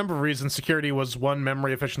for a number of reasons. Security was one,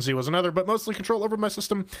 memory efficiency was another, but mostly control over my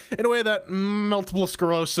system in a way that multiple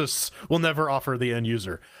sclerosis will never offer the end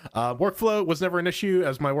user. Workflow was never an issue,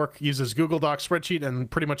 as my work uses Google Docs spreadsheet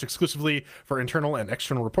and pretty much exclusively for internal and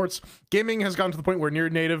external reports. Gaming has gotten to the point where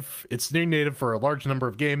it's near native for a large number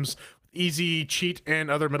of games. Easy cheat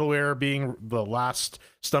and other middleware being the last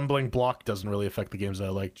stumbling block doesn't really affect the games I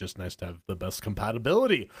like. Just nice to have the best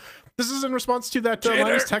compatibility. This is in response to that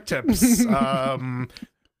Linus Tech Tips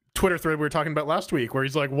Twitter thread we were talking about last week, where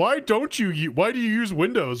he's like, why do you use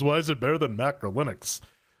Windows? Why is it better than Mac or Linux?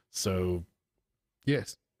 So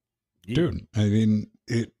Yes, dude, I mean,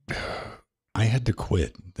 I had to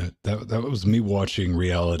quit. That was me watching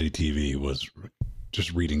reality TV, was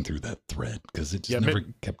just reading through that thread, because it just never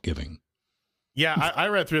kept giving. Yeah, I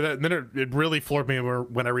read through that, and then it really floored me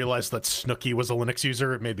when I realized that Snooki was a Linux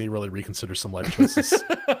user. It made me really reconsider some life choices.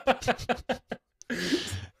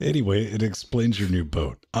 Anyway, it explains your new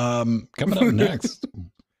boat. Coming up next.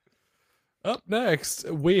 Up next,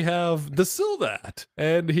 we have the Sildat,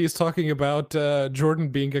 and he's talking about Jordan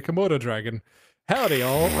being a Komodo dragon. Howdy,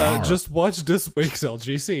 all. Just watched this week's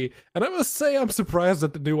LGC, and I must say I'm surprised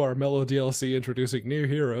that the new Armello DLC introducing new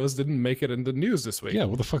heroes didn't make it in the news this week. Yeah,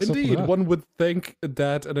 what the fuck's Indeed, up with that? one would think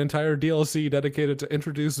that an entire DLC dedicated to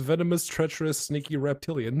introduce venomous, treacherous, sneaky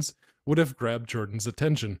reptilians would have grabbed Jordan's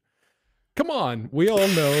attention. Come on, we all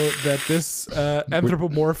know that this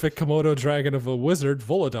anthropomorphic Komodo dragon of a wizard,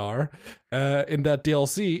 Volodar, in that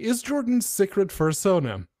DLC is Jordan's secret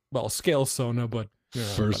fursona. Well, scale sona, but...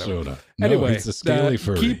 Fursona. Anyway, he's a scaly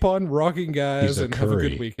furry. keep on rocking, guys, He's a and have a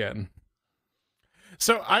curry. good weekend.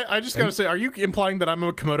 So I just gotta say, are you implying that I'm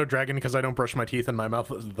a Komodo dragon because I don't brush my teeth and my mouth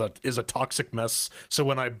that is a toxic mess? So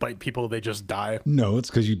when I bite people, they just die? No, it's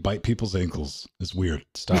because you bite people's ankles. It's weird.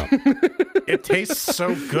 Stop. It tastes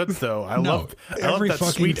so good, though. I love that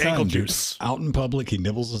sweet ankle dude, juice. out in public, he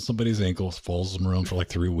nibbles on somebody's ankles, follows them around for like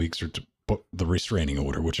 3 weeks, or put the restraining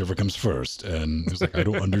order, whichever comes first. And he's like, I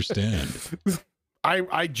don't understand.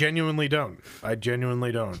 I genuinely don't. I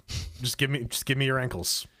genuinely don't. Just give me your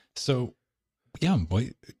ankles. So, yeah,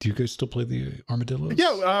 wait, do you guys still play the armadillos?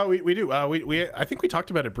 Yeah, we do. I think we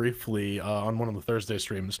talked about it briefly on one of the Thursday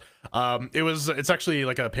streams. It's actually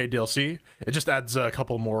like a paid DLC. It just adds a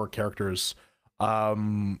couple more characters.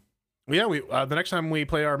 The next time we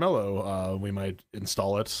play Armello, we might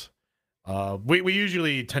install it. We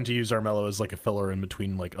usually tend to use Armello as like a filler in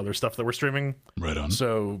between like other stuff that we're streaming. Right on.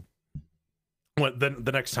 So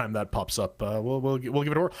the next time that pops up, we'll give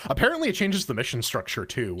it a whirl. Apparently, it changes the mission structure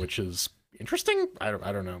too, which is interesting. I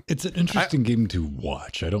don't know. It's an interesting game to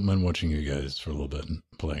watch. I don't mind watching you guys for a little bit and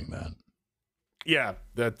playing that. Yeah,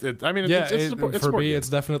 for me, it's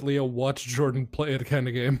definitely a watch Jordan play it kind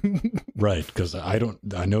of game. Right, because I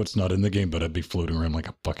know it's not in the game, but I'd be floating around like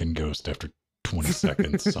a fucking ghost after 20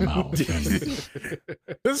 seconds somehow. And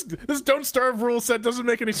This don't starve rule set doesn't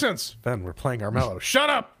make any sense. Ben, we're playing Armello. Shut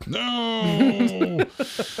up! no!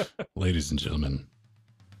 Ladies and gentlemen,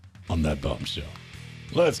 on that bombshell,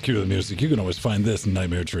 let's cue the music. You can always find this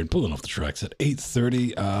Nightmare Train pulling off the tracks at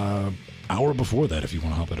 8:30. Hour before that, if you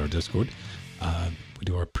want to hop at our Discord. We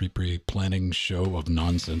do our pre-planning show of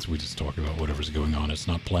nonsense. We just talk about whatever's going on. It's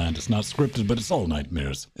not planned, it's not scripted, but it's all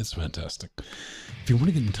nightmares. It's fantastic. If you want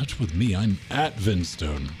to get in touch with me, I'm at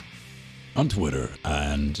Vinstone on Twitter,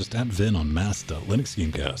 and just at Vin on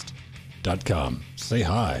mass.linuxgamecast.com. Say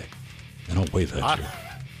hi, and I'll wave at you.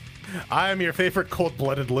 I'm your favorite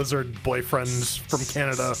cold-blooded lizard boyfriend from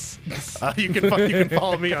Canada. You can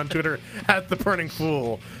follow me on Twitter at The Burning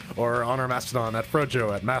Fool, or on our Mastodon at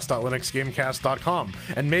Frojo at mass.linuxgamecast.com.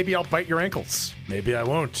 And maybe I'll bite your ankles. Maybe I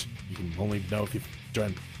won't. You can only know if you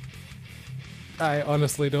join. I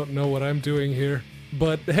honestly don't know what I'm doing here.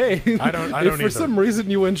 But hey, I don't if for either. some reason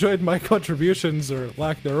you enjoyed my contributions or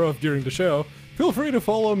lack thereof during the show, feel free to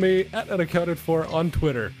follow me at Unaccounted For on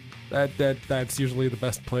Twitter. That's usually the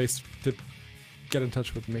best place to get in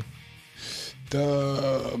touch with me.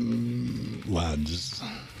 Lads,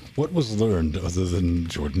 what was learned other than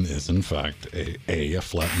Jordan is in fact a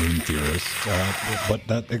flat moon theorist, but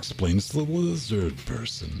that explains the lizard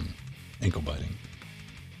person ankle biting.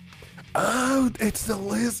 Oh, it's the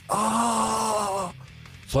Liz. Oh.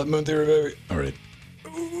 Flat moon theory, baby. All right.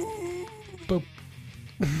 Boop.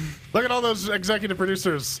 Look at all those executive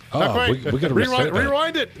producers. Oh, Not quite. we gotta restart that.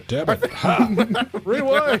 Rewind it. Damn it. Ha.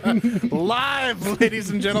 Rewind. Live, ladies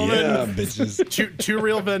and gentlemen. Yeah, bitches. Two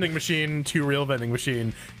real vending machine.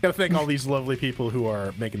 Gotta thank all these lovely people who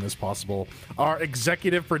are making this possible. Our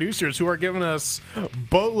executive producers who are giving us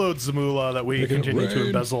boatloads of moolah that we Make it continue to rain.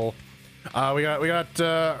 embezzle. We got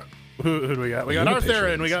who do we got? We got Unit Arthur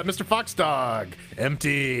and we patrons. got Mr. Foxdog,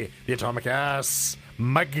 Empty, the Atomic Ass,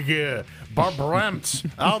 Mike, Barbaramt,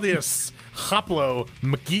 Aldius, Hoplo,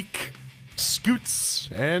 McGeek, Scoots,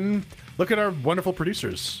 and look at our wonderful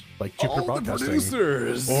producers like Jupiter All the Broadcasting,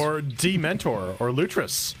 producers. or D Mentor, or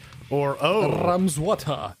Lutris, or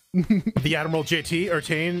Ramswata. the Admiral JT,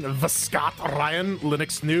 Ertain, Vascott, Ryan,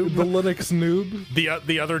 Linux The Noob, Linux noob.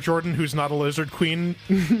 the other Jordan who's not a lizard queen,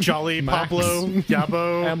 Jolly, Max. Pablo,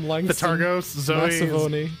 Yabo, Am the Langston, Targos, Zoe,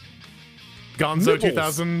 Massivoni. Gonzo Nibbles.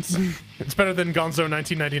 2000. It's better than Gonzo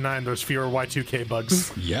 1999. There's fewer Y2K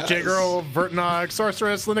bugs. Yes. J-Girl, Vertnog,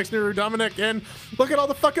 Sorceress, Linux Nuru, Dominic, and look at all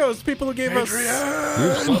the fuckos, people who gave us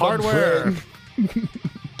You've hardware.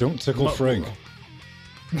 Don't tickle Frank.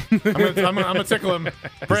 I'm gonna tickle him.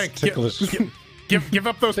 Frank, Ticklish. give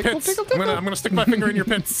up those Tickle, pits. tickle, I'm gonna stick my finger in your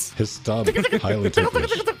pits. His stub highly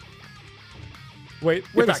ticklish. Wait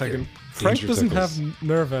a back second. here. Frank Danger doesn't tickles. have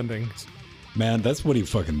nerve endings. Man, that's what he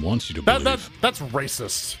fucking wants you to believe. That's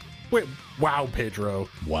racist. Wait, wow, Pedro.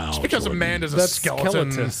 Wow. Just because Jordan. a man is a That's skeleton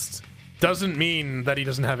skeletist. doesn't mean that he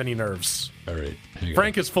doesn't have any nerves. All right. hang on.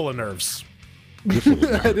 Frank is full of nerves. You're full of I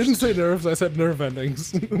nerves. didn't say nerves, I said nerve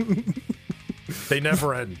endings. They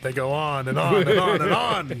never end. They go on and on and on and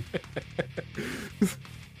on.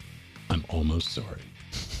 I'm almost sorry.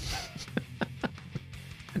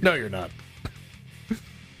 No, you're not.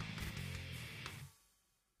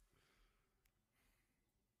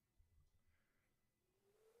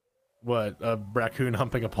 What, a raccoon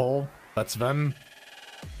humping a pole? That's Ven?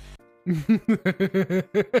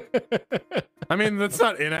 I mean, that's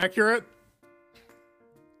not inaccurate.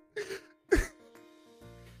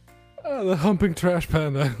 Oh, the humping trash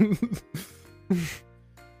panda.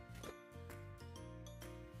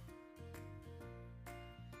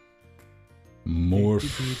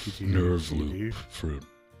 Morph nerve loop fruit.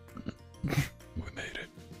 We made it.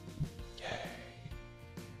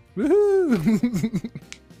 Woohoo!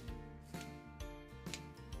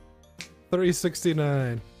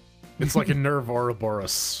 369. It's like a nerve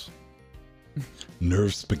Ouroboros.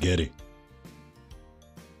 Nerve spaghetti.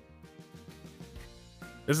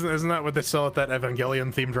 Isn't that what they sell at that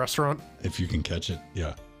Evangelion themed restaurant? If you can catch it,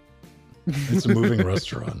 yeah. It's a moving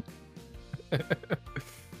restaurant.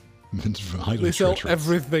 It's highly They sell treacherous.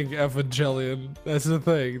 everything Evangelion. That's the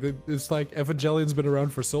thing. It's like Evangelion's been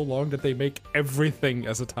around for so long that they make everything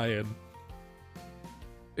as a tie-in.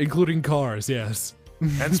 Including cars, yes.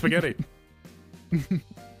 And spaghetti.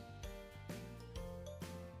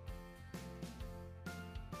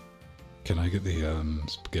 Can I get the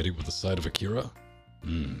spaghetti with a side of Akira?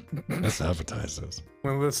 That's appetizers.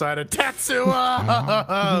 On the side of Tetsuo!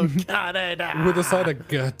 Kaneda! With a side of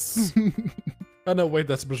guts. Oh no, wait,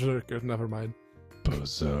 that's Berserker. Never mind.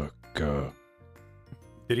 Berserker.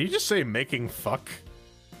 Did he just say making fuck?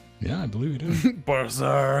 Yeah, I believe you did.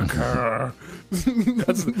 Berserker.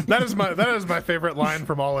 That is my favorite line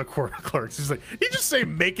from all of Clerks. He's like, he just say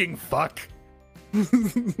making fuck?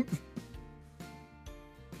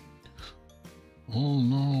 Oh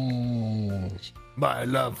no. My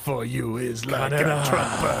love for you is like Kaneda. a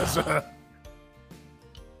trumpet.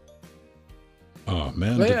 Oh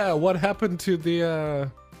man. But yeah, what happened to the Oh,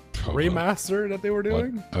 remaster that they were what?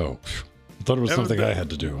 doing? Oh, I thought it was That was something the- I had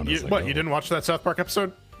to do. And I was like, What, oh, you didn't watch that South Park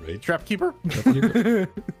episode? right? Trapkeeper?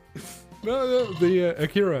 No, the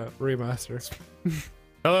Akira remaster.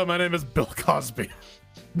 Hello, my name is Bill Cosby.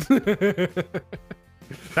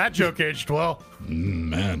 That joke aged well.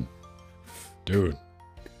 Man. Dude.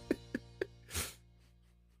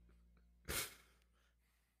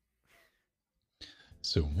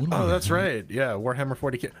 So what do Oh, we that's have? right. Yeah, Warhammer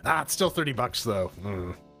 40k. Ah, it's still $30 though.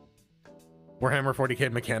 Warhammer 40k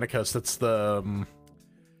Mechanicus. That's the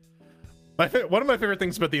one of my favorite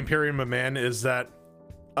things about the Imperium of Man is that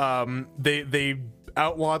they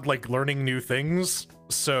outlawed like learning new things.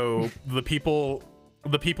 So the people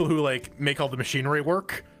who like make all the machinery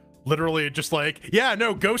work literally just like, yeah,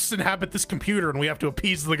 no, ghosts inhabit this computer and we have to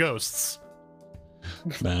appease the ghosts.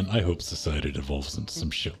 Man, I hope society devolves into some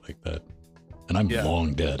shit like that. and I'm Yeah.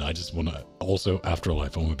 long dead. I just want to, also,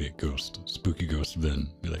 afterlife, I want to be a ghost. Spooky ghost Vin.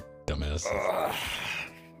 Be like, dumbass.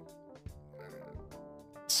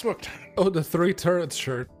 Smoked. Oh, the 3 turrets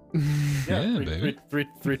shirt. Yeah, three, baby.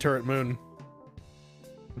 three turret moon.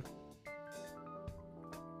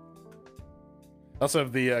 Also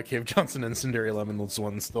have the Cave Johnson and Cindery Lemons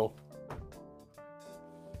one still.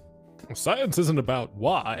 Science isn't about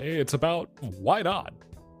why, it's about why not.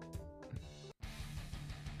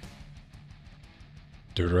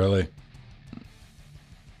 Dirt Rally.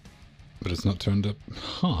 But it's not turned up.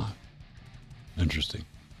 Huh. Interesting.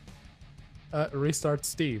 Restart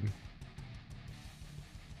Steam.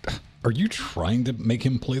 Are you trying to make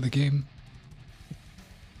him play the game?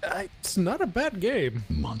 It's not a bad game.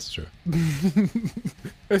 Monster.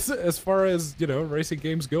 As far as, you know, racing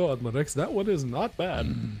games go on Linux, that one is not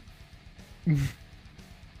bad.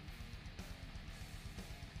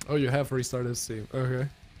 Oh, you have restarted Steam. Okay.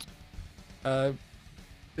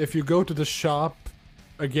 If you go to the shop,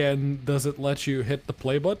 again, does it let you hit the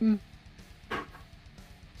play button?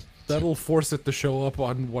 That'll force it to show up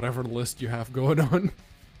on whatever list you have going on.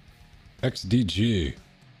 XDG.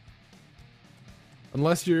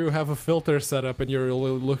 Unless you have a filter set up and you're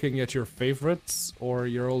only looking at your favorites, or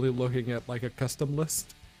you're only looking at like a custom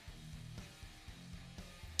list.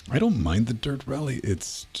 I don't mind the Dirt Rally.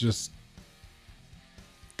 It's just...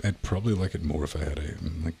 I'd probably like it more if I had a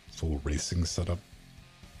like full racing setup.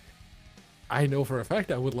 I know for a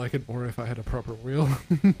fact I would like it more if I had a proper wheel.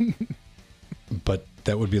 But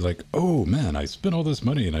that would be like, oh man, I spent all this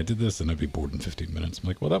money and I did this, and I'd be bored in 15 minutes. I'm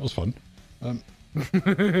like, well, that was fun.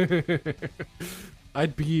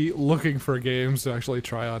 I'd be looking for games to actually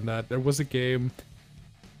try on that. There was a game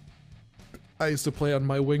I used to play on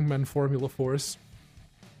my Wingman Formula Force.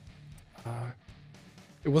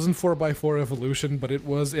 It wasn't 4x4 Evolution, but it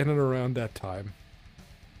was in and around that time.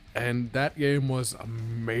 And that game was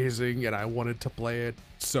amazing, and I wanted to play it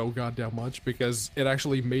so goddamn much because it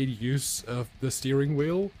actually made use of the steering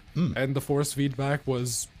wheel, and the force feedback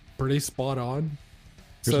was pretty spot on.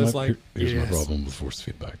 Here's my problem with force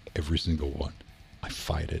feedback. Every single one. I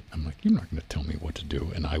fight it. I'm like, you're not going to tell me what to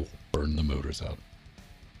do, and I will burn the motors out.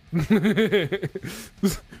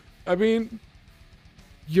 I mean,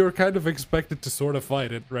 you're kind of expected to sort of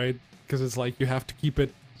fight it, right? Because it's like you have to keep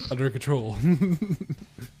it under control.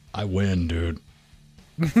 I win, dude.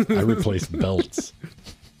 I replace belts.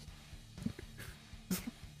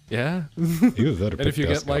 Yeah. Either that or And if you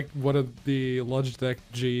desk get like one of the Logitech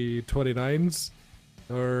G29s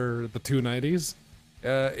or the 290s,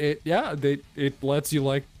 it lets you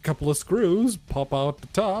like a couple of screws pop out the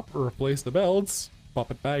top, replace the belts,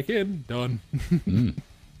 pop it back in, done.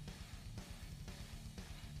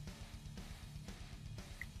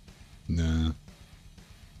 Nah.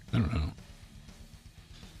 I don't know.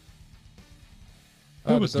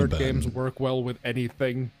 The third games work well with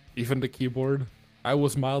anything, even the keyboard. I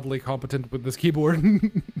was mildly competent with this keyboard.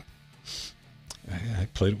 I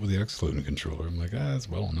played it with the X-Loon controller. I'm like, it's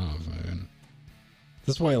well enough.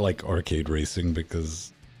 That's why I like arcade racing,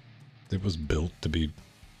 because it was built to be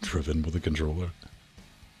driven with a controller.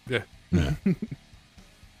 Yeah. Yeah.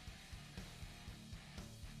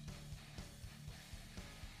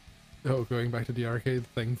 Oh, going back to the arcade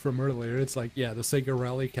thing from earlier, it's like, yeah, the Sega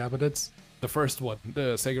Rally cabinets, the first one,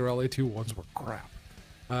 the Sega Rally 2 ones were crap.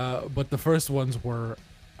 But the first ones were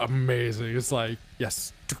amazing. It's like,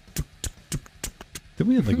 yes. Then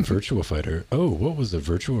we had like Virtua Fighter. Oh, what was it?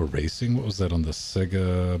 Virtua Racing? What was that on the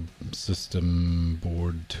Sega System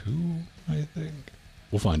Board 2, I think?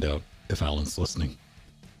 We'll find out if Alan's listening.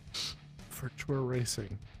 Virtua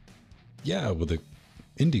Racing. Yeah, with the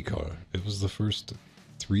IndyCar. It was the first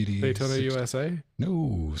 3D... Daytona USA?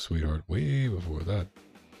 No, sweetheart. Way before that.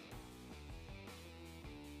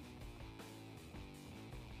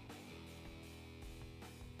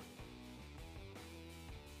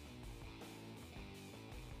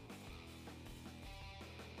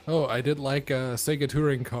 Oh, I did like Sega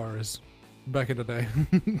touring cars back in the day.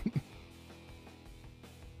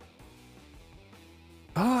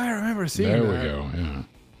 Oh, I remember seeing that. There we go, yeah.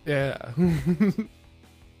 Yeah.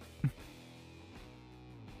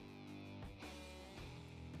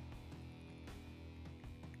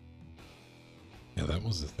 Yeah, that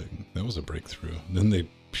was the thing. That was a breakthrough. Then they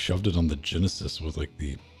shoved it on the Genesis with like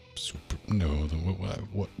the super... No,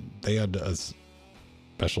 what they had a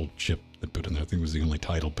special chip they put in there. I think it was the only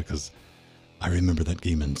title, because I remember that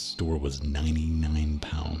game in store was 99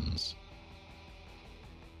 pounds.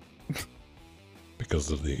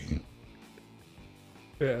 Because of the...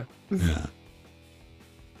 Yeah. Yeah.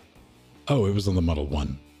 Oh, it was on the Model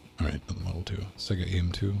 1. Alright, on the Model 2. Sega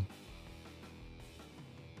AM2.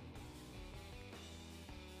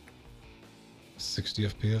 60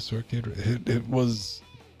 FPS arcade. It was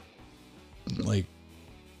like,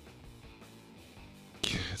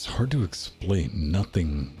 it's hard to explain.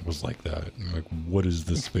 Nothing was like that. Like, what is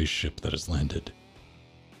the spaceship that has landed?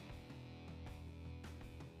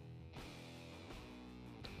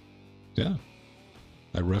 Yeah.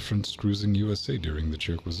 I referenced Cruising USA during the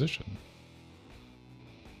Cheerquisition.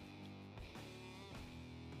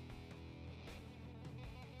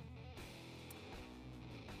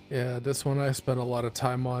 Yeah, this one I spent a lot of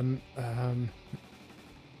time on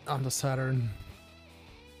the Saturn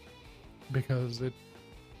because it,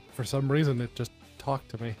 for some reason, it just talked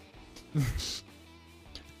to me.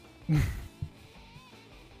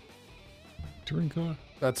 Touring car?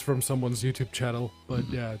 That's from someone's YouTube channel, but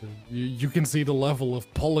yeah, you can see the level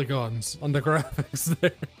of polygons on the graphics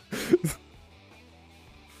there.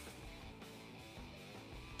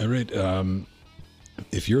 All right,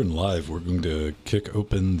 if you're in live, we're going to kick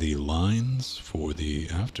open the lines for the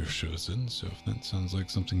after shows in, so if that sounds like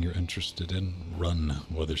something you're interested in, run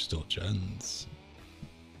while there's still gens.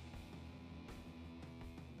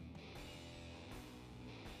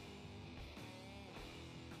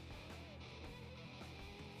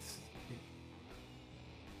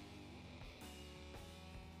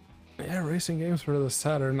 Yeah, racing games for the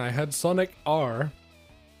Saturn. I had Sonic R.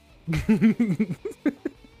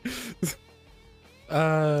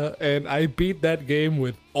 And I beat that game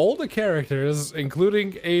with all the characters,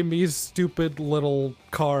 including Amy's stupid little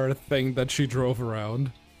car thing that she drove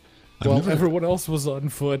around. While everyone else was on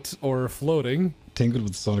foot or floating. Tangled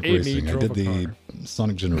with Sonic Amy Racing. I did the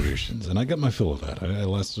Sonic Generations, and I got my fill of that. I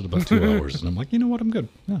lasted about 2 hours, and I'm like, you know what, I'm good.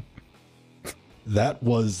 Yeah. That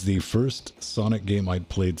was the first Sonic game I'd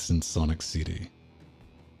played since Sonic CD.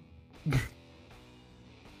 I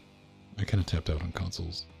kind of tapped out on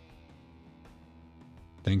consoles.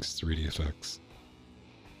 Thanks, 3DFX.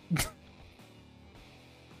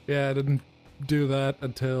 Yeah, I didn't do that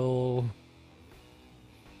until...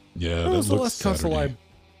 Yeah, that that was the looks last console Saturday.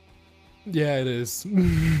 Yeah, it is.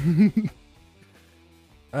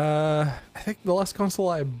 I think the last console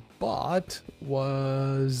I bought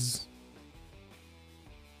was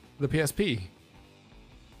the PSP.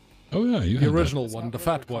 Oh yeah, you The had original that. one, the not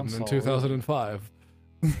fat really a one in console, 2005.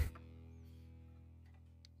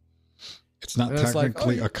 It's not And it's like,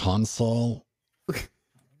 technically oh, a console.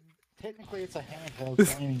 Technically, it's a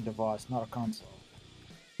handheld gaming device, not a console.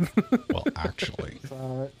 Well, actually,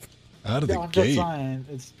 So, out of yeah, the I'm just gate, saying,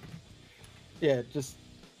 just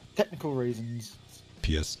technical reasons.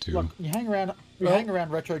 PS2. Look, you hang around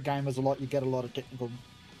retro gamers a lot, you get a lot of technical.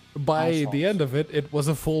 By Assholes. the end of it, it was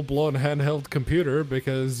a full-blown handheld computer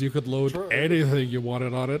because you could load True. anything you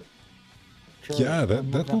wanted on it. True, Yeah, I'm that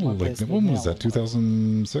looking at little, my like, PSP when was now. that,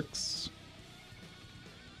 2006?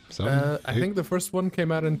 I think the first one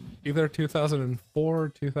came out in either 2004 or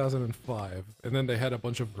 2005, and then they had a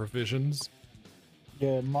bunch of revisions.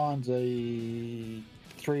 Yeah, mine's a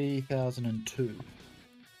 3002.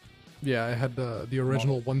 Yeah, I had the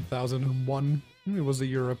original 1001. It was the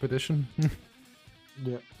Europe edition.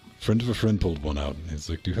 Yeah. Friend of a friend pulled one out, and he's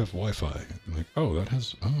like, do you have Wi-Fi? I'm like, oh, that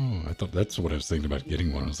has, oh, I thought that's what I was thinking about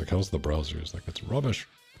getting one. I was like, how's the browser? It's like, it's rubbish.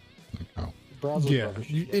 I'm like, oh. Browser's Yeah,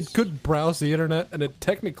 rubbish, it yes. could browse the internet, and it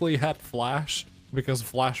technically had Flash, because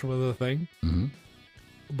Flash was a thing. Mm-hmm.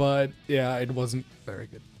 But, yeah, it wasn't very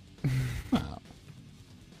good.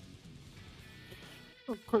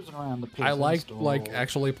 Cruising around the PS I like store.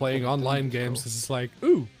 actually playing online games. This is like,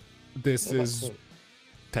 ooh, this Yeah, that's is it.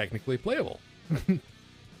 technically playable.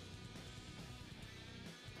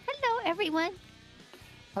 Hello, everyone.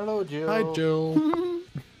 Hello, Jill. Hi, Jill.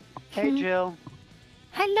 Hey, Jill.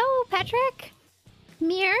 Hello, Patrick.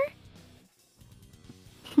 Mir.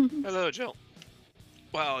 Hello, Jill.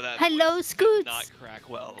 Wow, that Hello, voice did Scoots. not crack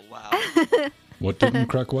well. Wow. What didn't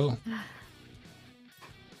crack well?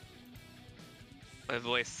 My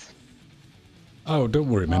voice. Oh, don't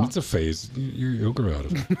worry, man. It's a phase. You'll grow out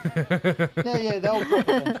of it. Yeah, that'll come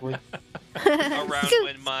eventually. Around Scoots.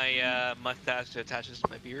 when my mustache attaches to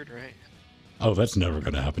my beard, right? Oh, that's never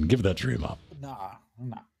going to happen. Give that dream up. Nah.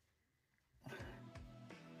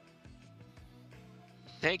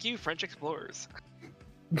 Thank you, French explorers.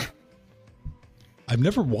 I've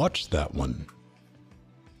never watched that one.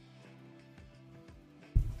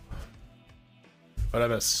 What I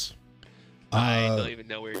miss? I don't even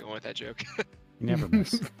know where you're going with that joke. You never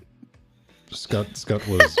miss. Scott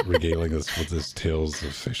was regaling us with his tales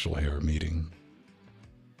of facial hair meeting.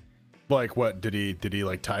 Like what? Did he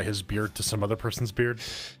like tie his beard to some other person's beard?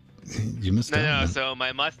 You missed out. No, man. so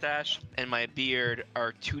my mustache and my beard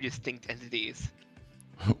are two distinct entities.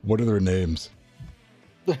 What are their names?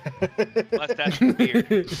 Mustache and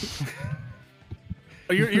beard.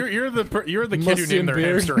 You're the kid who named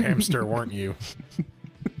their hamster, weren't you?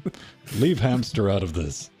 Leave hamster out of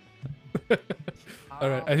this. All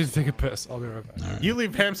right, I need to take a piss. I'll be right back. All right. You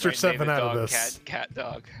leave hamster Right, name 7 the out of dog, this. Cat,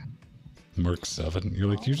 dog. Merc 7. You're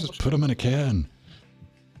like, you just put them in a can.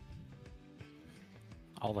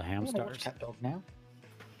 All the I ham want to watch stars. Cat Dog now.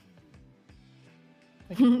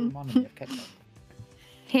 Thank you for reminding me of Cat Dog.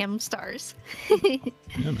 Ham stars.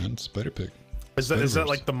 Yeah, man. Spider Pig. Is that Spider-Verse.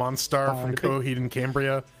 like the Monstar from Coheed and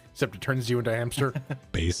Cambria, except it turns you into a hamster?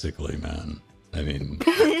 Basically, man. I mean,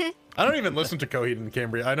 I don't even listen to Coheed and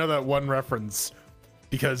Cambria. I know that one reference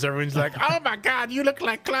because everyone's like, "Oh my God, you look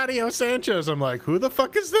like Claudio Sanchez." I'm like, "Who the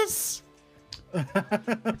fuck is this?"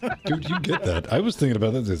 dude, you get that. I was thinking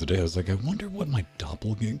about that the other day. I was like, I wonder what my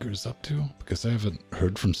doppelganger's up to, because I haven't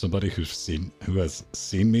heard from somebody who has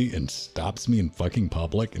seen me and stops me in fucking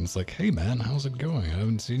public, and it's like, hey man, how's it going? I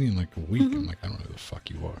haven't seen you in like a week. I'm like, I don't know who the fuck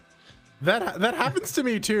you are. That happens to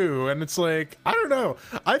me too, and it's like, I don't know.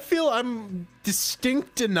 I feel I'm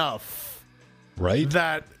distinct enough, Right?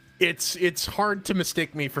 that it's hard to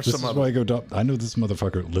mistake me for This some is other. why I go. I know this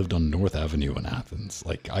motherfucker lived on North Avenue in Athens.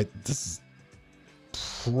 Like, this is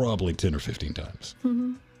probably 10 or 15 times.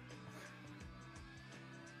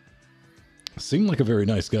 Seemed like a very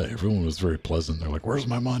nice guy. Everyone was very pleasant. They're like, "Where's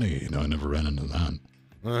my money?" You know, I never ran into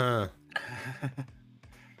that.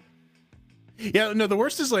 Yeah, no, the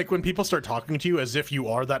worst is like when people start talking to you as if you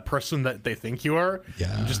are that person that they think you are.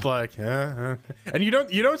 Yeah. I'm just like, and you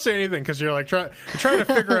don't say anything because you're like trying to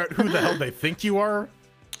figure out who the hell they think you are,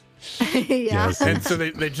 Yeah. Yes, and so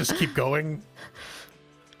they just keep going.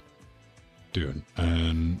 dude.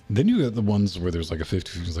 And then you get the ones where there's like a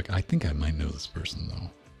 50-50. It's like, I think I might know this person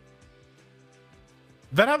though.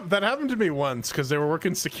 That happened to me once because they were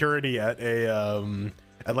working security at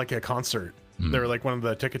like a concert. They were like one of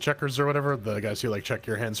the ticket checkers or whatever, the guys who like check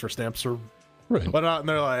your hands for stamps or Right. whatnot. And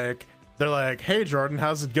they're like, "Hey Jordan,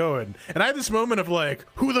 how's it going?" And I had this moment of like,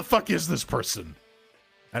 who the fuck is this person?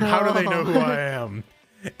 And how do they know who I am?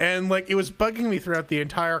 And like it was bugging me throughout the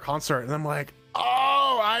entire concert. And I'm like,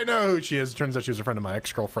 oh, I know who she is. It turns out she was a friend of my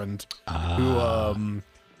ex-girlfriend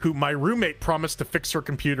who my roommate promised to fix her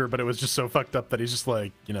computer, but it was just so fucked up that he's just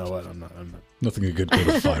like, you know what, I'm not. Nothing a good go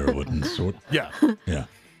to firewood and sort. Yeah. Yeah.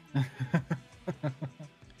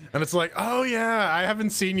 And it's like, oh yeah, I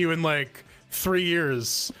haven't seen you in like 3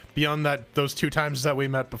 years beyond those 2 times that we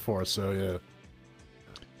met before. So yeah.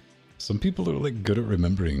 Some people are like good at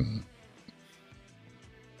remembering.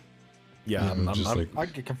 Yeah, I'm just like, I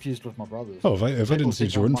get confused with my brothers. oh, if I didn't People see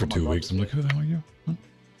think I'm Jordan one for of my 2 weeks, I'm like, brothers, who the hell are you? Huh?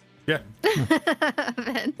 yeah.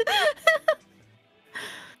 Ben.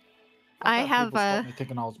 I have People stop a me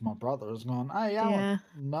thinking I was my brother. I was going, hey, Yeah. Alan,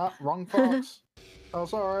 nah, wrong fox. I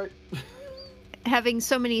was all right. having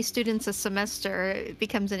so many students a semester, it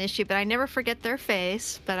becomes an issue, but I never forget their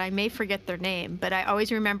face, but I may forget their name. But I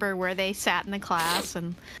always remember where they sat in the class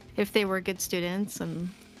and if they were good students and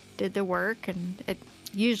did the work. And it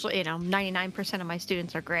usually, 99% of my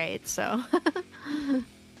students are great, so.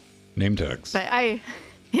 Name tags. But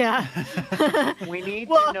yeah. We need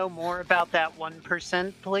Well- to know more about that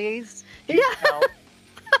 1%, please. Do Yeah. tell.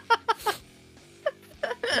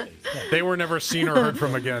 They were never seen or heard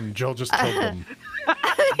from again. Jill just killed them. The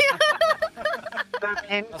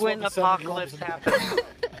penguin the 7 apocalypse loves happened.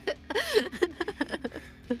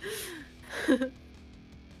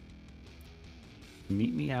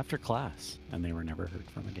 Meet me after class, and they were never heard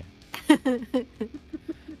from again.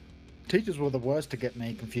 Teachers were the worst to get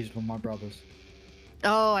me confused with my brothers.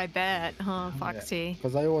 Oh, I bet. Huh, Foxy.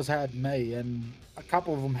 Because they always had me, and a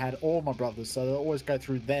couple of them had all my brothers, so they always go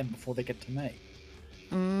through them before they get to me.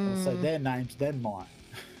 They'll say their names, then mine.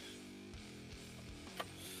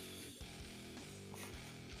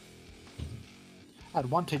 I had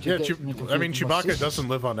one teacher Yeah, get me confused with my Chewbacca sister. doesn't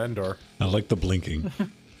live on Endor. I like the blinking.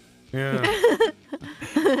 Yeah.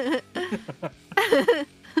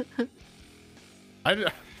 I do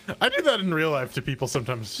that in real life to people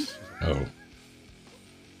sometimes. Oh.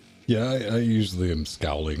 Yeah, I usually am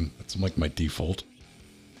scowling. It's like my default.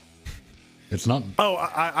 It's not. Oh,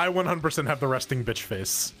 I 100% have the resting bitch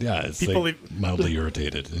face. Yeah, it's People like mildly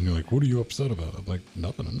irritated. And you're like, what are you upset about? I'm like,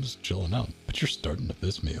 nothing. I'm just chilling out. But you're starting to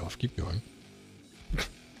piss me off. Keep going.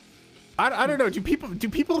 I don't know. Do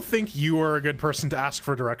people think you are a good person to ask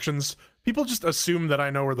for directions? People just assume that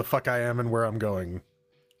I know where the fuck I am and where I'm going.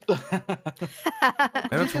 And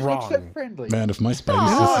that's Teachers were so wrong. friendly. Man, if my spidey Oh,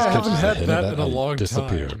 senses I catches haven't the had hint that of in a I'll long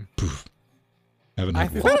disappear. time. Poof. Haven't I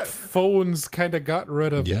had one. thought phones kind of got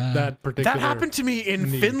rid of Yeah. that particular. That happened to me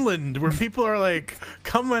in need. Finland, where people are like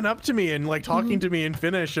coming up to me and like talking to me in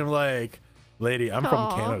Finnish. I'm like, lady, I'm from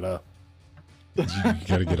Aw. Canada. You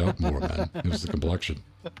gotta get out more, man. It was the complexion.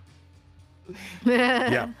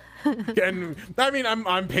 Yeah. And I mean,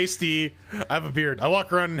 I'm pasty. I have a beard. I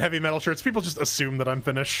walk around in heavy metal shirts. People just assume that I'm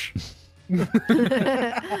Finnish.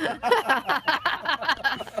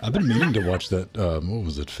 I've been meaning to watch that. What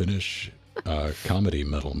was it? Finnish comedy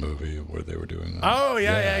metal movie where they were doing. Oh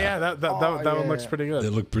yeah. That one looks pretty good.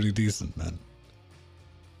 It looked pretty decent, man.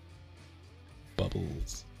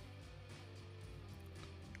 Bubbles.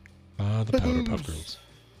 The Powderpuff Girls.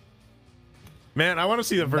 Man, I want to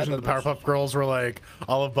see the version of the Powerpuff Girls where like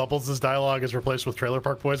all of Bubbles' dialogue is replaced with Trailer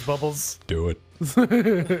Park Boys Bubbles. Do it. Those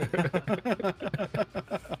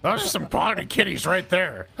are some quality kitties right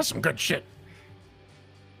there. That's some good shit.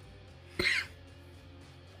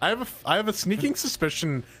 I have a sneaking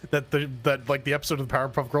suspicion that the episode of the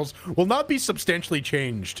Powerpuff Girls will not be substantially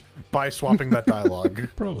changed by swapping that dialogue.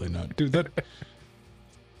 Probably not, dude. That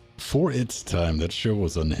for its time, that show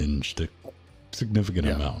was unhinged a significant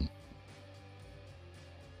amount.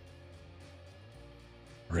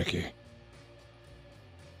 Ricky.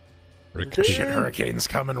 Shit, hurricane's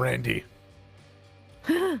coming, Randy.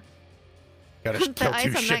 Gotta The kill eyes two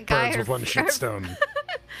on that shit guy birds with are- one shit stone.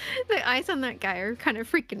 The eyes on that guy are kind of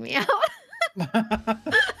freaking me out.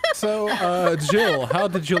 So, Jill, how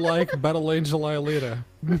did you like Battle Angel Alita?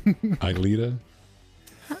 Aelita?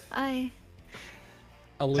 I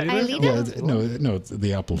Alita? Aelita? Yeah, no, it's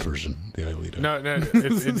the Apple version, the Aelita. No,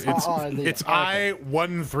 it's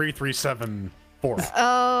I-1337-4.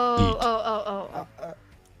 Oh.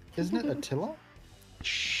 Isn't it Attila?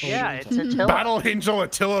 Yeah, it's Attila. Battle Angel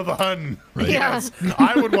Attila the Hun. Right. Yeah. Yes,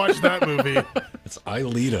 I would watch that movie. It's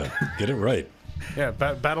Aelita. Get it right. Yeah,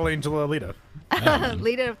 Battle Angel Alita.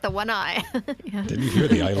 Leader with the one eye. Yeah. Didn't you hear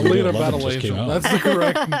the Aelita Alita 11 Battle just came Angel. out? That's the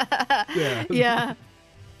correct. Yeah. Yeah.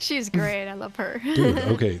 She's great. I love her. Dude,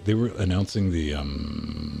 okay, they were announcing the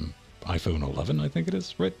iPhone 11, I think it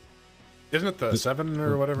is, right? Isn't it the 7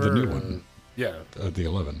 or whatever? The new one. Yeah. The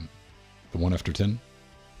 11. The one after 10.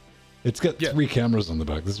 It's got 3 cameras on the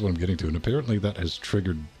back. This is what I'm getting to. And apparently that has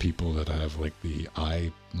triggered people that have like the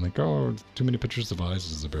eye, like, oh, too many pictures of eyes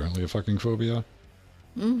is apparently a fucking phobia.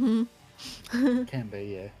 Mm-hmm. Can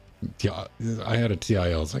be, yeah. Yeah, I had a TI.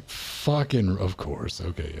 I was like, fucking, of course.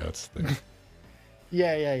 Okay, yeah, that's the thing.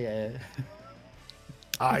 Yeah.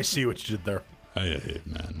 I see what you did there. Hey,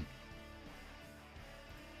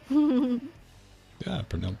 man. Yeah,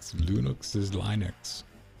 pronounce Linux is Linux.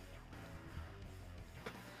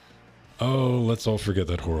 Oh, let's all forget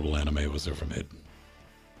that horrible anime was ever made.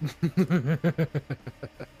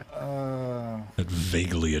 That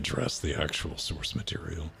vaguely addressed the actual source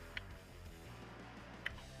material.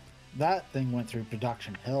 That thing went through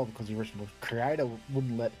production hell because the original creator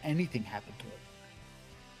wouldn't let anything happen to it.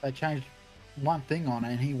 They changed one thing on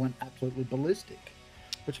it and he went absolutely ballistic,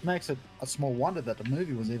 which makes it a small wonder that the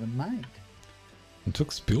movie was even made. It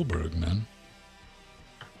took Spielberg, man.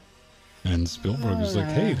 And Spielberg was like,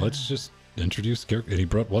 hey, let's just introduce character. And he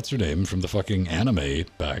brought what's her name from the fucking anime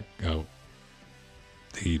back. Oh,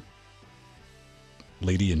 the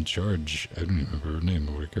lady in charge. I don't remember her name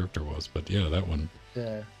or what her character was, but yeah, that one.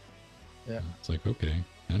 Yeah. It's like, okay,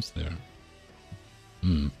 that's there.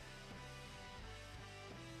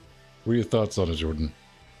 What are your thoughts on it, Jordan?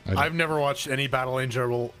 I've never watched any Battle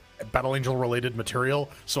Angel related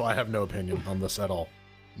material, so I have no opinion on this at all.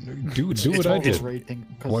 Do what I did.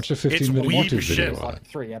 Watch a 15-minute weeb YouTube shit. video. It's like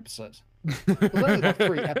 3 episodes. There's only like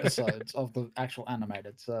 3 episodes of the actual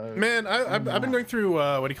animated, so... Man, I've been going through,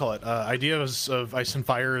 what do you call it? Ideas of Ice and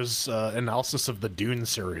Fire's analysis of the Dune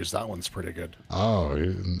series. That one's pretty good. Oh,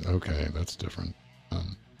 okay, that's different.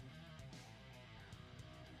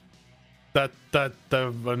 That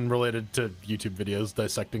one related to YouTube videos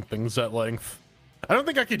dissecting things at length. I don't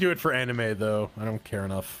think I could do it for anime, though. I don't care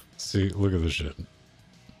enough. See, look at this shit.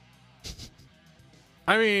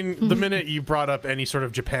 I mean, the minute you brought up any sort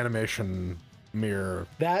of Japanimation mirror...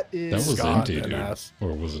 That is... That was Scott empty, and dude. ass.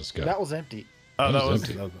 Or was it Scott? That was empty. Oh, That was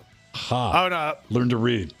empty. Ha! Oh, no. Learn to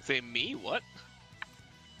read. Say me? What?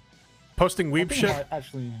 Posting I weeb think shit? I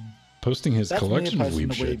actually... Posting his That's collection me of posting weeb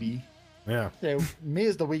the shit. weebie. Yeah. Yeah, me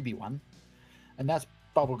is the weebie one. And that's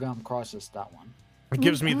Bubblegum Crisis, that one. It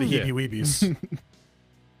gives me the Yeah. heebie-weebies.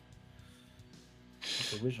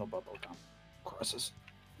 The original Bubblegum Crisis.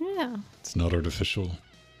 Yeah. It's not artificial.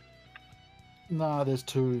 No, there's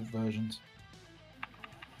 2 versions.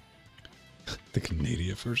 The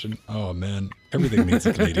Canadian version? Oh, man. Everything needs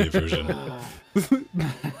a Canadian version.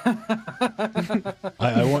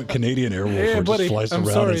 I want Canadian Airwolf Hey, where it buddy, just flies I'm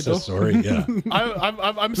around sorry, and says though. sorry. Yeah.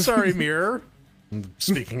 I'm sorry, Mirror.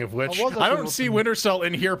 Speaking of which, I was I don't actually see looking- Wintercell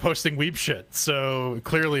in here posting weeb shit, so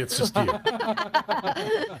clearly it's just you.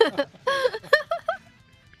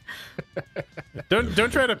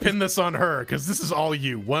 Don't try to pin this on her, because this is all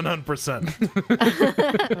you,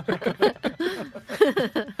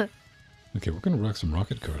 100%. Okay, we're gonna rock some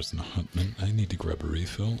rocket cars in a hot minute. I need to grab a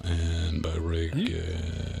refill and buy a rig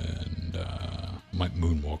and might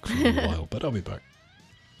moonwalk for a little while, but I'll be back.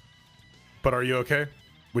 But are you okay?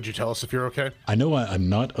 Would you tell us if you're okay? I know I'm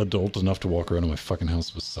not adult enough to walk around in my fucking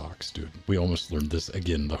house with socks, dude. We almost learned this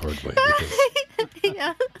again the hard way. Because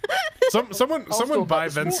Yeah. Someone buy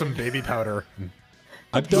Ven some baby powder.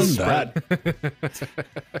 I've done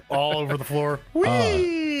that. All over the floor.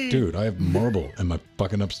 Dude, I have marble in my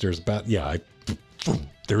fucking upstairs bath. Yeah,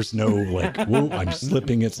 there's no like, whoa, I'm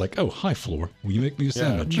slipping. It's like, oh, hi, floor. Will you make me a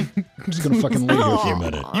sandwich? I'm just gonna fucking lay here for a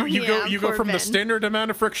minute. You go from the standard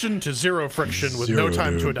amount of friction to zero friction with no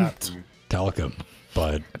time to adapt. Talcum.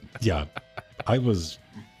 But yeah, I was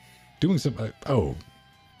doing some. I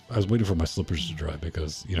was waiting for my slippers to dry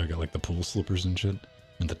because, you know, I got like the pool slippers and shit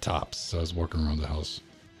and the tops. So I was walking around the house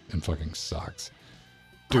in fucking socks.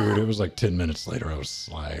 Dude, it was like 10 minutes later. I was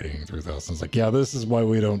sliding through the house. I was like, yeah, this is why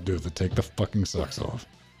we don't do the take the fucking socks off.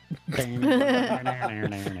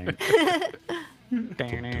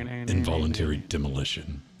 Involuntary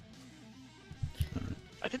demolition.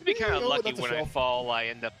 I tend to be kind of lucky when I fall, I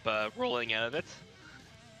end up rolling out of it.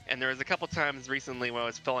 And there was a couple times recently when I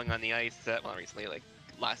was falling on the ice, well, recently, like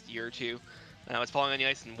last year or two, and I was falling on the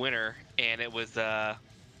ice in winter, and it was, I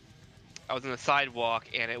was on the sidewalk,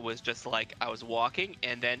 and it was just like I was walking,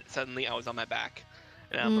 and then suddenly I was on my back.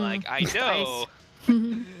 And I'm like, I know,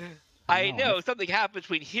 I know something happened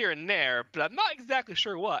between here and there, but I'm not exactly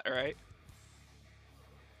sure what, right?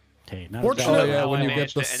 Okay, now Fortunately, Oh yeah, how when I you get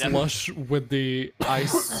managed the to end up- slush with the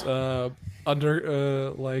ice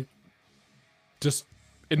under, like, just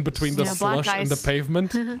in between the Yeah, black slush and the ice.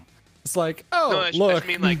 pavement. It's like, oh, No, I look. just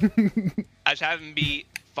mean like I just happened to be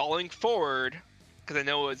falling forward because I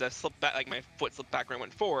know it was a slip back, like my foot slipped back when I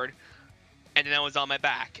went forward, and then I was on my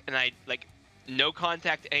back, and I like no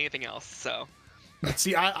contact to anything else. So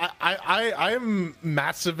See, I am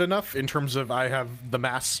massive enough in terms of I have the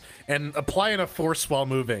mass and apply enough force while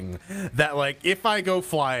moving that, like, if I go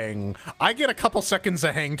flying, I get a couple seconds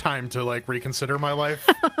of hang time to, like, reconsider my life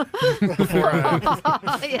before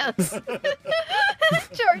I... Yes.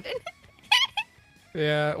 Jordan.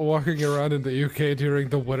 Yeah, walking around in the UK during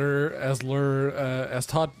the winter, as Lur has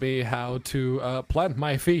taught me how to plant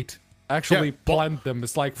my feet. Actually, Yeah, plant them.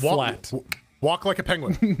 It's like flat. Walk like a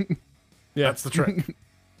penguin. Yeah. That's the trick.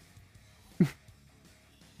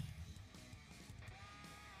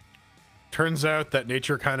 Turns out that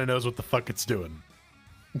nature kind of knows what the fuck it's doing.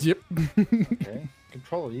 Yep. Okay.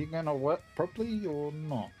 Controller, are you gonna work properly or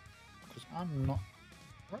not? Because I'm not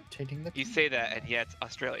rotating the. you say that, and yet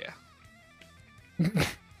Australia. All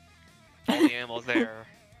the animals there.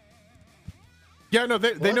 Yeah, no,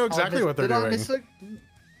 they know What? exactly what they're Did I doing. miss it?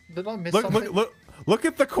 Did I miss Look, something? look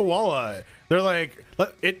at the koala. They're like,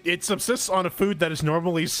 it subsists on a food that is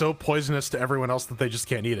normally so poisonous to everyone else that they just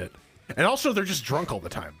can't eat it. And also, they're just drunk all the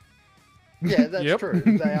time. Yeah, that's Yep. true.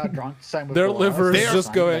 They are drunk. Same with Their koalas. liver They is are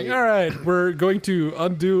just going, They- all right, we're going to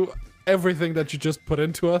undo everything that you just put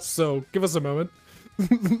into us, so give us a moment.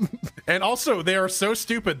 And also, they are so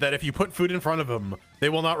stupid that if you put food in front of them, they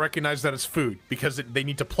will not recognize that it's food because they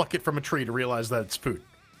need to pluck it from a tree to realize that it's food.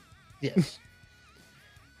 Yes.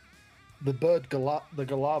 The bird the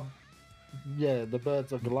galab, yeah, the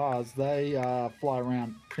birds of galahs, they fly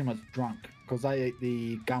around pretty much drunk because they eat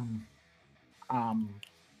the gum,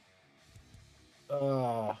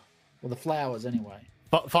 well, the flowers anyway.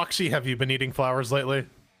 Foxy, have you been eating flowers lately?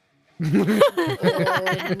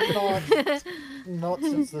 Not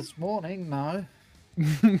since this morning, no.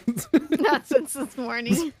 Not since this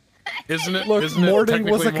morning. Isn't it? Look, isn't it morning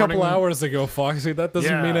was a technically couple morning? hours ago, Foxy. That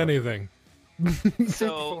doesn't mean Yeah. anything.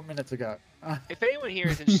 So 4 minutes ago. if anyone here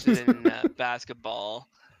is interested in basketball,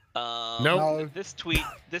 Nope. No. this tweet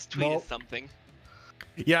Nope. is something.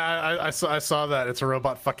 Yeah, I saw that. It's a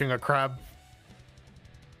robot fucking a crab.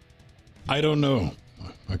 I don't know.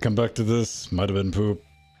 I come back to this. Might have been poop.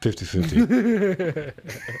 50-50.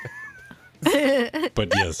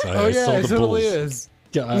 But yes, Oh I yeah, saw it the totally bulls. is.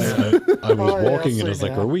 Yeah, I was Oh, yeah, walking I've and I was seen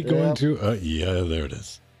like, that. are we going Yeah. to? Yeah, there it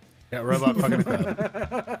is. Yeah, robot fucking a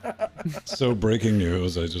crab. So breaking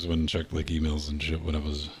news, I just went and checked like emails and shit when I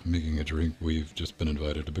was making a drink. We've just been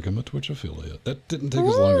invited to become a Twitch affiliate. That didn't take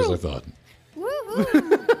as long as I thought.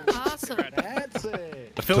 Woohoo! Awesome. That's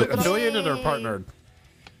it. Affiliated or partnered?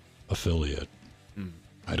 Affiliate.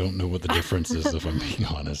 I don't know what the difference is if I'm being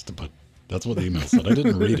honest, but that's what the email said. I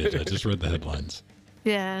didn't read it. I just read the headlines.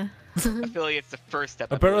 Yeah. Affiliate's the first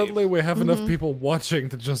step. I Apparently, believe. we have enough people watching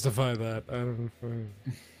to justify that. I don't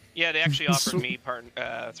know. Yeah, they actually offered me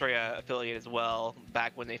affiliate as well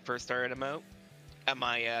back when they first started them out. And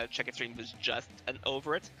my check-in stream was just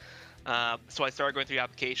over it. So I started going through the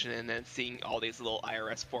application and then seeing all these little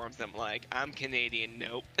IRS forms. And I'm like, I'm Canadian.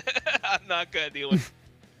 Nope, I'm not gonna deal with.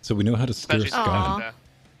 So we know how to scare Especially Scott.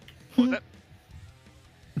 what was that?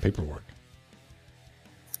 Paperwork.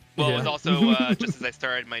 Well, Yeah. it was also just as I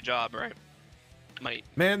started my job, right?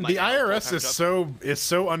 The IRS is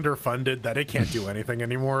so underfunded that it can't do anything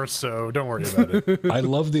anymore. So don't worry about it. I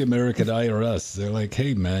love the American IRS. They're like,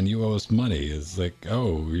 hey, man, you owe us money. It's like,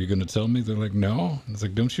 oh, are you going to tell me? They're like, no. It's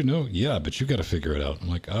like, don't you know? Yeah, but you got to figure it out. I'm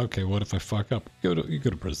like, okay, what if I fuck up? You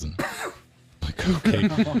go to prison. Like, okay,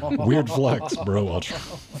 weird flex, bro. I'll try.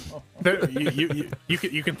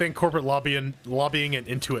 You can thank corporate lobbying and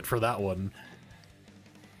Intuit for that one.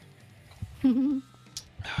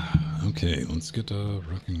 Okay, let's get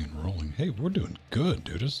rocking and rolling. Hey, we're doing good,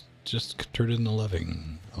 dude. Just turned in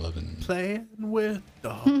 11. Playing with the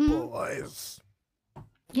boys.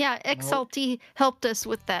 Yeah, XLT helped us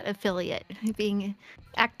with that affiliate, being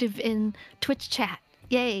active in Twitch chat.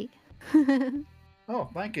 Yay. Oh,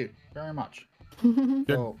 thank you very much.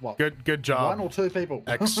 Good job. 1 or 2 people.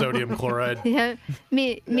 X sodium chloride. Yeah,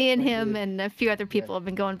 me and thank him you. and a few other people have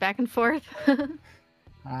been going back and forth.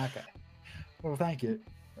 Okay. Well, thank you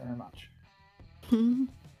very much.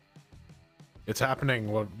 It's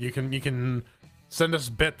happening. Well, you can send us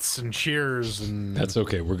bits and cheers and That's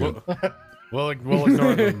okay. We're good. we'll ignore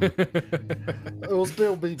them. It will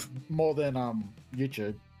still be more than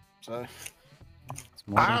YouTube. So It's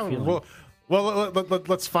more than a feeling.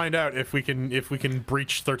 Let's find out if we can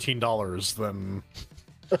breach $13. Then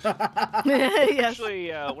Yes. Actually,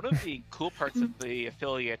 one of the cool parts of the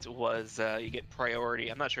affiliate was you get priority.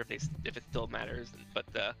 I'm not sure if it still matters, but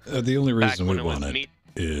The only back reason when we it was want it meet-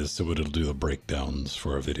 is so it'll do the breakdowns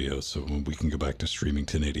for our videos, so we can go back to streaming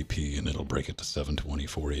 1080p and it'll break it to 720,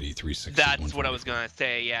 480, 360. That's what I was gonna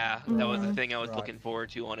say. Yeah, that was the thing I was Right. looking forward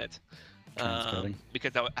to on it, Transcoding.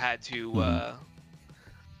 because I had to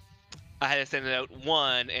send it out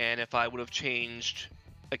one, and if I would have changed,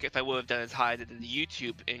 like if I would have done as high as I did the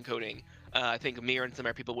YouTube encoding, I think me and some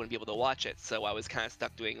other people wouldn't be able to watch it. So I was kind of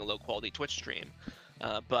stuck doing a low quality Twitch stream.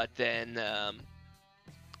 But then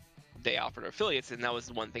they offered affiliates, and that was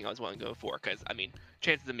the one thing I was willing to go for. Because I mean,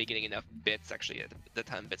 chances of me getting enough bits, actually at the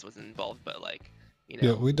time bits wasn't involved, but like, you know,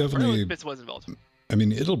 Yeah, we definitely. bits was involved. I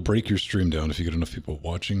mean, it'll break your stream down if you get enough people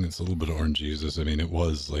watching. It's a little bit of orange Jesus. I mean, it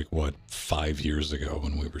was like, what, 5 years ago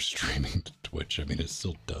when we were streaming to Twitch. I mean, it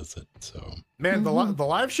still does it, so. man, the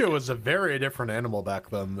live show was a very different animal back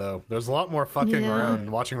then, though. There's a lot more fucking Yeah. around,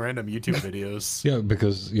 watching random YouTube videos. Yeah,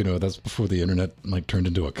 because, you know, that's before the internet, like, turned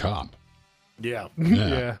into a cop. Yeah.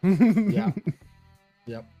 Yeah. yeah.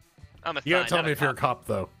 Yep. I'm a You gotta sign, tell not me a if you're a cop. cop,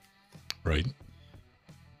 though. Right?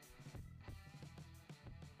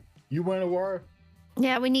 You went to war?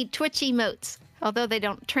 Yeah, we need Twitch emotes, although they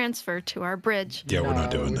don't transfer to our bridge. Yeah, we're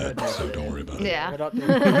not No, doing we that, don't do so that. don't worry about it. Yeah. We're not doing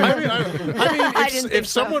I mean, I didn't if think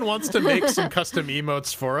so. someone wants to make some custom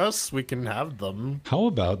emotes for us, we can have them. How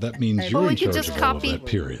about that means Hey, you're well, in we could charge just of all of copy- that,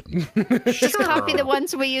 period. Just copy the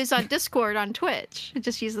ones we use on Discord on Twitch.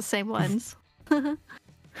 Just use the same ones. Couldn't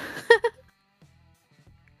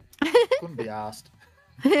be asked.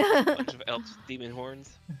 Bunch of elf demon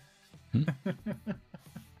horns.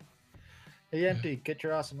 Hey, Empty, get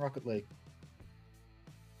your ass in Rocket League.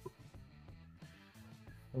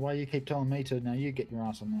 Why you keep telling me to, now you get your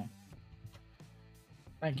ass in there.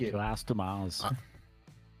 Thank You you. asked him, Oz.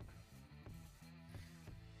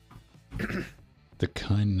 The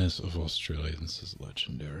kindness of Australians is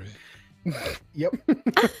legendary. Yep.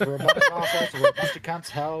 We're a bunch of assholes, we're a bunch of cunts,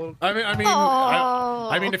 hell. I mean, Oh.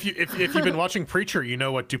 I mean, if you've been watching Preacher, you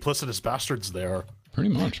know what duplicitous bastards they are. Pretty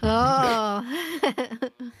much. Man. Oh.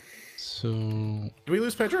 So, Do we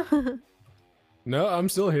lose Pedro? No, I'm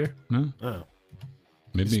still here. no? Oh.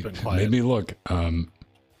 Made He's me, been quiet. made me look. I'm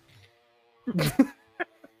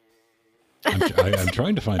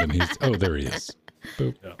trying to find him. Oh, there he is.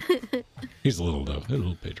 Boop. Yeah. He's a little though. A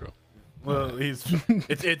little Pedro. Well, it's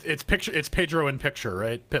Pedro in picture,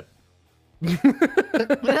 right? Pip.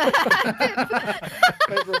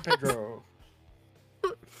 Pedro.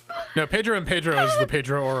 No, Pedro and Pedro is the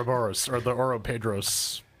Pedro Ouroboros, or the Oro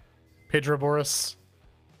Pedros. Pedro Boris?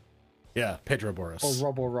 Yeah, Pedro Boris. Or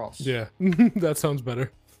Robo Ross. Yeah, that sounds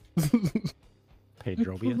better.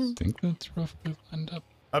 Pedrobius. I think that's roughly lined up.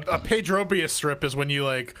 A Pedrobia strip is when you,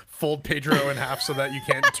 like, fold Pedro in half so that you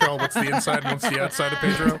can't tell what's the inside and what's the outside of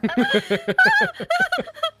Pedro.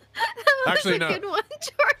 Actually, no. Good one,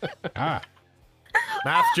 Jordan. Ah,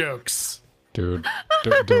 Math jokes. dude,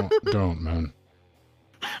 don't, man.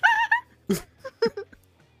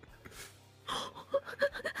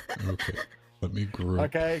 Okay. Let me group.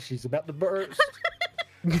 Okay, she's about to burst.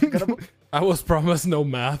 I was promised no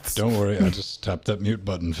maths. Don't worry, I just tapped that mute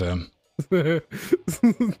button, fam.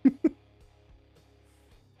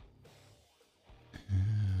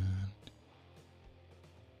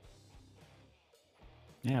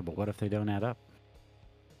 Yeah, but what if they don't add up?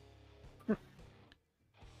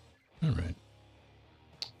 All right.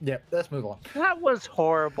 Yep, let's move on. That was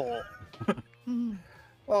horrible.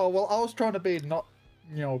 Oh, well, I was trying to be not,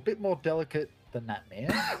 a bit more delicate than that,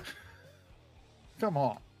 man. Come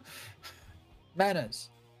on. Manners.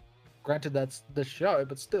 Granted, that's the show,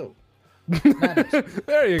 but still. Manners.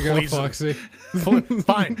 There you go, Please. Foxy.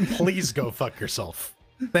 Fine, please go fuck yourself.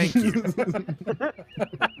 Thank you.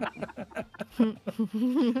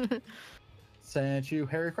 Sent you,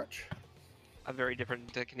 Harry Crutch. A very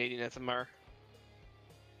different Canadian SMR.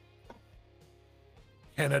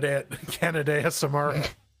 Canada SMR.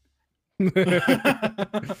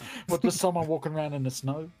 What, just someone walking around in the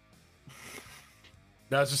snow?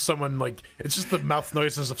 No, it's just someone it's just the mouth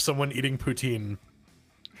noises of someone eating poutine.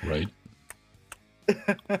 Right.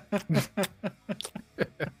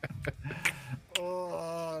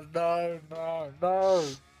 Oh, no.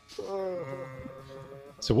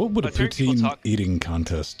 So what would a But hearing people poutine talk- eating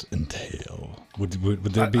contest entail? Would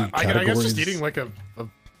there be I categories? guess just eating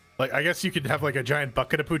I guess you could have a giant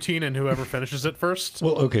bucket of poutine and whoever finishes it first.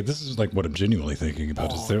 Well, okay, this is what I'm genuinely thinking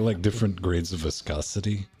about. Is there different grades of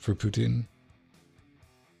viscosity for poutine?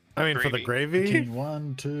 I mean, for the gravy?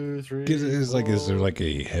 1, 2, 3. Is there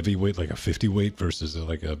a heavyweight, a 50 weight versus a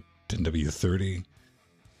 10W30?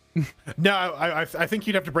 No, I think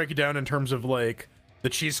you'd have to break it down in terms of the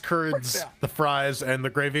cheese curds, the fries, and the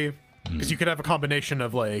gravy. Because you could have a combination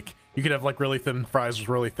of you could have really thin fries with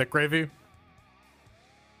really thick gravy.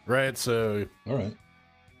 Right, so All right.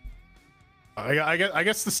 I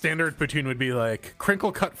guess the standard poutine would be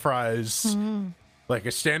crinkle cut fries,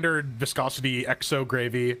 a standard viscosity XO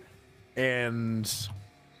gravy, and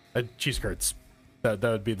cheese curds. That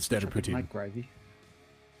would be the standard My poutine. gravy.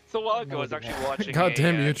 So a while ago, I was actually watching. God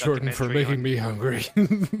damn you, a Jordan, for documentary making on- me hungry.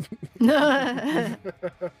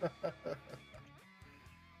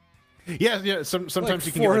 Yeah. Sometimes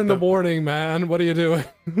you can 4 get in the morning, man. What are you doing?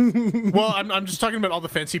 Well, I'm just talking about all the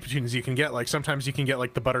fancy poutines you can get. Sometimes you can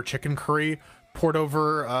get the butter chicken curry poured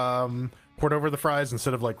over the fries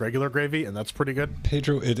instead of regular gravy, and that's pretty good.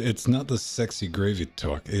 Pedro, it's not the sexy gravy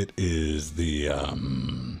talk. It is the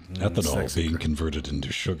ethanol sexy being converted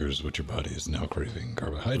into sugars, which your body is now craving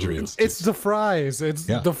carbohydrates. It's the fries. It's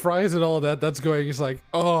Yeah. the fries and all of that. That's going. It's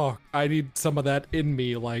oh, I need some of that in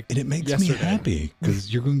me. And it makes yesterday. me happy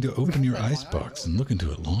because you're going to open your icebox and look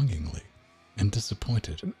into it longingly and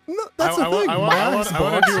disappointed. No, that's the thing. My I wanna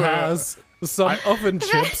Xbox do a- has some oven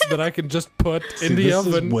chips that I can just put in the this is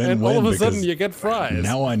oven, and win-win all of a sudden because you get fries.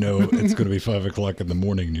 Now I know it's going to be 5 o'clock in the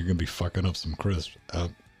morning and you're going to be fucking up some crisps.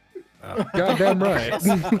 Goddamn right.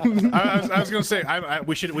 I was gonna say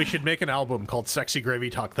we should make an album called Sexy Gravy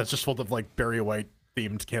Talk that's just full of Barry White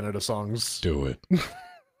themed Canada songs. Do it.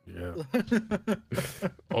 Yeah.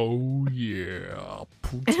 Oh yeah,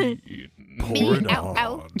 poutine. Pour it Ow, on.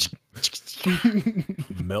 ow.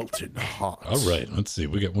 Melting hot. All right, let's see.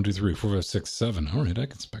 We got 1, 2, 3, 4, 5, 6, 7. All right, I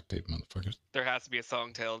can spectate, motherfuckers. There has to be a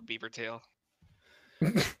song titled Beaver Tail.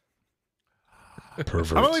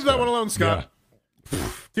 Pervert. I'm gonna leave that one alone, Scott.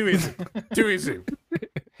 Too easy. Too easy.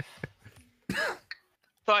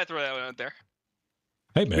 Thought I'd throw that one out there.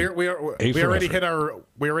 Hey man, We A for already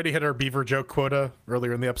effort. hit our beaver joke quota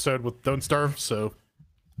earlier in the episode with Don't Starve, so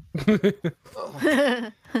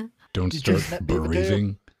don't Did you start snap beaver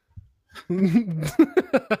bereaving.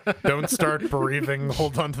 don't start bereaving.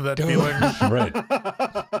 Hold on to that feeling. Right.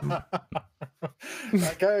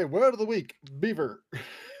 Okay, word of the week, beaver.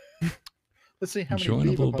 Let's see how many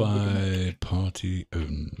beaver Joinable puns we can make. by party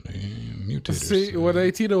only. Mutators. See, when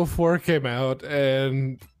 1804 came out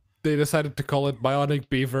and they decided to call it Bionic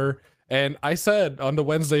Beaver, and I said on the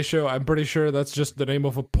Wednesday show, I'm pretty sure that's just the name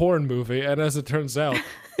of a porn movie, and as it turns out,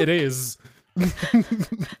 it is.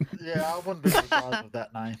 Yeah, I wouldn't be surprised with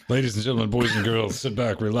that name. Ladies and gentlemen, boys and girls, sit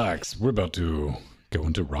back, relax. We're about to go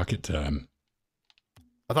into rocket time.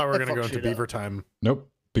 I thought we were That gonna go fucks into shit up. beaver time. Nope.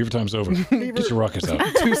 Beaver time's over. Get your rockets out.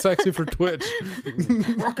 Too sexy for Twitch.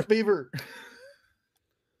 Rocket beaver.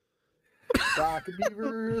 Rocket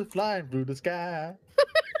beaver flying through the sky.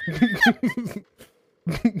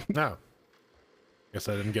 No. Guess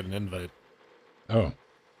I didn't get an invite. Oh.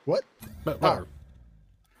 What? But whatever.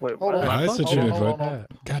 Wait, Hold what? on. I sent Hold you on, an hold invite. on, hold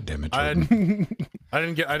God damn it, I Jordan.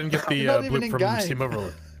 didn't get the You're not even bloop in from game. Steam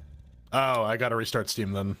Overload. Oh, I gotta restart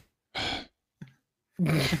Steam then. We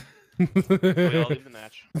all leave the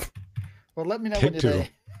match. Well, let me know Take when you're two. there.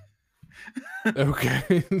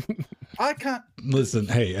 Okay. I can't. Listen,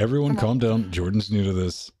 hey, everyone calm down. Jordan's new to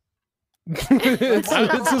this.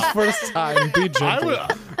 it's his first time. Be gentle.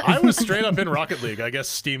 I was straight up in Rocket League. I guess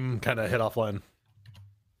Steam kind of hit offline.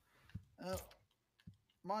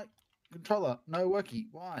 My controller, no worky.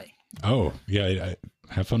 Why? Oh, yeah,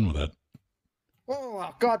 I have fun with that.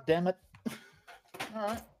 Oh, god damn it.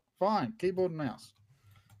 Alright, fine. Keyboard and mouse.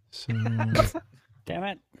 So, Damn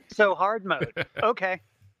it. So hard mode. Okay.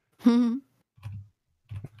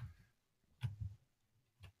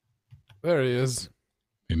 There he is.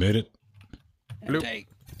 we made it. Empty.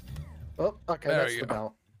 Oh, okay, There that's you the go.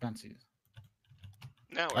 bell. Fancy.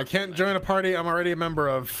 No, I can't join a party I'm already a member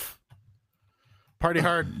of. Party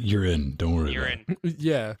hard. You're in. Don't worry You're about in.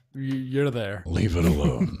 Yeah, you're there. it. Leave it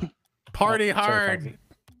alone. Party Sorry, hard.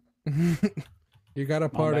 Foxy. You got a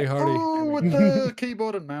party back. hardy. Oh, with the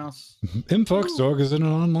keyboard and mouse. Fox Dog is in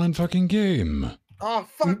an online fucking game. Oh,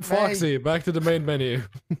 fuck me. Foxy, back to the main menu.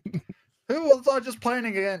 Who was I just playing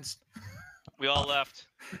against? We all left.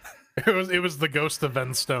 It was the ghost of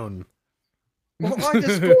Ben Stone. Well, I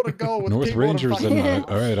just scored a goal with North keyboard Rangers and and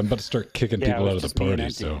fucking all right, I'm about to start kicking Yeah, it people was out of the just me and party.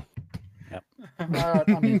 Empty. So Alright,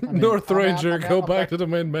 I'm in. North I'm out, Ranger, I'm out, go I'm back to the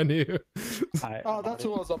main menu. Oh, that's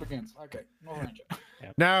who I was up against. Okay, North Ranger.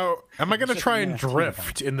 Now, am I gonna Just try a and minute,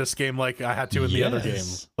 drift in this game like I had to in the other game?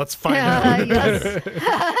 Yes. Let's find Yeah, out. yes.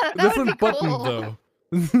 That would Different be button cool. though.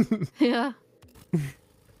 Yeah.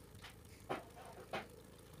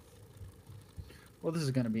 Well, this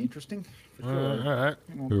is going to be interesting. For All sure. right,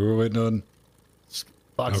 we were waiting on.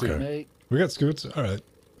 Foxy. Okay. Me. We got Scoots. All right,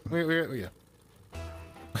 Yeah.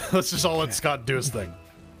 Let's just all let Scott do his thing.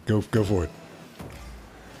 go for it.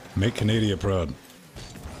 Make Canada proud.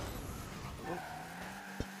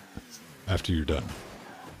 After you're done.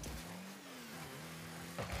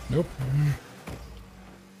 Nope.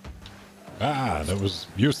 Ah, that was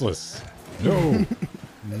useless. No.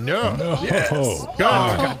 No. No.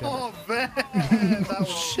 God. Oh, man. That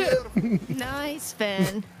was beautiful. Nice,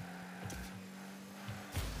 Ben.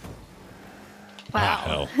 Ah,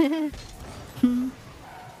 Wow. hell.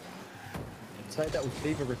 Say that was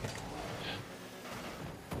feverific.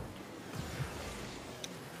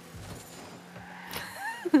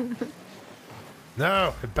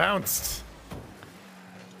 No, it bounced.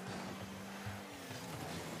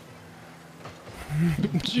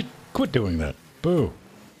 Quit doing that. Boo.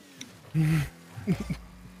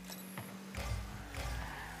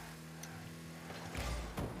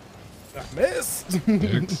 Miss.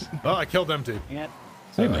 Dicks. Oh, I killed Empty. Yeah.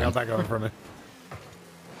 Hey, I man. got that going for me.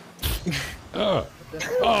 Oh.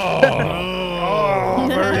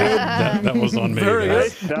 Very good. That was on me. Very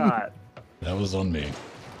guys. good. Shot. That was on me.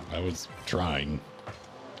 I was trying.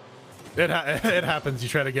 It happens. You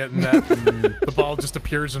try to get in that, and the ball just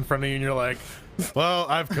appears in front of you, and you're like, "Well,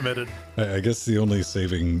 I've committed." I guess the only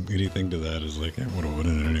saving anything to that is like I would have won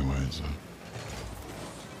it anyway. So,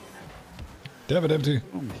 damn it, Empty!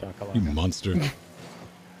 Boom, shakalaka. You monster!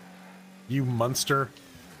 You Munster.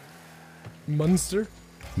 Munster.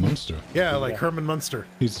 Monster! Yeah, like Herman Munster.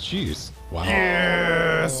 He's cheese. Wow.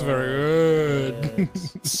 That's very good.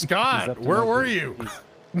 Scott, up to where my were group. you?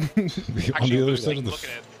 On Actually, the other like, side of the. look at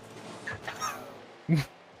it.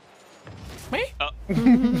 Oh,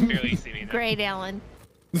 barely see me now. Great, Alan.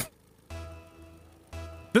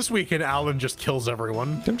 This weekend, Alan just kills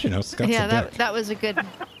everyone. Don't you know Scott's Yeah, a that dick? that was a good.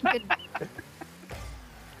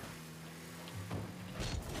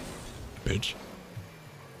 Bitch.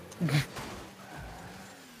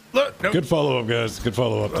 Look, nope. Good follow up, guys. Good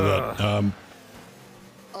follow up to that.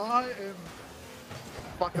 I am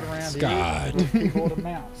fucking around Scott. here with keyboard and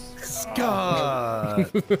mouse.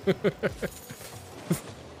 Scott.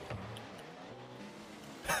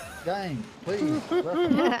 Game, please.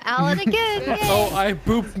 referee. Alan again. Yay. Oh, I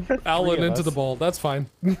booped Alan of into us. the ball. That's fine.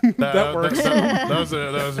 That works. That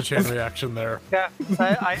was a chain reaction there. Yeah,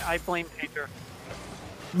 I blame Painter.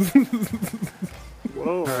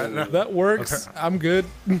 Whoa. That works. I'm good.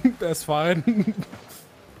 That's fine.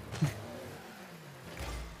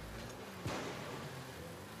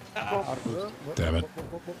 Damn it.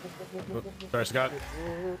 Sorry, Scott.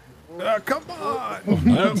 Come on.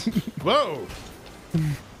 Nope. Whoa.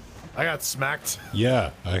 I got smacked.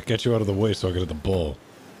 Yeah, I get you out of the way so I get at the ball.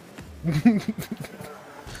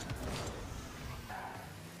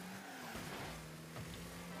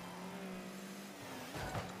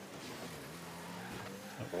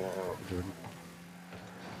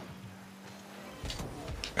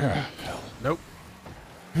 Nope.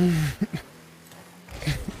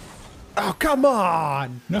 Oh, come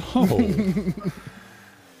on. No.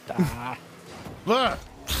 Ah,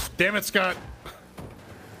 damn it, Scott.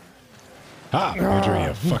 Ah, Roger,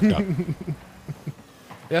 you fucked up.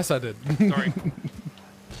 Yes, I did. Sorry.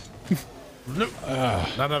 Nope.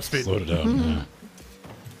 Not enough speed. Slowed it down.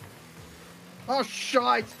 Oh,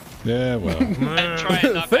 shite! Yeah, well. I tried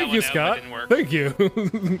to knock that Thank one you, out, Scott. but it didn't work. Thank you.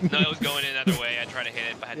 No, it was going another way. I tried to hit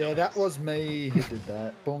it, but I had Yeah, no that luck. was me who did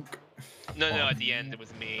that. Bonk. No, at the end it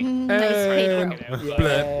was me. Nice And- Pedro.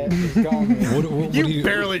 Yeah, it's gone. What You do you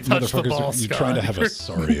barely touched the motherfuckers, ball, You trying to Scott. have a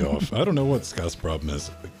sorry off. I don't know what Scott's problem is.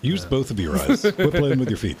 Use both of your eyes. Quit playing with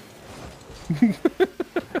your feet.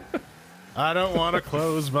 I don't want to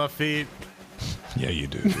close my feet. Yeah, you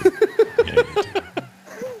do. Yeah, you do.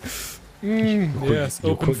 Yes,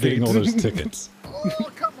 You'll open quit getting all feet. those tickets.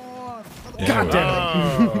 Oh, come on! Yeah, God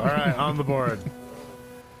well, damn Oh, all right, on the board.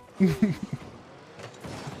 I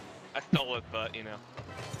stole it, but you know.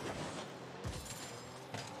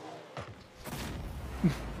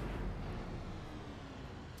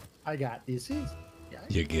 I got this. Yeah.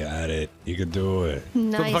 You got it. You can do it. Get the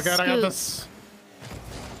Nice fuck out, I got scoop. this.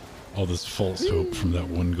 All this false hope from that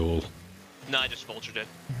one goal. No, I just vultured it.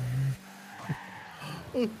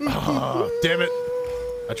 Oh, damn it.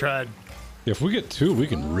 I tried. If we get 2, we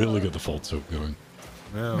can really get the false hope going.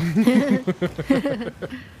 No.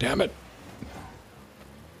 Damn it.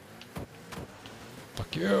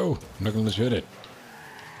 Fuck you. I'm not gonna let you hit it.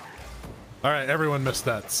 All right, everyone missed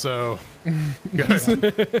that, so.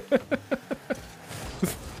 Good.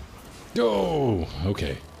 Oh,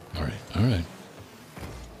 okay. All right. All right.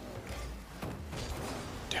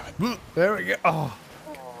 Damn it. There we go. Oh,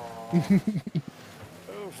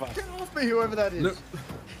 Get off me, whoever that is.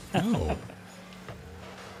 No.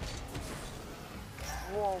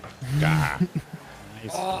 Nice.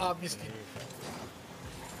 Oh, I missed it.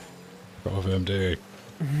 Off MD.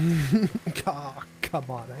 God, come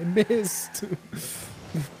on, I missed.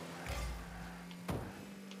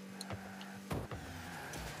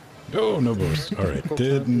 Oh, no boost. All right.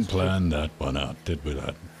 Didn't plan that one out, did we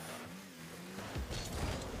that?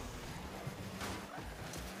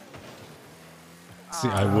 See,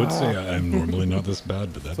 I would say I'm normally not this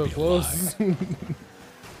bad, but that'd So be close. a lie.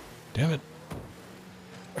 Damn it.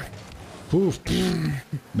 Poof.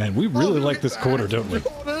 Man, we really like this quarter, don't we?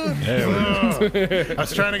 There we go. I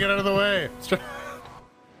was trying to get out of the way.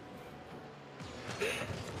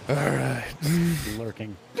 All right.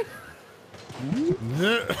 Lurking.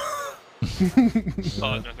 Oh, it's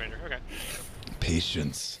North Ranger. Okay.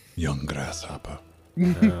 Patience, young grasshopper.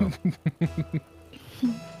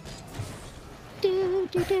 Do,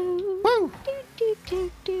 do, do. Woo! Do, do,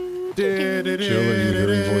 do, do, do. Jill, are you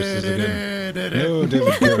hearing voices again? No,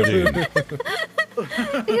 David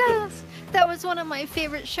Carradine. Yes, that was one of my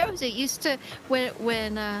favorite shows. It used to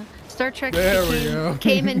when Star Trek There we go.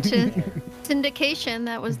 came into syndication.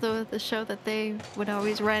 That was the show that they would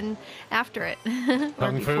always run after it or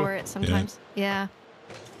Kung Fu? before it sometimes. Yeah.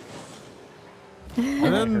 And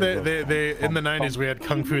then they in the 90s, we had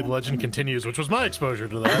Kung Fu The Legend Continues, which was my exposure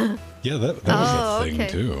to that. Yeah, that was Oh, a thing, okay.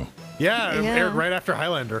 too. Yeah, it Yeah. aired right after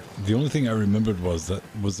Highlander. The only thing I remembered was that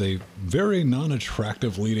was a very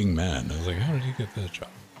non-attractive leading man. I was like, how did he get that job?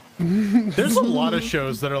 There's a lot of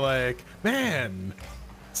shows that are like, man,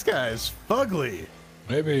 this guy's fugly.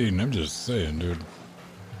 Maybe, I'm just saying, dude.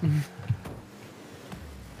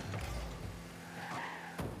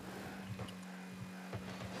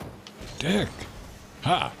 Dick.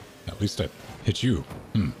 Ha! At least I hit you.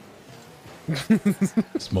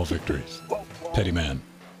 Small victories. Petty man.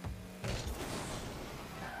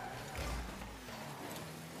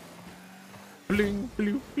 Bling,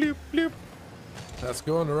 bloop, bloop, bloop. That's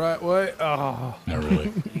going the right way. Oh, Not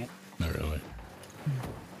really. Not really.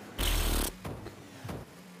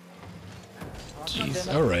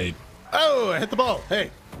 Jeez. All right. Oh, I hit the ball.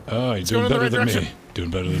 Hey, Oh, you're going doing in the better right than me. direction. Doing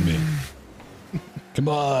better than me. Come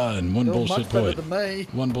on, one You're bullshit much better point. than me.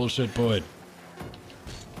 One bullshit point.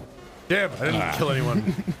 damn, I didn't kill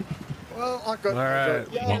anyone. Well, I got. All right.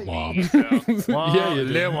 Womp womp. Womp, Yeah, you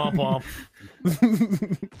did. yeah, womp womp.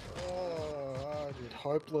 Oh, I did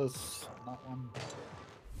hopeless. on That one.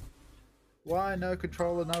 Why no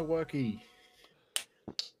controller, no worky?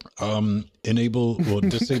 Enable or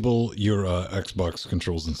disable your Xbox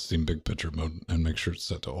controls in Steam Big Picture mode and make sure it's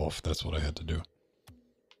set to off. That's what I had to do.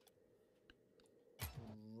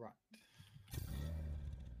 Right.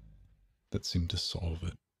 That seemed to solve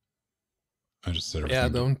it. I just said yeah.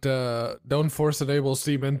 everything. Don't force enable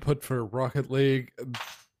Steam input for Rocket League.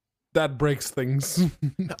 That breaks things.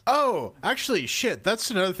 Oh, actually, shit. That's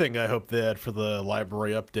another thing I hope they add for the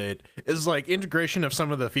library update is like integration of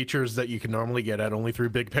some of the features that you can normally get at only through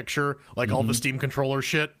Big Picture, like all the Steam controller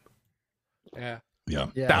shit. Yeah. Yeah,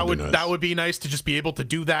 Yeah. That would be nice. that would be nice to just be able to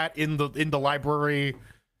do that in the library.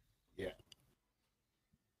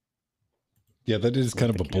 Yeah, Yeah, that is kind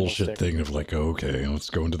of the a bullshit candlestick. thing of like, oh, okay, let's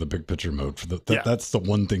go into the big picture mode for the. Yeah. That's the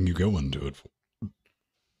one thing you go into it for.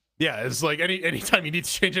 Yeah, it's like anytime you need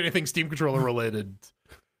to change anything Steam controller related.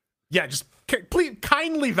 Yeah, just please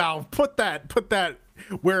kindly Valve put that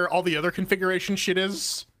where all the other configuration shit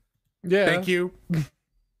is. Yeah. Thank you.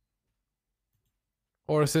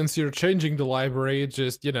 Or since you're changing the library,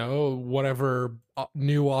 just, whatever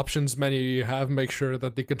new options menu you have, make sure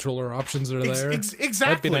that the controller options are there.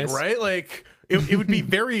 Exactly, nice. right? Like, it would be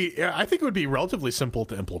I think it would be relatively simple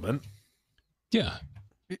to implement. Yeah.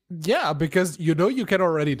 Yeah, because you can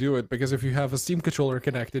already do it, because if you have a Steam controller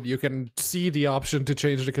connected, you can see the option to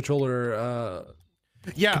change the controller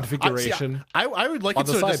configuration. I would like on it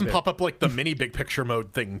the so it side doesn't bit. pop up like the mini big picture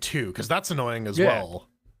mode thing too, because that's annoying as Yeah. well.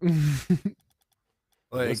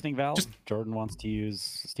 Like, Listening, Val? just- Jordan wants to use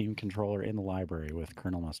Steam controller in the library with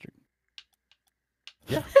kernel mustard.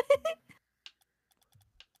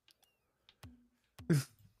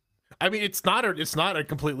 I mean, it's not a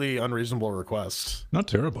completely unreasonable request. Not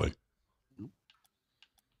terribly.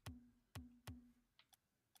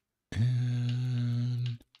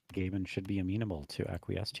 And Gaben should be amenable to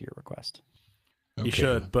acquiesce to your request. okay. He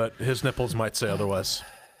should, but his nipples might say otherwise.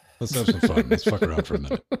 Let's have some fun. Let's fuck around for a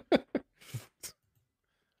minute.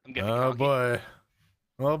 I'm getting Oh cocky. boy.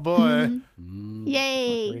 Oh boy.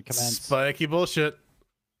 Yay. Recommence. Spiky bullshit.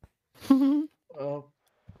 Oh,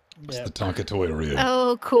 It's yeah. the Tonka toy review.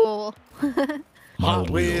 Oh, cool. Hot Mild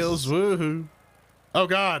Wheels, woohoo. Oh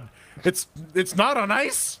god. It's not on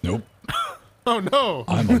ice? Nope. Oh no.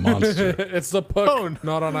 I'm a monster. It's the puck, Oh, no.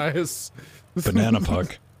 not on ice. Banana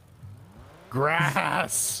puck.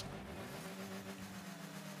 Grass.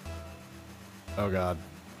 Oh god.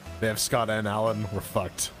 They have Scott and Alan. We're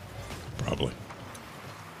fucked. Probably.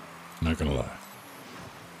 Not gonna lie.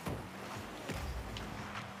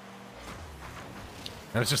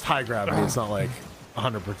 And it's just high gravity. It's not like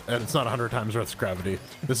 100%. And it's not 100 times Earth's gravity.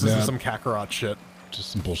 This isn't Yeah. some Kakarot shit.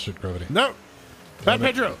 Just some bullshit gravity. No. Bad Damn it.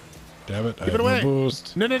 Pedro. Damn it. I Give have it away. no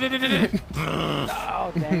boost. No.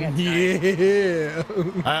 Oh, dang it. Yeah.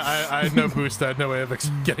 I had no boost. I had no way of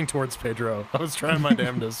getting towards Pedro. I was trying my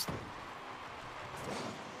damnedest.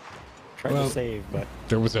 Tried Well- to save, but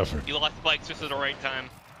There was effort. You lost spikes just at the right time.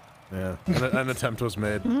 Yeah. An attempt was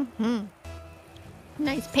made.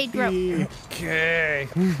 Nice Pedro. Okay.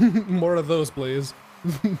 More of those, please.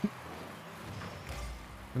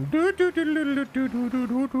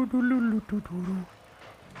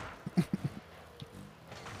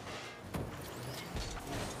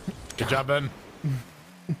 Good job, Ben.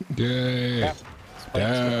 Yay. Yeah.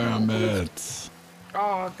 Damn it.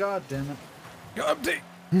 Oh, god damn it. Update.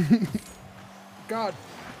 God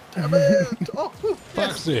damn it. Oh, yes.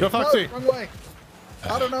 Foxy. Go Foxy. No, wrong way.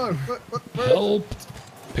 I don't know. Where- Help.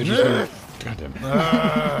 Pedro's gonna... God damn it.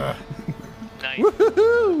 Nice.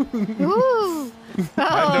 Ooh.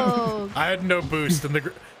 Oh. I had no boost, and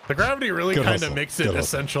the gravity really Good kind of hustle. makes it Good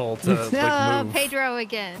hustle. essential to like No, move. Pedro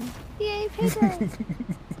again. Yay, Pedro.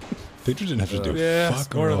 Pedro didn't have to do Yeah,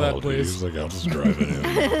 fuck more of that, all, dude. He please. was like, I'll just drive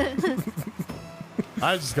it in.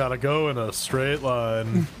 I just gotta go in a straight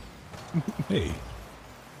line. Hey.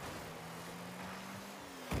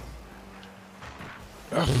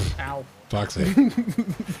 Ow. Foxy.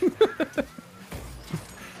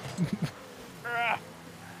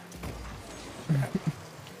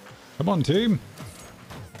 Come on, team.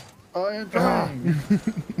 I am trying.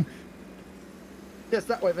 Yes,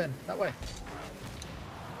 that way, then. That way.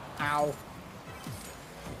 Ow.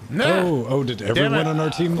 No. Oh, did everyone on our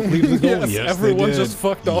team leave the goal? Yes, Yes, everyone they did. just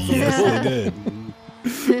fucked off. Yes, they did.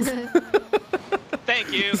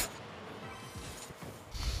 Thank you.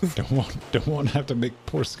 Don't want to have to make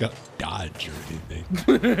poor Scott dodge or anything.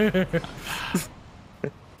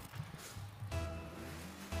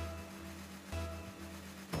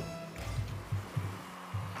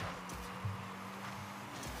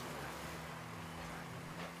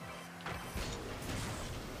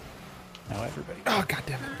 now everybody. Oh, god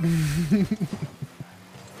damn it.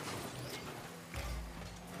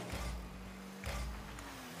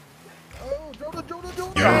 Oh,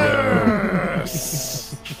 Jordan.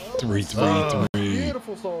 Yes. Three.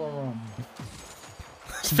 Beautiful solo run.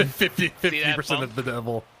 50% of the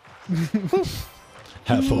devil.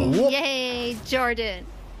 Half full. Yay, Jordan.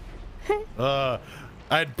 I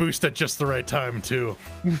had boost at just the right time too.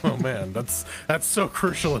 Oh man, that's so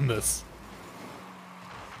crucial in this.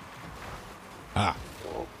 Ah.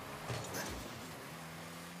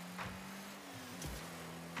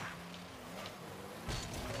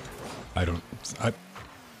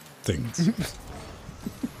 Things.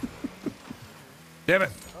 Damn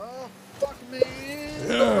it. Oh, fuck me.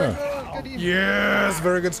 Yeah. Get him. Yes,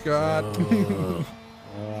 very good, Scott.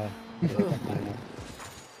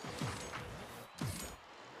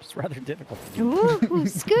 It's rather difficult. Ooh,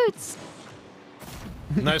 scoots.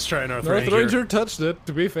 Nice try, North North Ranger. Ranger touched it,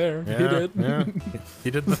 to be fair. Yeah, He did. Yeah.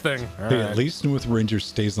 He did the thing. All Hey, right. at least North Ranger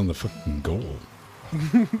stays on the fucking goal.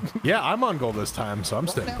 Yeah, I'm on goal this time, so I'm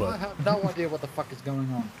Right staying now, I put. have no idea what the fuck is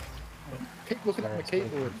going on. Keep looking at my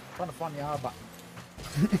keyboard, trying to find the R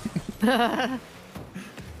button.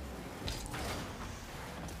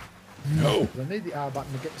 No. I need the R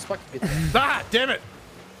button to get the spiky bit there. Ah, damn it!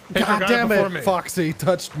 Paper God got damn before it, me. Foxy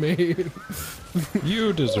touched me.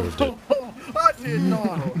 You deserved it. I did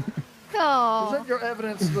not. Is Oh. that your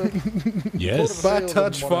evidence that Yes. Bad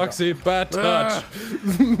touch, Foxy, bad touch.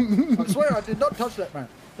 I swear I did not touch that man.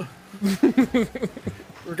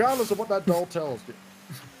 Regardless of what that doll tells you.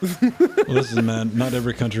 Listen, man, not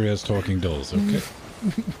every country has talking dolls, okay?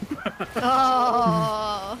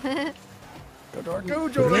 Oh. Go,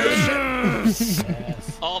 Jordan.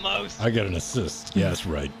 Almost. Uh, I I got an assist. Yeah, that's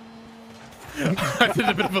right. I did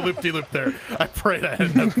a bit of a loop-de-loop there. I prayed I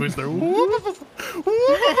had enough boost there. was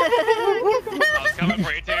coming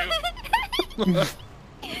for you too.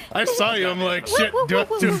 I saw you. I'm like, shit. Do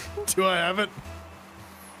I have it?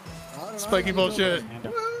 I don't know, Spiky I bullshit.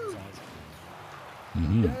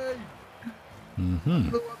 Yay.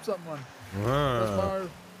 Blew up someone. That's my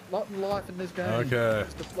lot in life in this game. Okay.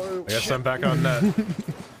 It's the flow. I guess I'm back on net.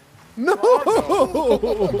 No!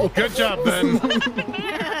 Good job, Ben.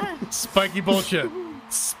 Spiky bullshit.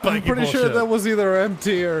 Spiky I'm pretty bullshit. sure that was either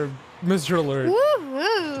MT or Mr. Alert. Woo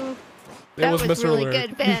woo. It That was was Mr. really Alert.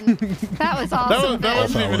 good, Ben. That was awesome, that Ben.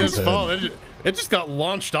 wasn't even his Head. fault. It just got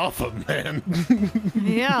launched off him, man.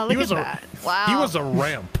 Yeah, look He was at a- that. Wow. He was a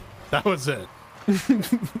ramp. That was it.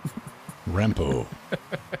 Rampo.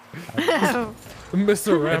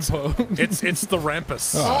 Mr. Rampo. It's the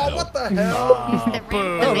rampus. Oh, what the hell?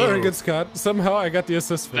 Boom. Oh, very good, Scott. Somehow I got the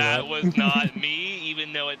assist for that. That was not me,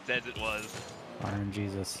 even though it says it was. Darn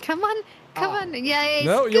Jesus. Come on. Yay.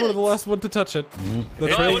 No, you were the scoots. last one to touch it. The No,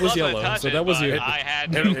 I trail would was love to yellow, touch so it, that was but you. I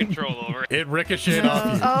had no control over it. It ricocheted off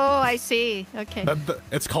you. Oh, I see. Okay.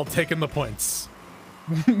 It's called taking the points.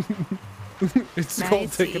 It's I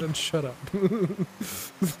called see. Take It and Shut Up.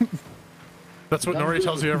 That's what Nori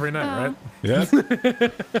tells you every night, right? Yeah.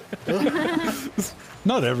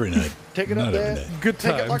 Not every night. Take it Not up every there. night. Good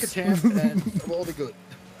Take it like a times. champ, and we'll all be good.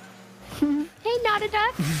 Hey, Naughty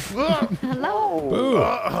Duck. Hello. Boo.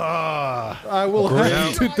 I will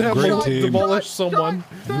have to Great team. demolish someone.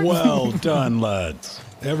 Well done, lads.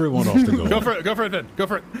 Everyone off the goal. Go for it. Go for it, Ben. Go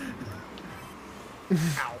for it.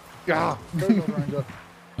 Ah, Go, Lord Ranger.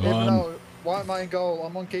 Even On. though, why am I in goal?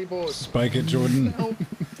 I'm on keyboard. Spike it, Jordan. Help.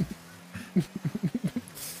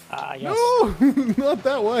 Ah, yes. no, not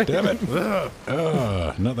that way. Damn it.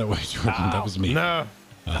 Not that way, Jordan. That was me. No.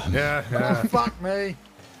 Yeah. Oh, fuck me.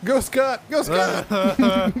 Go, Scott. Go, Scott.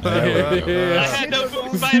 There we go. I had no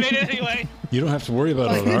boost, but I made it anyway. You don't have to worry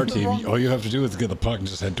about it on our team. All you have to do is get the puck and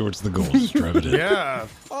just head towards the goal. Just drive it in. Yeah.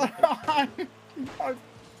 I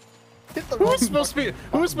hit the Who wrong was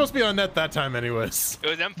supposed to be on net that time, anyways? It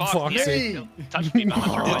was M. Fox. Foxy. Yeah, touched me, but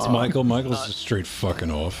I'm It's Michael. Michael's just straight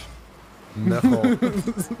fucking off. No.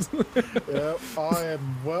 Yeah, I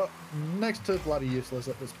am, well, next to bloody useless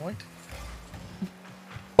at this point.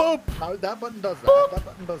 Boop. No, that button does that. That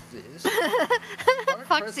button does this. Don't press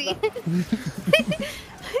Foxy. that button.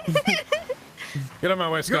 Get out of my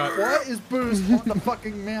way, Scott. Why is boost on the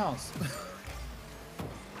fucking mouse?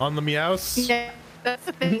 On the meows. Yeah, that's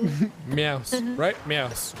the thing. Meows. Right?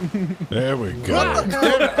 Meows. There we go. What the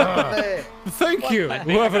hell happened there? Thank you, I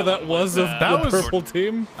think whoever that that one was was, of that the was- purple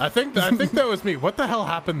team. I think that was me. What the hell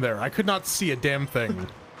happened there? I could not see a damn thing.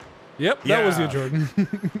 Yep, that was you, Yeah. Jordan.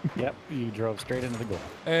 Yep, you drove straight into the goal.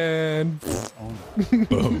 And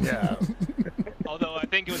Boom. Yeah. Although I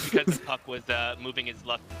think it was because the puck was moving his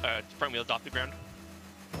left front wheels off the ground.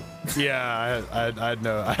 Yeah.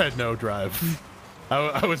 I had no drive.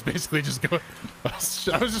 I was basically just going.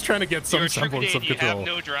 I was just trying to get some You're a true semblance of Canadian, you have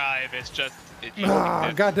control. no drive. It's just.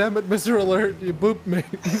 ah, God damn it, Mr. Alert, you booped me.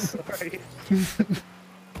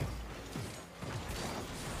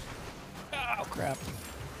 Oh, crap.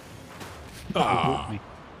 Ah,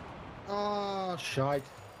 Oh, shite.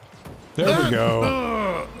 there we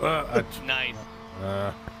go. Nice.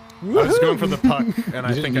 I was going for the puck, and I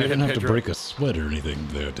You think didn't, I you hit didn't have to Pedro. break a sweat or anything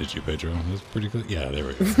there, did you, Pedro? That was pretty good. Yeah, there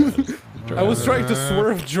we go. I was trying to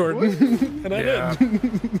swerve Jordan, and I Yeah.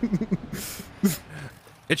 did.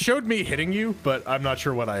 It showed me hitting you, but I'm not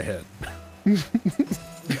sure what I hit.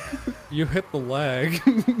 You hit the lag.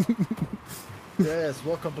 Yes,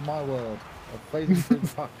 welcome to my world of phasing through the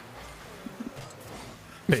puck.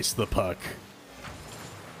 Face the puck.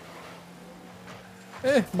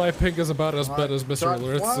 My pink is about as bad as Mr.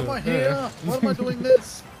 Alert's. Why am I here? Why am I doing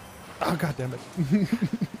this? Oh, god damn it.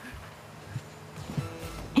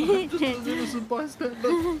 I'm just an innocent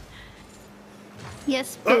bystander.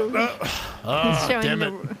 Yes, Boo. He's showing damn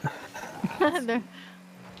it.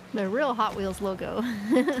 the real Hot Wheels logo.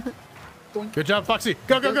 Good job, Foxy.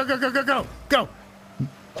 Go, go, go, go, go, go, go, go.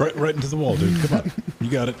 Right into the wall, dude. Come on. You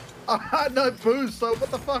got it. I had no boost, so what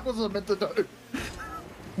the fuck was I meant to do?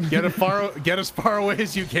 Get as far away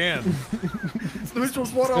as you can. Which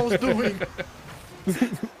was what I was doing.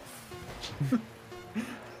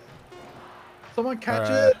 Someone catch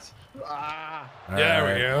it. Ah. There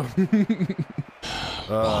we go.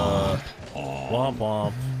 Womp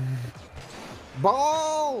womp.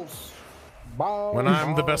 Balls. Balls. When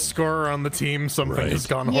I'm the best scorer on the team, something has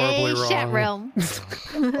gone horribly Yay, wrong. Chat Realm.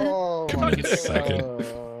 Oh, Come on, second.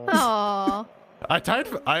 Aww. I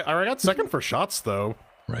got second for shots though.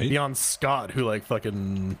 Right? Beyond Scott, who like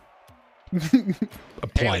fucking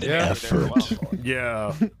Applied Yeah. effort.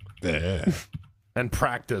 yeah, Yeah. and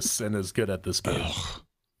practice and is good at this game.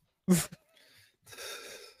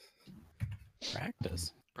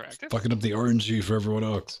 Practice. Practice. Fucking up the RNG for everyone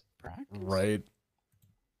else. Practice. Right.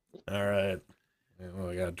 All right. Well,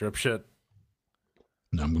 I got drip shit.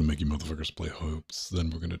 Now I'm gonna make you motherfuckers play hoops. Then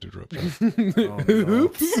we're gonna do drip.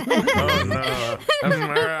 Oops. Oh no!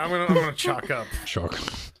 I'm gonna chalk up. Shock.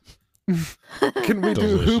 Can we do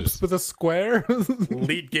Delicious. hoops with a square?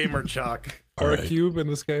 Lead gamer chalk. All Or a right. cube in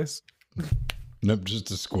this case? Nope,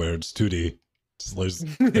 just a square. It's 2D. Just lays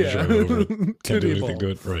Yeah. right over it. Can't do 2D anything ball.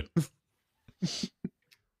 good. Right.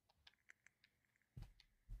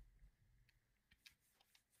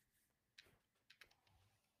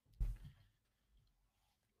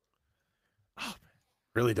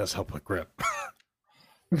 Really does help with grip.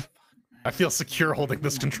 I feel secure holding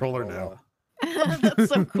this controller now. That's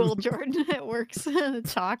so cool, Jordan. It works.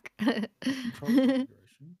 Chalk.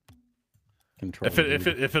 Control.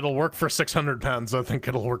 If it'll work for 600 pounds, I think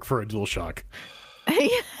it'll work for a DualShock.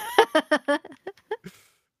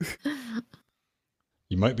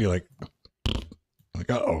 You might be like,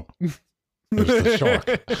 uh-oh. There's the shock.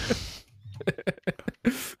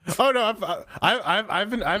 Oh no, I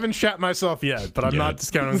haven't shat myself yet, but I'm not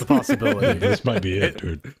discounting the possibility. This might be it,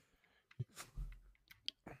 dude.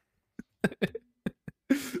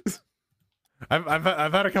 I've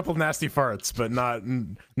had a couple nasty farts, but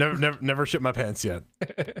never shit my pants yet.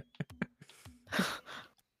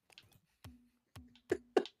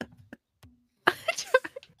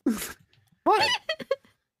 What?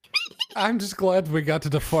 I'm just glad we got to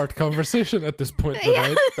the fart conversation at this point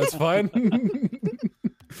tonight. That's fine.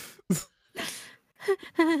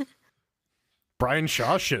 Brian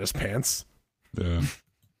Shaw shit his pants.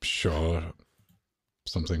 Shaw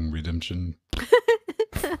something redemption.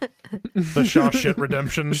 The Shaw shit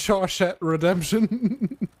redemption. Shawshank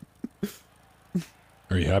Redemption.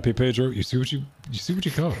 Are you happy, Pedro? You see what you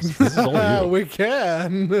caused. This is all you. We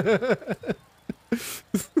can.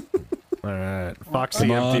 All right, Foxy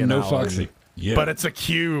Come empty on, and no out. Foxy. Yeah. But it's a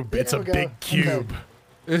cube. It's a we go. big cube. Okay.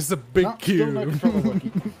 It's a big No, still no cube. controller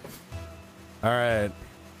working. All right.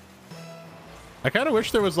 I kind of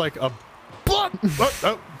wish there was like a.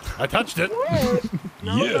 Oh, I touched it.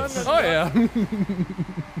 yes. Oh yeah.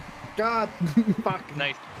 God, fuck.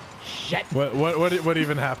 Nice. Shit. What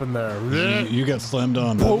even happened there? You got slammed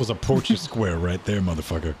on. That was a Portia square right there,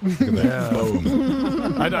 motherfucker. Look at that. Yeah.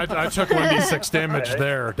 Boom. I took 1d6 damage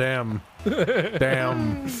there. Damn.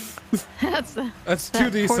 That's That's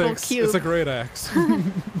That portal 2d6. cube. It's a great axe.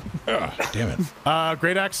 Ah, damn it.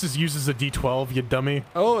 Great Axes uses a d12, you dummy.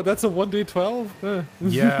 Oh, that's a 1d12?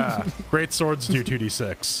 Yeah. Great Swords do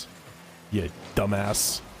 2d6. You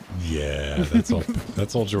dumbass. Yeah,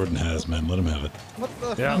 that's all Jordan has, man. Let him have it. What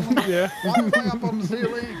the Yeah. hell? Yeah. Why am I up on the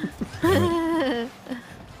ceiling?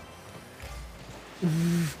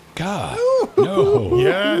 God. No.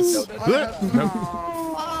 Yes.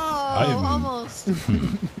 Oh, am- almost.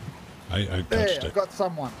 I There, touched I it. got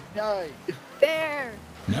someone. Yay. There.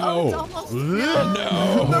 Oh, it's No. almost.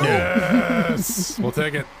 No. Yes. We'll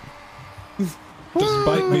take it.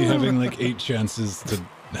 Despite me having like 8 chances to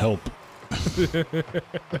help.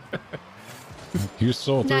 You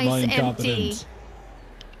saw through my Nice, incompetence.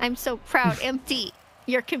 I'm so proud. Empty.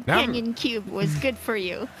 Your companion cube was good for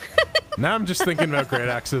you. Now I'm just thinking about Great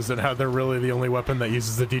Axes and how they're really the only weapon that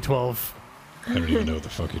uses the d12. I don't even know what the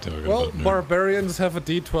fuck you're talking Well, about. nerd. barbarians have a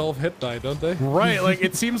d12 hit die, don't they? Right, like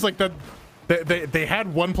it seems like that they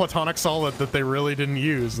had one platonic solid that they really didn't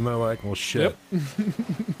use, and they're like, well, shit.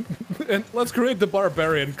 And let's create the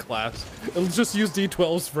barbarian class. It'll just use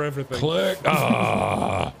D12s for everything. Click.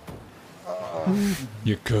 Ah.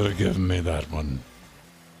 You could have given me that one.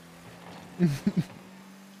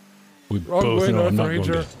 We Wrong both way, know I'm North not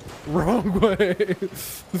Ranger. going to. Wrong way.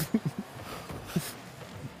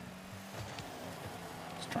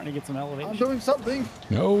 Just trying to get some elevation. I'm doing something.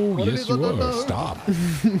 No, What it yes is, you I don't are. know. Stop.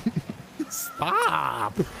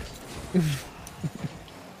 Stop!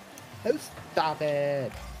 Oh, stop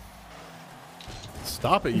it.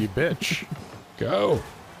 Stop it, you bitch. Go.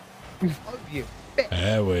 Oh, you bitch.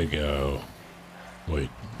 There we go. Wait.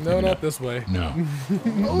 No, maybe not this way. No.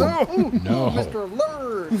 No. No. Mr.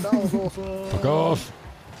 Alert. That was awesome. Fuck off.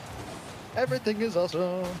 Everything is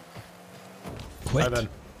awesome. Quit.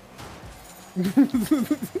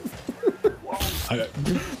 Hi, then.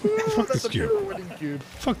 Fuck this cube. Winning cube.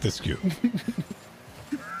 Fuck this cube.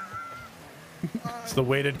 It's the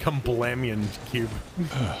weighted come Blamian cube.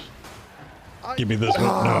 Give me this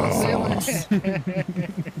one. No.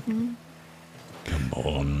 Damn Come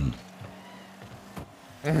on.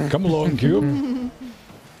 Come along, cube.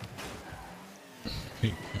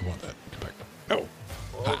 Hey, I want that. Come back. No.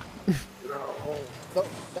 No,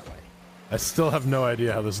 that way. I still have no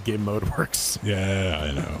idea how this game mode works. Yeah,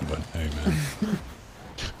 I know, but hey, man.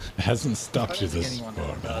 It hasn't stopped you this anyone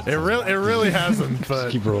far, man. It really hasn't, Just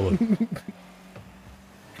but keep rolling.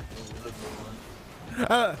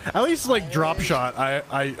 at least like drop shot,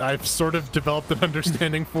 I've sort of developed an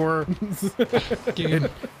understanding for.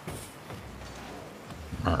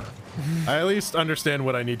 Arr. I at least understand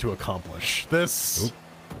what I need to accomplish. This. Oop.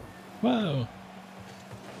 Wow.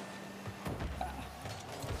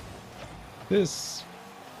 This.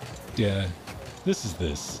 Yeah. This is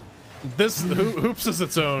this. This hoops is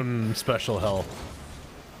its own special hell.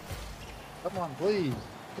 Come on, please.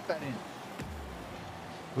 Put that in.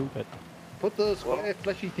 Poop it. Put the square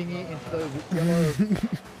fleshy thingy into the yellow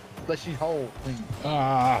fleshy hole thing.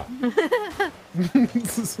 Ah!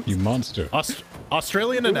 You monster.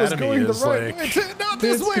 Australian It was anatomy going the is right like way. Not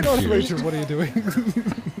this way, North Ranger. What are you doing?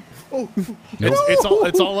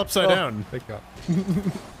 it's all upside down. Thank God.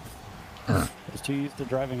 I was too used to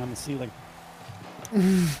driving on the ceiling.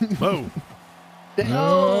 Whoa!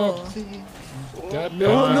 No. See? God,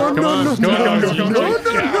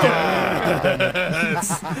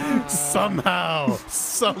 Somehow,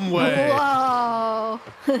 some way. Whoa.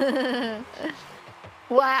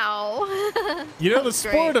 Wow. You know, the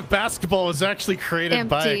sport of basketball was actually created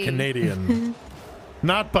by a Empty. Canadian.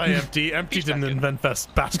 Not by Empty. Empty didn't invent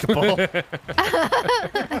basketball. Look at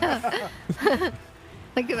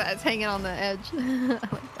that. It's hanging on the edge. I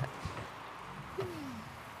like that.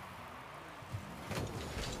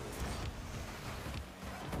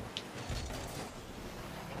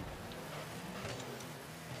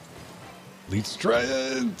 Lead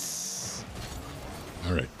strengths.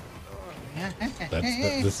 All right.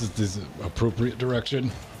 This is appropriate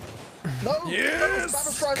direction. No!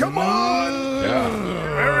 Yes! No, Come on! Yeah.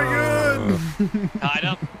 Very good! Tied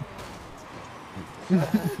up.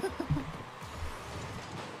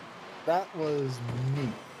 That was neat.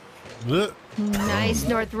 Blech. Nice,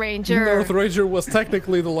 North Ranger. North Ranger was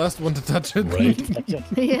technically the last one to touch it.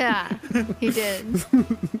 Right. Yeah, he did.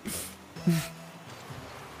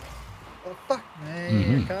 Oh, fuck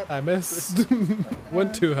me. I missed.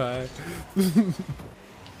 Went too high.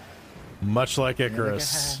 Much like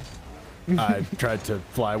Icarus, I tried to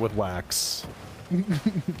fly with wax.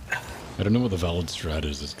 I don't know what the valid strat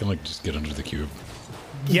is. It's kind of like just get under the cube.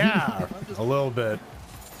 Yeah, a little bit.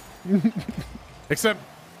 Except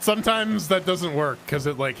sometimes that doesn't work because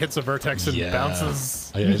it like hits a vertex and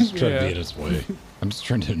bounces. I just try Yeah. to beat its way. I'm just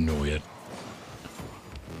trying to annoy it.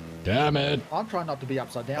 Damn it. I'm trying not to be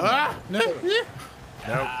upside down. Ah! Nope.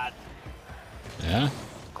 Yeah?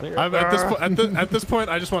 Clear. I'm at this point,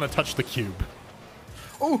 I just want to touch the cube.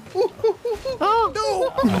 Oh, Oh.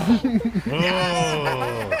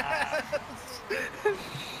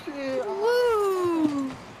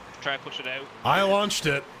 woo. Try and push it out. I launched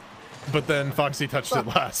it, but then Foxy touched it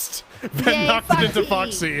last. Ben Yay, knocked it into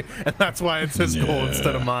Foxy. Foxy, and that's why it's his goal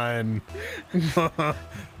instead of mine.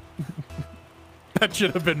 That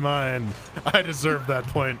should have been mine. I deserve that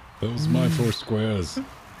point. Those my 4 squares.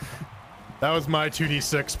 That was my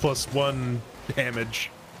 2d6 plus 1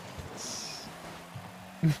 damage.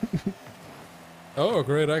 Oh,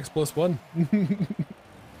 great X plus 1.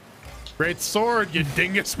 Great sword, you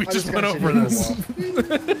dingus. We I just was went gonna over say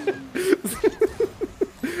this.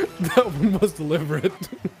 That one was deliberate.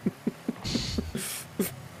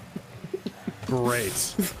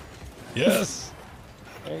 Great. Yes.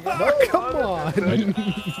 Oh, come on.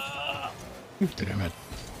 Damn it.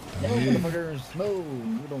 No, motherfuckers. No,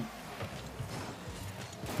 we don't.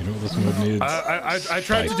 You know what this mode needs? I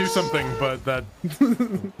tried to do something, but that.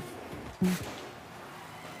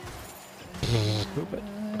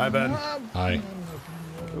 Hi, Ben. Hi.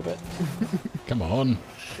 Move it. Come on.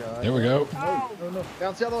 There we go. No.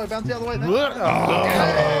 Bounce the other way, bounce the other way.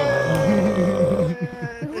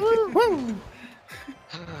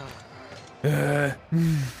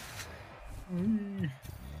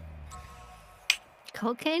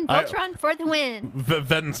 Cocaine Voltron for the win.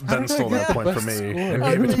 Ben stole that point from me and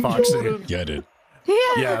gave it to Foxy. Yeah, I did.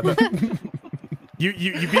 Yeah. You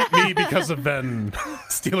beat me because of Ben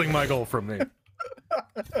stealing my goal from me.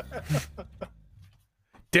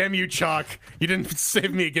 Damn you, Chalk. You didn't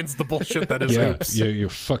save me against the bullshit that is hoops. Yeah, you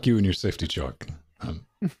fuck you and your safety chalk.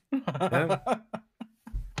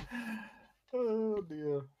 Oh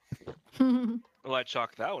dear. Well, I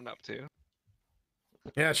chalk that one up too.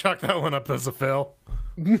 Yeah, chalk that one up as a fail.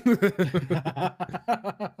 I'd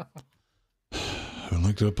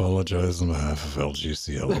like to apologize on behalf of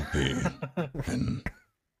LGCLOP.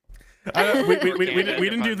 And we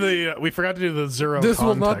didn't do the we forgot to do the zero. This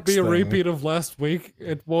will not context be a thing. repeat of last week.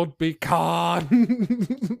 It won't be con.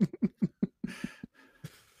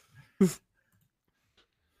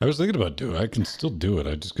 I was thinking about doing it. I can still do it.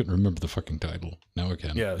 I just couldn't remember the fucking title. Now I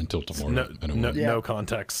can. Yeah. Until tomorrow. No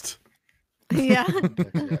context. Yeah.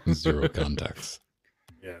 Zero contacts.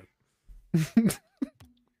 Yeah.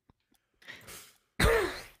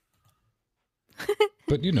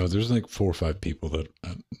 But you know, there's like 4 or 5 people that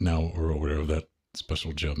now are aware of that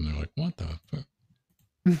special gem. They're like, what the fuck?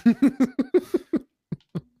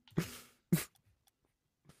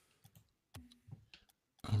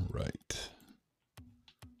 All right.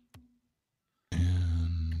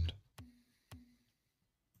 And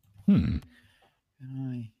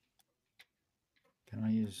Can I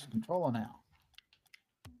use controller now?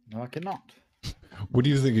 No, I cannot. what do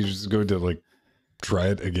you think? You're just going to like try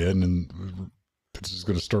it again and it's just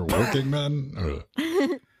going to start working, man? Or...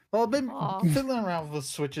 Well, I've been fiddling around with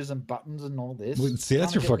switches and buttons and all this. Well, see,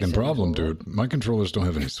 that's your fucking problem, dude. My controllers don't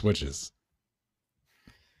have any switches.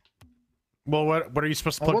 Well, what are you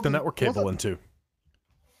supposed to plug the network cable into?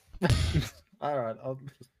 All right.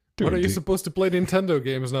 Dude, What are you supposed to play Nintendo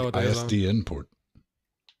games nowadays? ISDN port.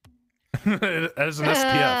 As an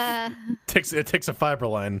SPF, it takes a fiber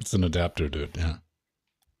line. It's an adapter, dude. Yeah.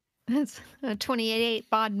 It's a 28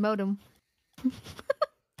 baud modem.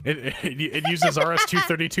 It uses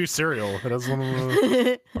RS-232 serial. It has one of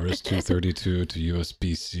the RS-232 to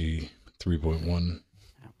USB-C 3.1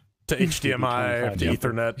 to HDMI to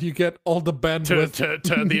Ethernet You get all the to bandwidth.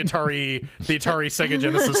 the Atari Sega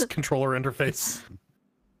Genesis controller interface.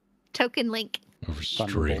 Token link. over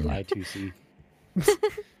Thunderbolt string. I2C.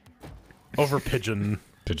 Over pigeon.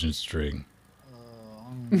 Pigeon string.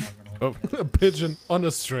 Oh, A pigeon on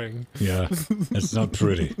a string. Yeah, it's not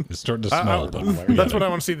pretty. It's starting to smell, but we that's gotta- what I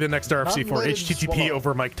want to see the next RFC for. Unleaded HTTP swallow.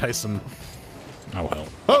 over Mike Tyson. Oh, hell.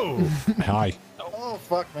 Oh! Hi. Oh,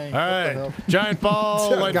 fuck me. All right. Giant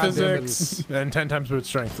ball, light God damn it. physics, and 10 times boot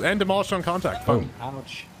strength. And demolish on contact. Boom.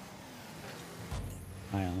 Ouch.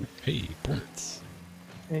 Hi, Alan. Hey, points.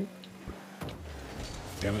 Hey.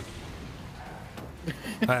 Damn it.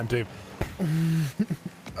 I am too.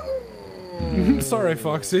 Sorry,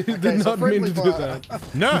 Foxy. Okay, Did so not mean to friendly do fire.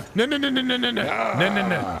 that. No.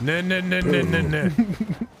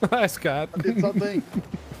 Hi, Scott. Did something.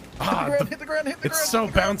 Hit the ground. It's so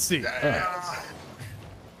bouncy.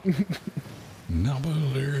 Now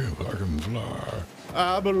believe I can fly.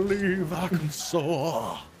 I believe I can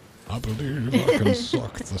soar. I believe I can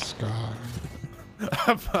suck the sky.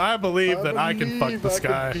 I believe that I can fuck the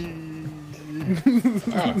sky.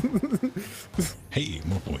 Hey,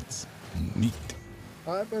 more points. Neat.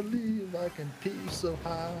 I believe I can pee so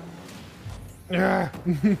high.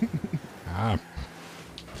 Ah,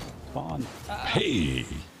 Spawn. hey.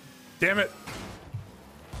 Damn it.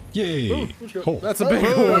 Yay. Oh, That's a big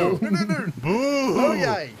one. Boo. No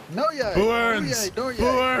yay. No yay. Boo No earns. yay. No yay.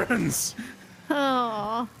 Boo earns.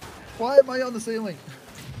 Oh. Why am I on the ceiling?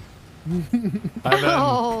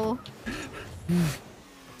 Oh.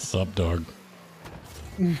 sup, dog.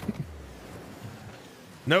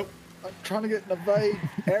 Nope. I'm trying to get in a vague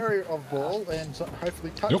area of ball and so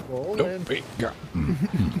hopefully touch Nope. ball. Nope. And Hey, yeah.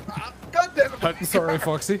 God damn it! Sorry,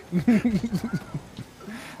 Foxy.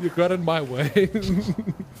 You got in my way.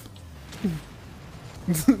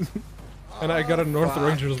 And I got in North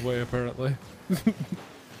Ranger's way, apparently.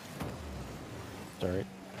 Sorry.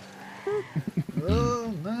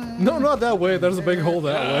 Oh, no. No, not that way. There's a big hole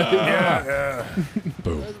that way. Yeah.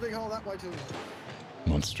 Boom. There's a big hole that way too.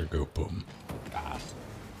 Monster go boom.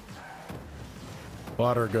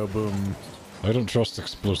 Water go boom. I don't trust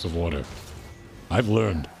explosive water. I've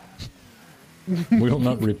learned. We'll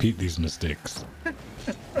not repeat these mistakes.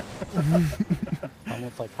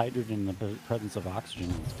 Almost like hydrogen in the presence of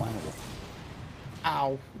oxygen. It's flammable.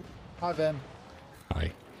 Ow. Hi, Ben.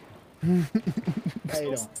 Hi. How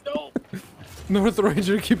you doing? North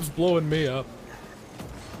Ranger keeps blowing me up.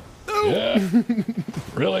 Yeah.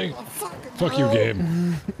 Really? Fuck you,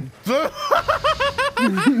 game.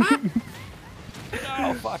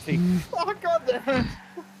 Oh, Foxy. Oh, God damn it.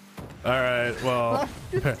 All right. Well.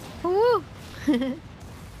 Woo!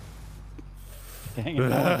 Dang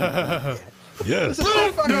it. Yes.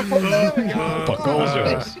 There we go. Buckles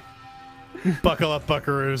yours. Buckle up,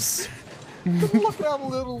 buckaroos. Look how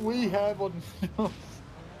little we have on.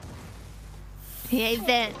 Hey,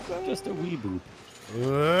 Vent. Just a wee boop.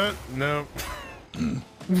 No.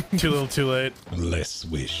 Too little, too late. Less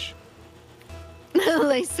wish.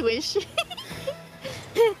 Like swish.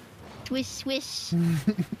 Swish, swish.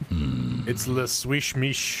 It's the swish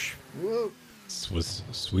mish. Whoa.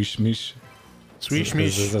 Swish mish. Swish Is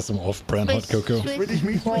mish. that some off-brand hot cocoa? Swish, British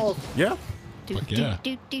meatballs. Yeah. do, Fuck do, yeah.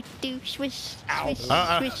 do, swish, swish, swish.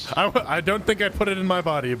 I don't think I put it in my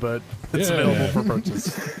body, but it's Yeah. available for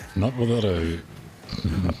purchase. Not without a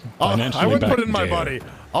I financially wouldn't put it backed in my jail. body.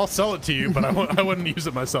 I'll sell it to you, but I wouldn't use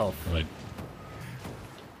it myself. Right.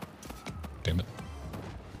 Damn it.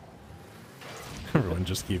 Everyone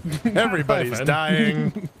just keep. Everybody's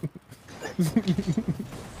dying.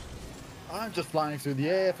 I'm just flying through the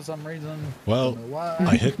air for some reason. Well, Don't know why.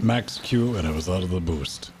 I hit max Q and I was out of the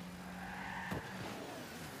boost.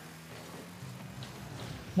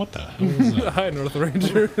 What the hell is that? Hi, North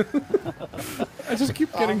Ranger. I just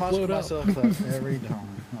keep getting I blown up. myself that every time.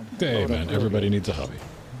 I'm Hey blowed up man, real everybody good. needs a hobby.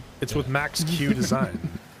 It's with Max Q design,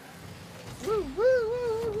 Woo, woo,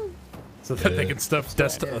 woo, woo. so that they can stuff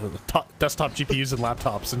desktop GPUs and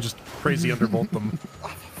laptops and just crazy undervolt them.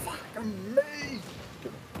 Fucking me.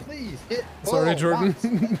 Please hit. Sorry, Jordan. Fox.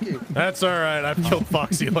 Thank you. That's all right. I've killed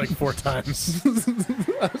Foxy like 4 times.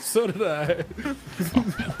 So did I.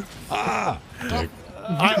 Dick.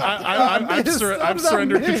 I've missed. How I've did I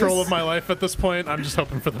surrendered miss? control of my life at this point. I'm just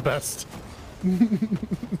hoping for the best.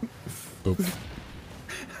 Boop.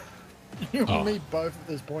 You Oh. and me both at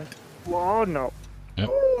this point. Oh no. Yep.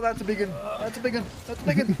 Oh, that's a big one. That's a big one. That's a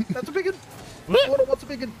big one. That's a big one. What's a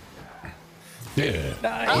big one? Yeah.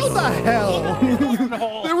 How the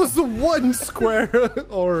hell? There was the one square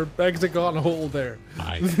or hexagon hole there.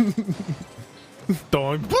 Hi.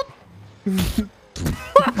 Dong.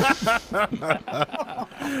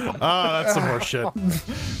 That's some more shit.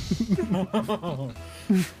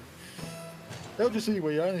 Don't you see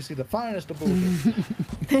where you only see the finest of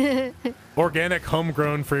bullshit? Organic,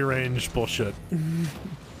 homegrown, free range bullshit.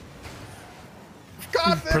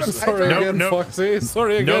 God damn it, Sorry No, again, no. Foxy.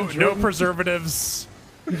 Sorry again, No Jordan. preservatives.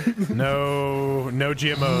 No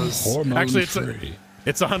GMOs. Hormone Actually, free.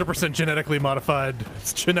 it's 100% genetically modified.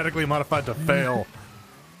 It's genetically modified to fail.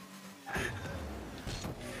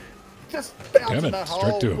 Just bounce Damn in it, that strike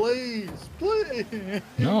hole, two. please. Please.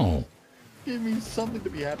 No. Give me something to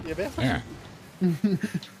be happy about. Yeah. Yay!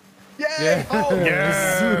 Yeah. Oh,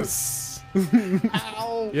 Yes.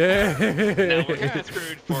 ow. Yeah. Now we're kind of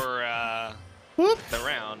screwed for the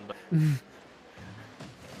round. But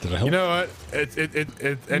Did I help? You know what? No,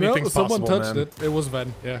 Anything's someone possible, touched man. it. It was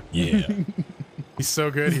Ven. Yeah. Yeah. He's so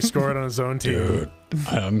good. He scored on his own team. Dude.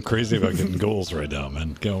 I'm crazy about getting goals right now,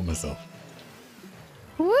 man. Can't help myself.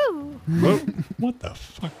 Woo! What the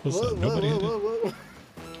fuck was Whoa, that? whoa, Nobody whoa, did. whoa,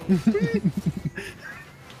 whoa.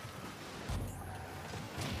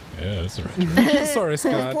 Yeah, that's right. Sorry,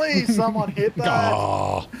 Scott. Please, someone hit that.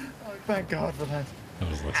 Oh, Oh, thank God for that. that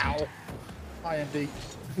was less Ow. than I am deep.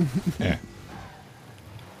 Yeah.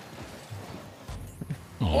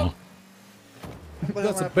 Oh,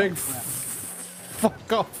 That's a big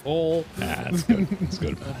fuck off hole. that's good. That's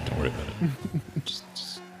good. Don't worry about it.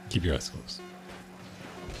 Just keep your eyes closed.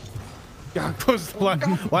 Yeah, close.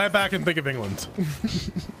 Lie back and think of England.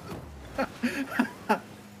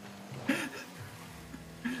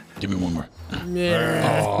 Give me one more.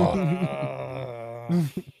 Yeah. Oh,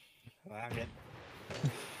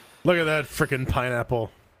 Look at that freaking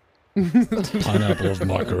pineapple. pineapple of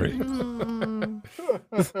mockery.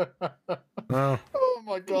 Oh, Oh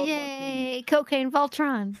my God. Yay! Cocaine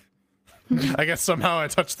Voltron. I guess somehow I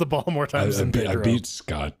touched the ball more I, times than I Pedro. beat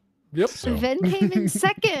Scott. Yep. So Ven came in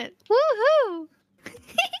second. Woohoo!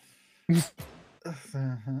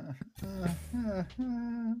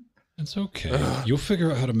 it's okay. You'll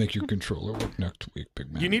figure out how to make your controller work next week,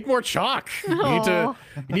 big man. You need more chalk. Aw.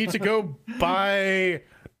 You need to go buy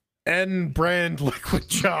N brand liquid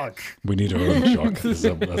chalk. We need our own chalk.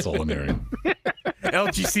 That's all I'm hearing.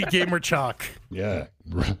 LGC Gamer Chalk. Yeah.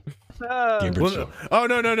 Oh, Gamer Chalk. Oh,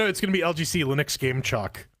 no. It's going to be LGC Linux Game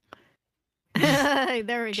Chalk.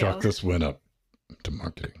 There we Chalk go. this went up to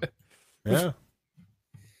marketing. Yeah.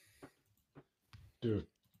 Dude.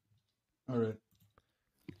 All right.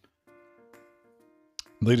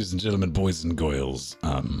 Ladies and gentlemen, boys and goyles,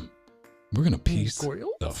 we're gonna piece Goyles?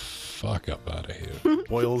 the fuck up out of here.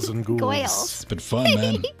 Boils and ghouls. Goyles. It's been fun,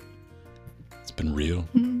 man. It's been real.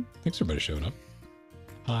 Thanks for everybody showing up.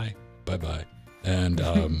 Hi. Bye-bye. And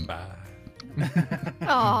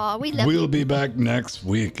Aw, we love we'll you. be back next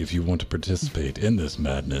week if you want to participate in this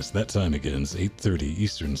madness. That time again is 8:30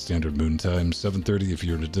 Eastern Standard Moon Time, 7:30 if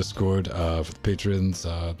you're in a Discord. For the patrons,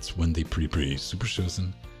 it's when the pre Super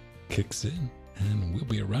Chosen kicks in, and we'll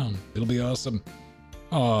be around. It'll be awesome.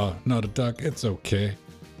 Aw, not a duck. It's okay.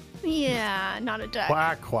 Yeah, not a duck.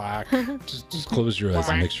 Quack, quack. Just close your eyes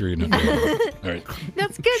and make sure you're not doing it. All right.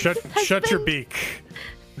 That's good. Shut your beak.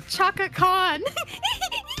 Chaka Khan.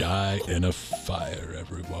 Die in a fire,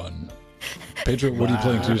 everyone. Pedro, what are you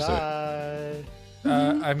playing Tuesday?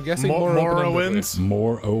 I'm guessing Morrowinds.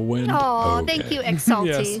 Morrowind. Oh, Okay. thank you,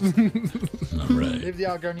 Exalty. All right. Leave the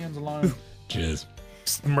Argonians alone. Cheers.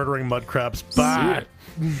 Murdering mud crabs. Bye.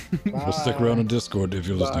 We'll stick around on Discord if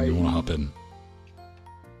you're listening. You want to hop in.